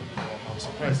gẹrun ni? I'm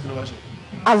surprised kí ló wá ṣe.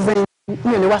 Avenge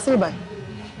mi ò lè wá sí ìbàyìí.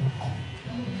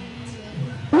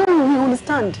 No, we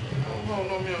understand. No,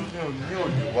 mi ò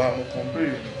lè wá mo kàn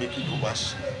béèrè pé kí ló wá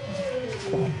ṣe.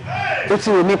 Ó ti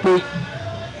rò mí pé.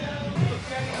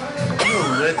 Mi ò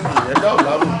rẹ́dì ẹ̀dá ò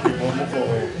lárò pé mo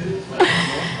kọ̀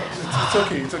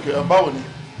It's okay. Báwo ni?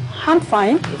 I'm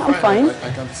fine. I'm fine.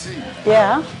 I can see.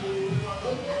 Yeah.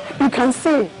 You can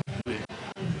see.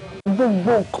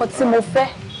 Gbogbo nǹkan tí mo fẹ́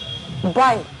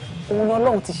báyìí òun ni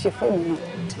Ọlọ́run ti ṣe fún mi.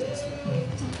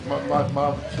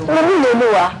 Mo ní ìlú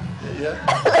wa.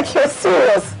 Like you're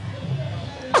serious.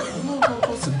 No,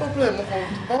 what's the problem?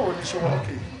 Báwo ni ṣe wà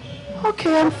okay?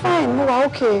 Okay, I'm fine. Mo wà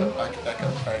okay.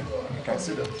 I can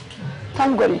see that.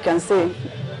 Thank God you can see.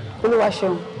 Olúwa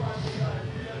ṣeun.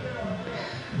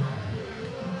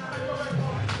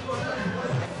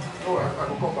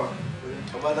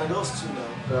 But I don't still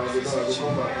now.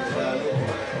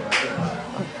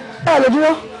 Lè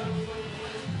dúró.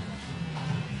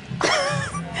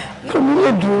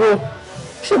 lè dúró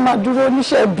ṣé máa dúró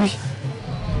níṣẹ́ bí.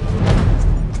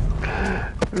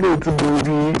 lóòótọ́ mo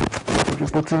rí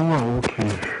ojúbọ tí wọ́n àwọn òkè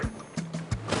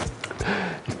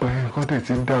ìgbà yẹn kọ́ dẹ̀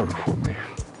ti ń dàrú fún mi.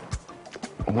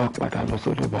 Mo wá padà lọ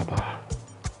sọ́dọ̀ bàbá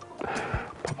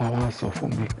wa sọ fún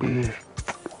mi pé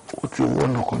ó ti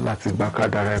wọ́nà kan láti gba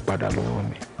kádàrá ẹ̀ padà lọ́wọ́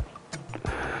mi.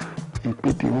 Ìpè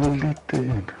the only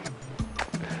thing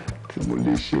tí mo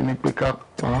lè ṣe ni pé ká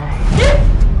pa á.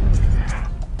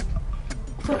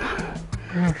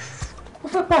 Mo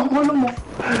fẹ́ pa ọmọ ọlọ́mọ.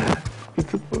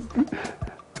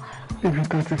 Ibi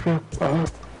tó ti fẹ́ pa á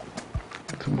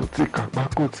tí mo ti kàpá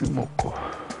kò tí mo kọ̀.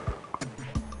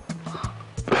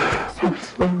 I'm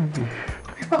sorry.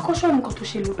 Repercussion nǹkan tó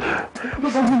ṣe lò. I'm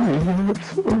sorry.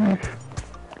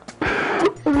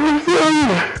 I'm sorry.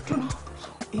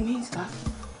 It means that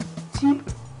tí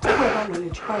ọkọ ẹ̀ bá lọ lè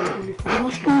jù báyìí ló lè fi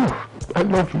wọ́n ṣe. I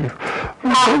love you.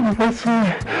 I swear.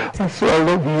 I swear I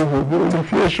love you. Mo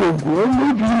fi ẹṣọ ògùn. I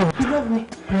love you. You love me.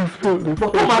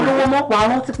 Bọ̀tọ̀ máa lówó mọ́ pa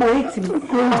àwọn tí po 8 mi.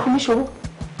 Àfi ní ṣòro.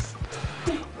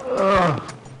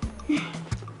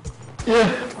 Yeah.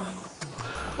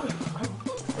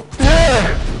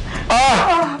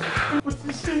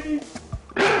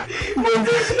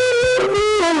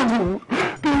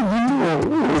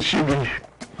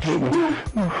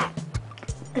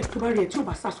 Ẹ tó bá rí ẹ tí ò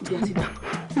bá sàṣù bí a ti dà.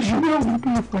 Ìṣúná àwọn tó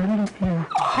ń parí fi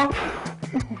hàn.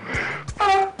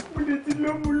 Mo lè ti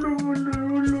lọ́mú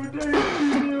dá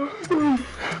ìdí o.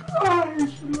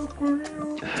 Ìṣúná ọkùnrin o.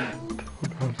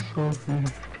 I'm sorry.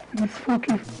 Please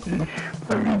forgive me.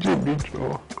 I need your big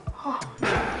job.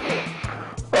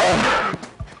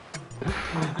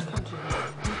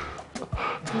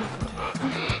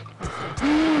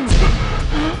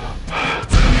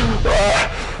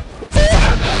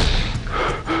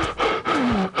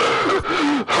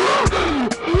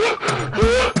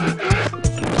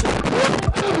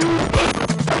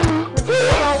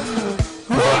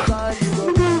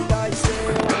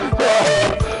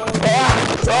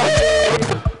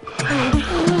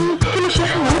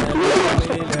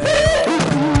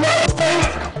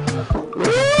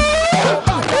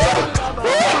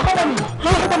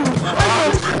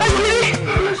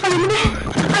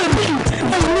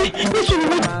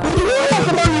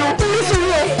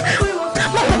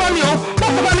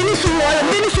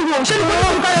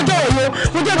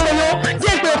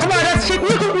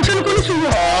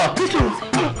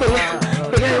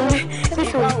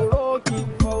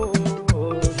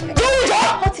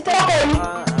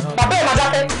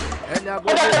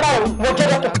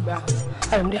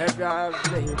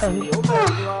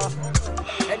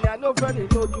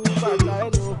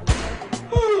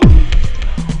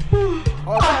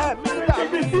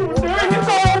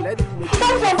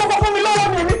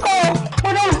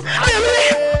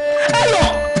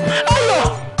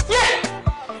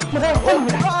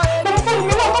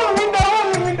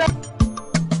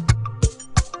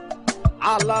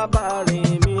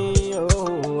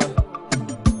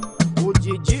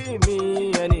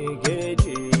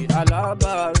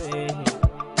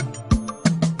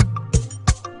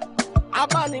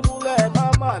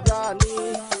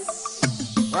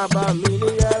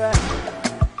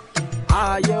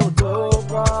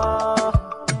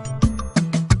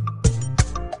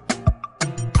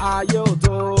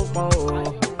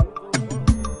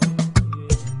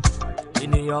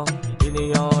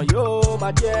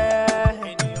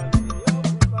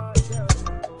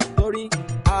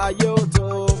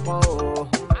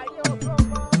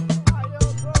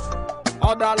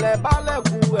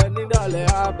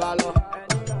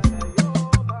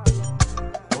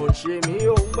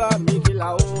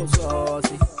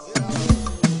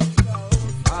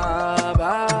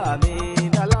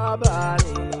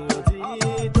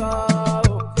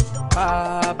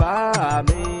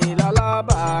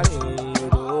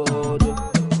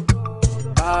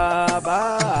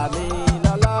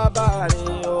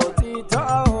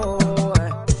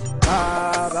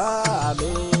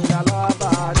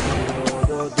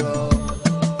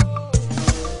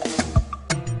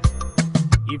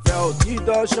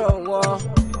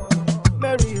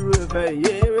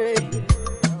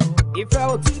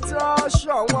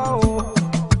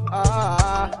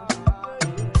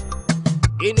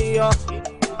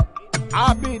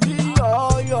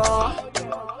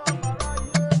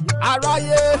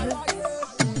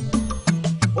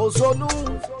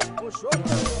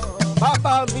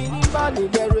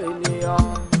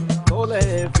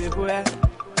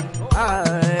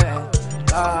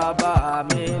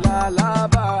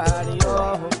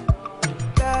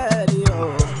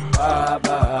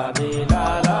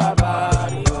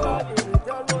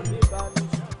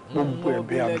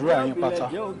 àdúrà yín pátá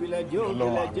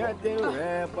Ọlọ́run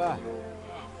àgbà.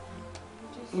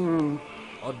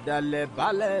 ọ̀dàlẹ̀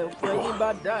balẹ̀ pé yín bá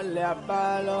dalẹ̀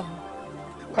àbálọ́.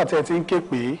 Àti ẹ̀ ti ń ké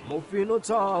pé mo finú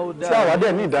tán ó dá. tí àwa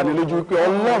dẹ̀ ní ìdánilójú wípé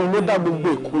Ọlọ́run ló dá gbogbo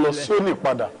èkó lọ sí òní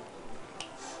padà.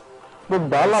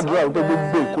 Gbogbo aládùúrà wípé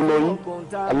gbogbo èkó lọ yín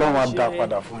Ọlọ́run á dá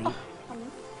padà fún yín.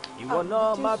 ìwọ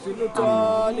náà má finú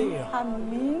tán nìyàn.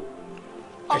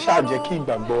 Ẹ ṣáà jẹ́ kí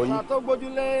ìgbàgbọ́ yín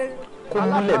kó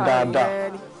múlẹ̀ dáadáa.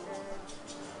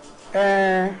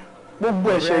 Gbogbo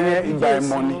ẹ̀ṣẹ̀ yẹn ìgbà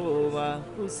ẹ̀mọ́ ni.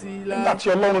 Nígbà tí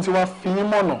Ọlọ́run ti wá fi yín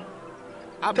mọ̀nà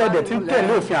tẹ́ẹ̀dẹ̀ tí ń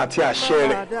tẹ̀lé òfin àti àṣẹ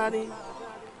rẹ̀,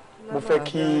 mo fẹ́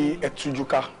kí ẹ tújú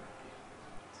ká,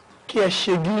 kí ẹ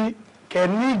ṣe gírí, kẹ́ ẹ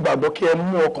ní ìgbàgbọ́, kí ẹ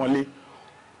mú ọkàn le.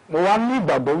 Mo wá ní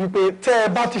ìgbàgbọ́ wípé tẹ́ ẹ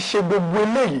bá ti ṣe gbogbo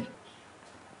eléyìí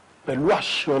pẹ̀lú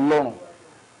àṣẹ Ọlọ́run,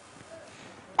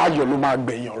 ayọ̀ ló máa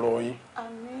gbẹ̀yìn ọ̀rọ̀ yín.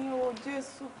 Àmín o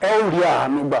Jésù. Ẹ ó rí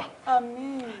àánú gbà.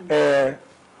 Àmín.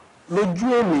 Lójú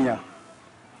ènìyàn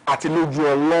àti lójú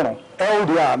Ọlọ́run ẹ ó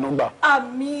rí àánú gbà.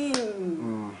 Àmín.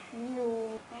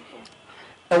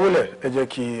 Ẹ wólẹ̀, ẹ jẹ́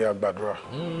kí a gbàdúrà.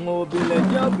 òbílẹ̀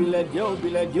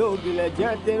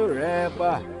jẹ́ dérò rẹ̀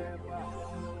pa.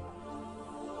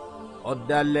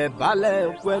 ọ̀dàlẹ̀ balẹ̀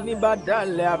pé ní bá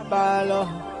dalẹ̀ àbálọ́.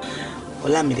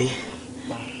 Ọlámídé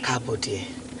káàbọ̀ díẹ̀,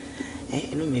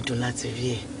 inú mi dùn láti rí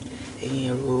ẹ, ẹ̀yin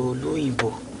ẹ̀rọ olóyìnbó,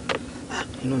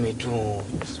 inú mi dùn o,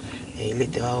 ilé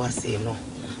tẹ́wá wá sí iná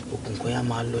ogun kan yá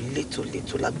máa lọ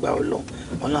létòlétò lágbára Ọlọ́run,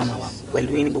 Ọlọ́run máa wà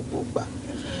pẹ̀lú yín ní gbogbo ìgbà.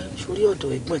 Sórí ọ̀dọ̀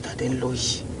ẹ̀gbọ́n ìtàdé ń lọ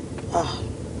yìí,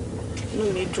 inú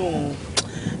mi dùn o,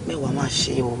 mẹ́wàá máa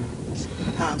ṣe o,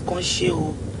 nǹkan ṣe o,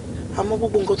 àmọ́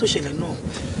gbogbo nǹkan tó ṣẹlẹ̀ náà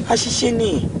àṣìṣe ni,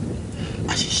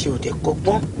 àṣìṣe ò dẹ̀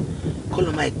kọ́gbọ́n, kọ́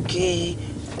ló máa kí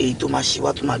èyí tó máa ṣe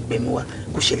wá tó máa gbẹ̀mí wa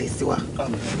kó ṣẹlẹ̀ sí wa.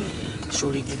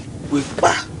 Sórí gbogbo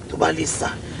ipá tó bá lè sà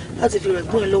láti fi rẹ̀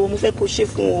gbọ́n ẹ lọ́wọ́, mo fẹ́ kó ṣe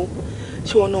fún o.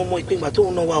 Ṣé wọn náà mọ ìpín ìgbà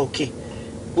tóun náà wà òkè,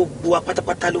 gbogbo wa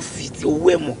pátápátá ló fi owó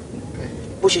ẹ̀ mọ̀,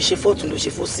 bó ṣe fọ́ọ̀tún ló ṣe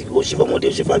fọ́ọ̀sì, ó ṣe fọ́mọdé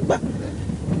ó ṣe fàgbà.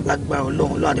 Lágbára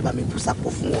Ọlọ́run, Ọlọ́run àdébà mi bù sápò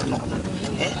fún wọn náà.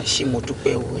 Ṣé mo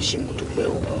dúpẹ́ o, ṣé mo dúpẹ́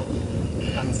o.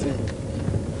 Àǹtí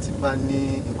tí bá ní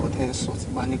nǹkan tẹ́ ń sọ, tí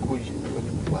bá ní kò yé mi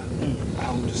pẹ̀lú wa, I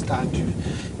understand you.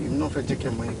 Èmi náà fẹ́ jẹ́ kí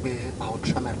ẹ mọ̀ pé I will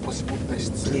try my possible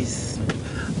best. Please. I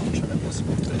will try my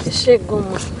possible best. Ẹ ṣé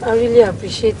gan-an, I really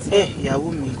appreciate it. Ìyàwó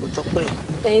mi kò tọ́pẹ́.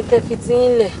 Ẹ̀yin tẹ́ fi tí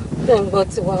yín lẹ̀ tẹ́ ń gbọ́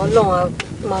tiwa, Ọlọ́run á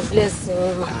máa bless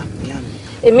yín mà.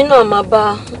 Èmi náà máa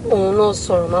bá òun náà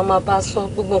sọ̀rọ̀, máa bá sọ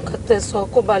gbogbo nǹkan tẹ́ sọ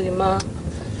kó ba lè máa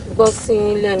gbọ́ sí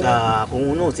yín lẹ́nu.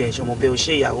 Òun náà ti ẹ̀ ṣọmọ bẹ́ẹ̀ o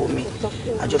ṣe ìyàwó mi,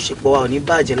 àjọṣepọ̀ wa ò ní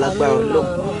bàjẹ́ lágbára Ọlọ́run.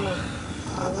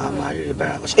 A máa rí rẹ̀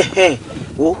bára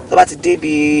wo tó bá ti dé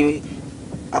bí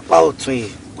apá ọ̀tún yìí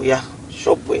kò yá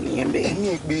ṣọ́ọ̀bù ènìyàn bẹ́ẹ̀. Ẹ̀mí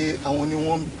ẹ̀ pé àwọn ni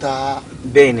wọ́n ń ta.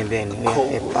 Bẹ́ẹ̀ni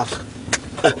ẹ̀ pa.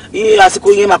 Iye àsìkò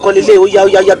yẹn máa kọ́ lélẹ̀ ó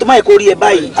yá tó máa yẹ kó rí ẹ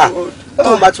báyìí.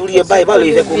 Tó bá tún rí ẹ báyìí báwo lè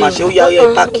fẹ́ kó máa ṣe ó yá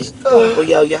páàkì ó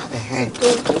yá.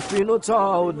 mo finú tán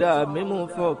ó dà mí, mo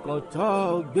fọkàn tán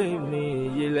ó gbé mi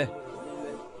yẹlẹ̀.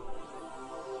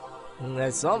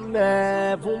 ẹ̀san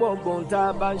mẹ́ fún gbogbo ohun tá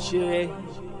a bá ń ṣe,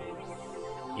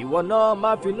 ìwọ náà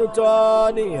má finú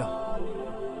tán nìyàn.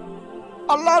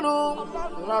 Ọlọ́run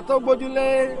ra tó gbójúlé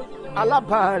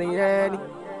alábàárìn ẹni,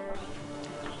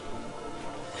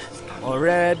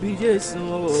 ọ̀rẹ́ bí Jésù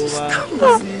wà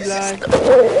sí láì.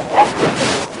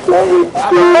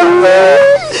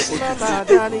 Máa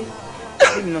dání.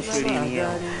 Èmi náà fi rí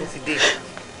ènìyàn ó ti dé.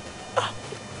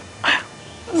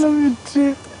 Ọlámídé.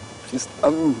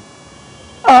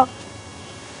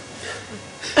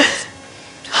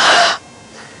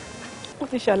 Ó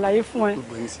ti ṣàlàyé fún ẹ.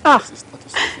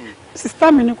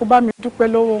 Sista mi ni kò bá mi dúpẹ́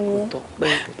lọ́wọ́ wọn.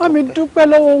 Bá mi dúpẹ́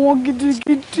lọ́wọ́ wọn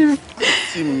gidigidi.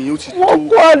 Wọ́n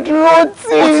kó àdúró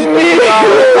tì mí.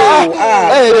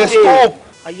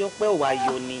 Ayọ̀pẹ́ ò wá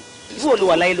yọ ni. Ìwọ ló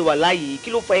wà láyé ló wà láyé, kí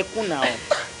ló fa ẹkún náà?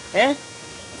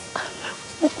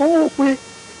 Mo kàn wò pé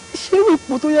ṣé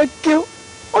ipò tó yẹ kí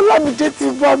Ọlámídé ti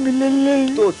bá mi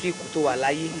lélẹ́yìn. Tó o ti kú tó wà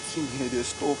láyé.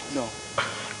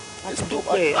 A ti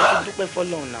dúpẹ́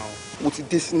fọ́lọ́run náà. Mo ti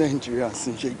dé sí Nigeria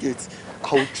since you get.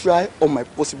 I will try all my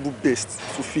possible best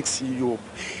to fix you up.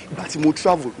 Ìgbà tí mo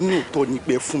travel, ní òótọ́ ni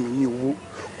pé fún mi ní owó.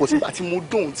 But ìgbà tí mo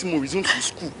dọ̀hún tí mo resume to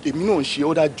school, èmi náà ń ṣe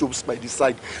other jobs by the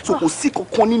side. So kò sí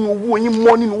kankan nínú owó yín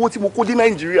mọ́ nínú owó tí mo kó dé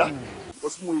Nigeria.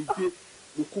 Because mo dé,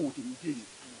 mo kó òde mi dé yìí.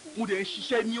 Mo dẹ̀ ń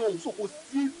ṣiṣẹ́ ní ọ̀hún, so kò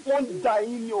sí wọ́n dá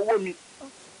yín ní owó mi.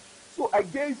 So I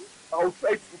guess I will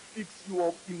try to fix you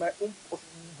up in my own possible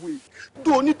way.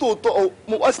 Though nítòótọ́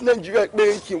mo wá sí Nàìjíríà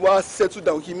pé kí n wá settle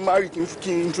down, kí n marry, kí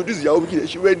n introduce ìyàwó mi, kí n lè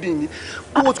ṣe wedding ni.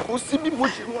 But kò sí bí mo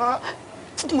ṣe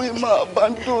máa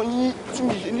abandon yín tí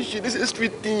mi ṣe ní ṣe necessary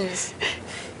things.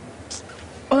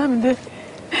 Ọlámídé,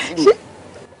 ṣé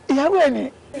ìyàwó ẹ̀ ni.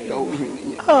 ìyàwó mi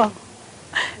nìyẹn.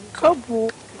 káàbọ̀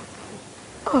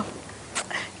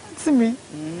tí mi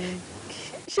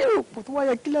ṣé òpó tó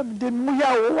wáyé kí Lámídé mú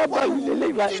yàwó wá bá mi lélẹ̀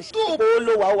ìgbà yìí. ó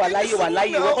ló wà láyé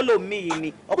ìwọ kọ́ ló mí yìí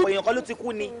ni ọ̀pọ̀ èèyàn kọ́ ló ti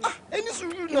kú ni. ẹni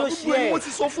sùúrù náà gbogbo ẹni wọ́n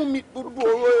ti sọ fún mi gbogbo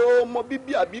ọ̀rọ̀ ọmọ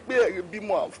bíbí àbí pé ẹ̀rẹ̀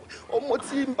bímọ ọmọ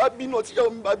tí n bá bí náà tíyàwó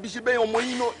mi bá bí ṣe bẹ́ẹ̀ ọmọ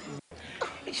yín náà.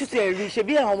 ṣé ti ẹ̀ rí ṣe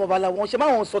bí àwọn ọmọ bala wọn ṣe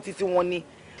báwọn sọ títí wọn ni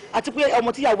àti pé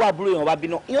ọmọ tíyàwó àbúrò èèyàn bá bí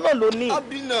náà ìyẹn náà ló ní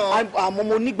àmọ́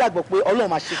mo nígbàgbọ́ pé Ọlọ́run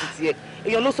máa ṣe títí ẹ̀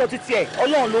èèyàn ló sọ títí ẹ̀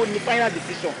Ọlọ́run ló ní final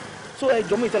decision so ẹ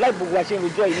jọ̀ọ́ mi ìtọ́lá ìgbòho àṣẹ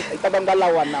ìròjọ́ yìí ìta gbangba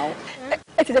láwà náà.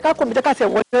 ẹ ti jẹ́ ká kọ́ mi jẹ́ ká tẹ̀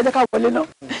wọlé ẹ jẹ́ ká wọlé náà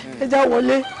ẹ já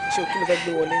wọlé. ṣé o kí mi fẹ́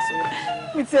gbé wọlé sí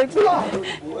i. mi ti ẹ gbé.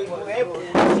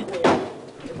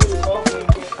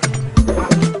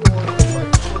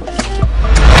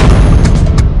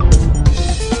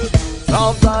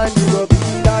 Sometimes you go be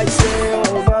like say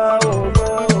over,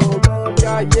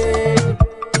 yeah, yeah.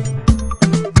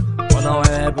 Ọ̀nà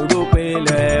ẹ̀bùrú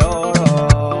pinlẹ̀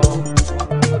ọ̀rọ̀.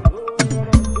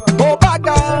 Ó bá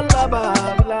ga lábà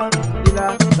bílá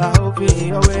la ó fi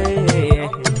ọwé.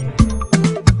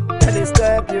 Any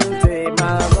step you take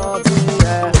máa rántí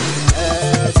ẹ̀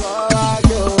sọ́ra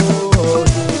kí o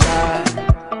ṣìkà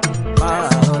máa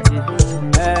rántí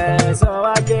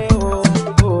sọ́ra kí o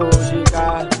ṣìkà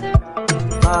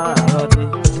máa rántí.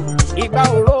 Ìgbà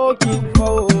òró kì í fọ́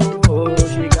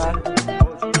òṣìkà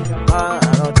máa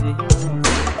rántí.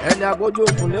 Ẹni agbójú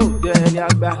òkun lé òde ẹni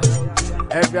àgbà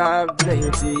ẹbí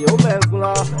àlẹyìn tí ó mẹ́gun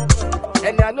lọ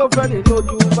ẹni àlófẹ́ ní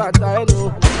lójú bàtà ẹnu.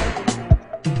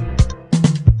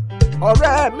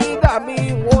 Ọ̀rẹ́ mi dà mí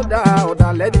wọ́n dà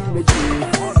ọ̀dàlẹ̀ ní méjì.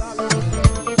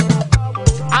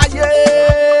 Ayé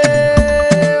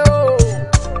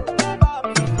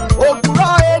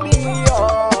òkúrọ̀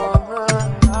ènìyàn.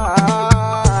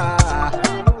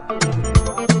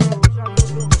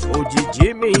 Òjìji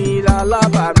mi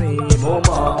lálábàámi mo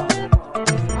mọ̀.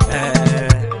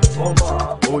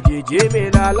 Òjìji mi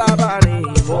lálábàárín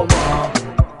mo mọ̀.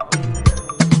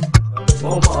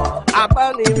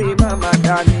 Abánirìn màmá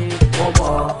dání mo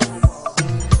mọ̀.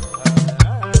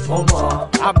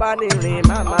 Abánirìn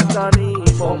màmá dání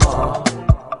mo mọ̀.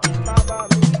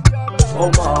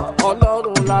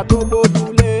 Ọlọ́run la tó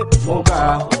gbójúlé mo gbà.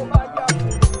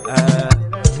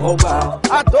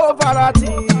 Àtòfara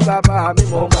tí bàbá mi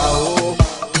mo gbà o.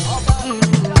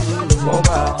 Mo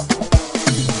gbà.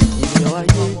 Ìyàn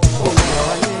ayé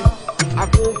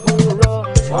akúnfúnrọ́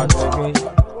ọ̀dọ̀gbìn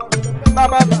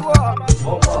bàbá mi wọ̀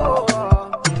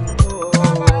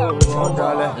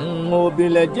ọ̀dọ̀lẹ̀.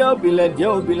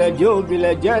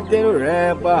 Òbílẹ̀ jẹ́ tẹ́rù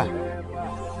rẹ̀ pa.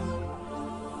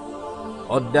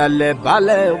 Ọ̀dàlẹ̀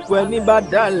balẹ̀ òkú ẹni bá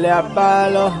dalẹ̀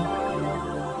abálọ́.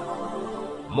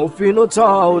 Mo finú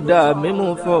tán ọ̀dà mi mú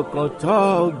fọkàn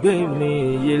tán gbé mi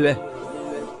yẹlẹ̀.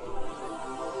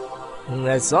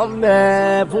 Ẹ̀san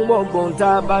mẹ́ fún gbogbo ohun tá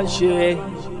a bá ń ṣe.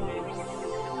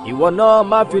 Ìwọ náà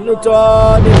máa finú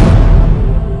tọ́ ni.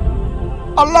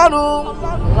 Ọlọ́run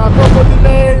àkókò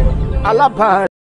nílé alábàárẹ̀.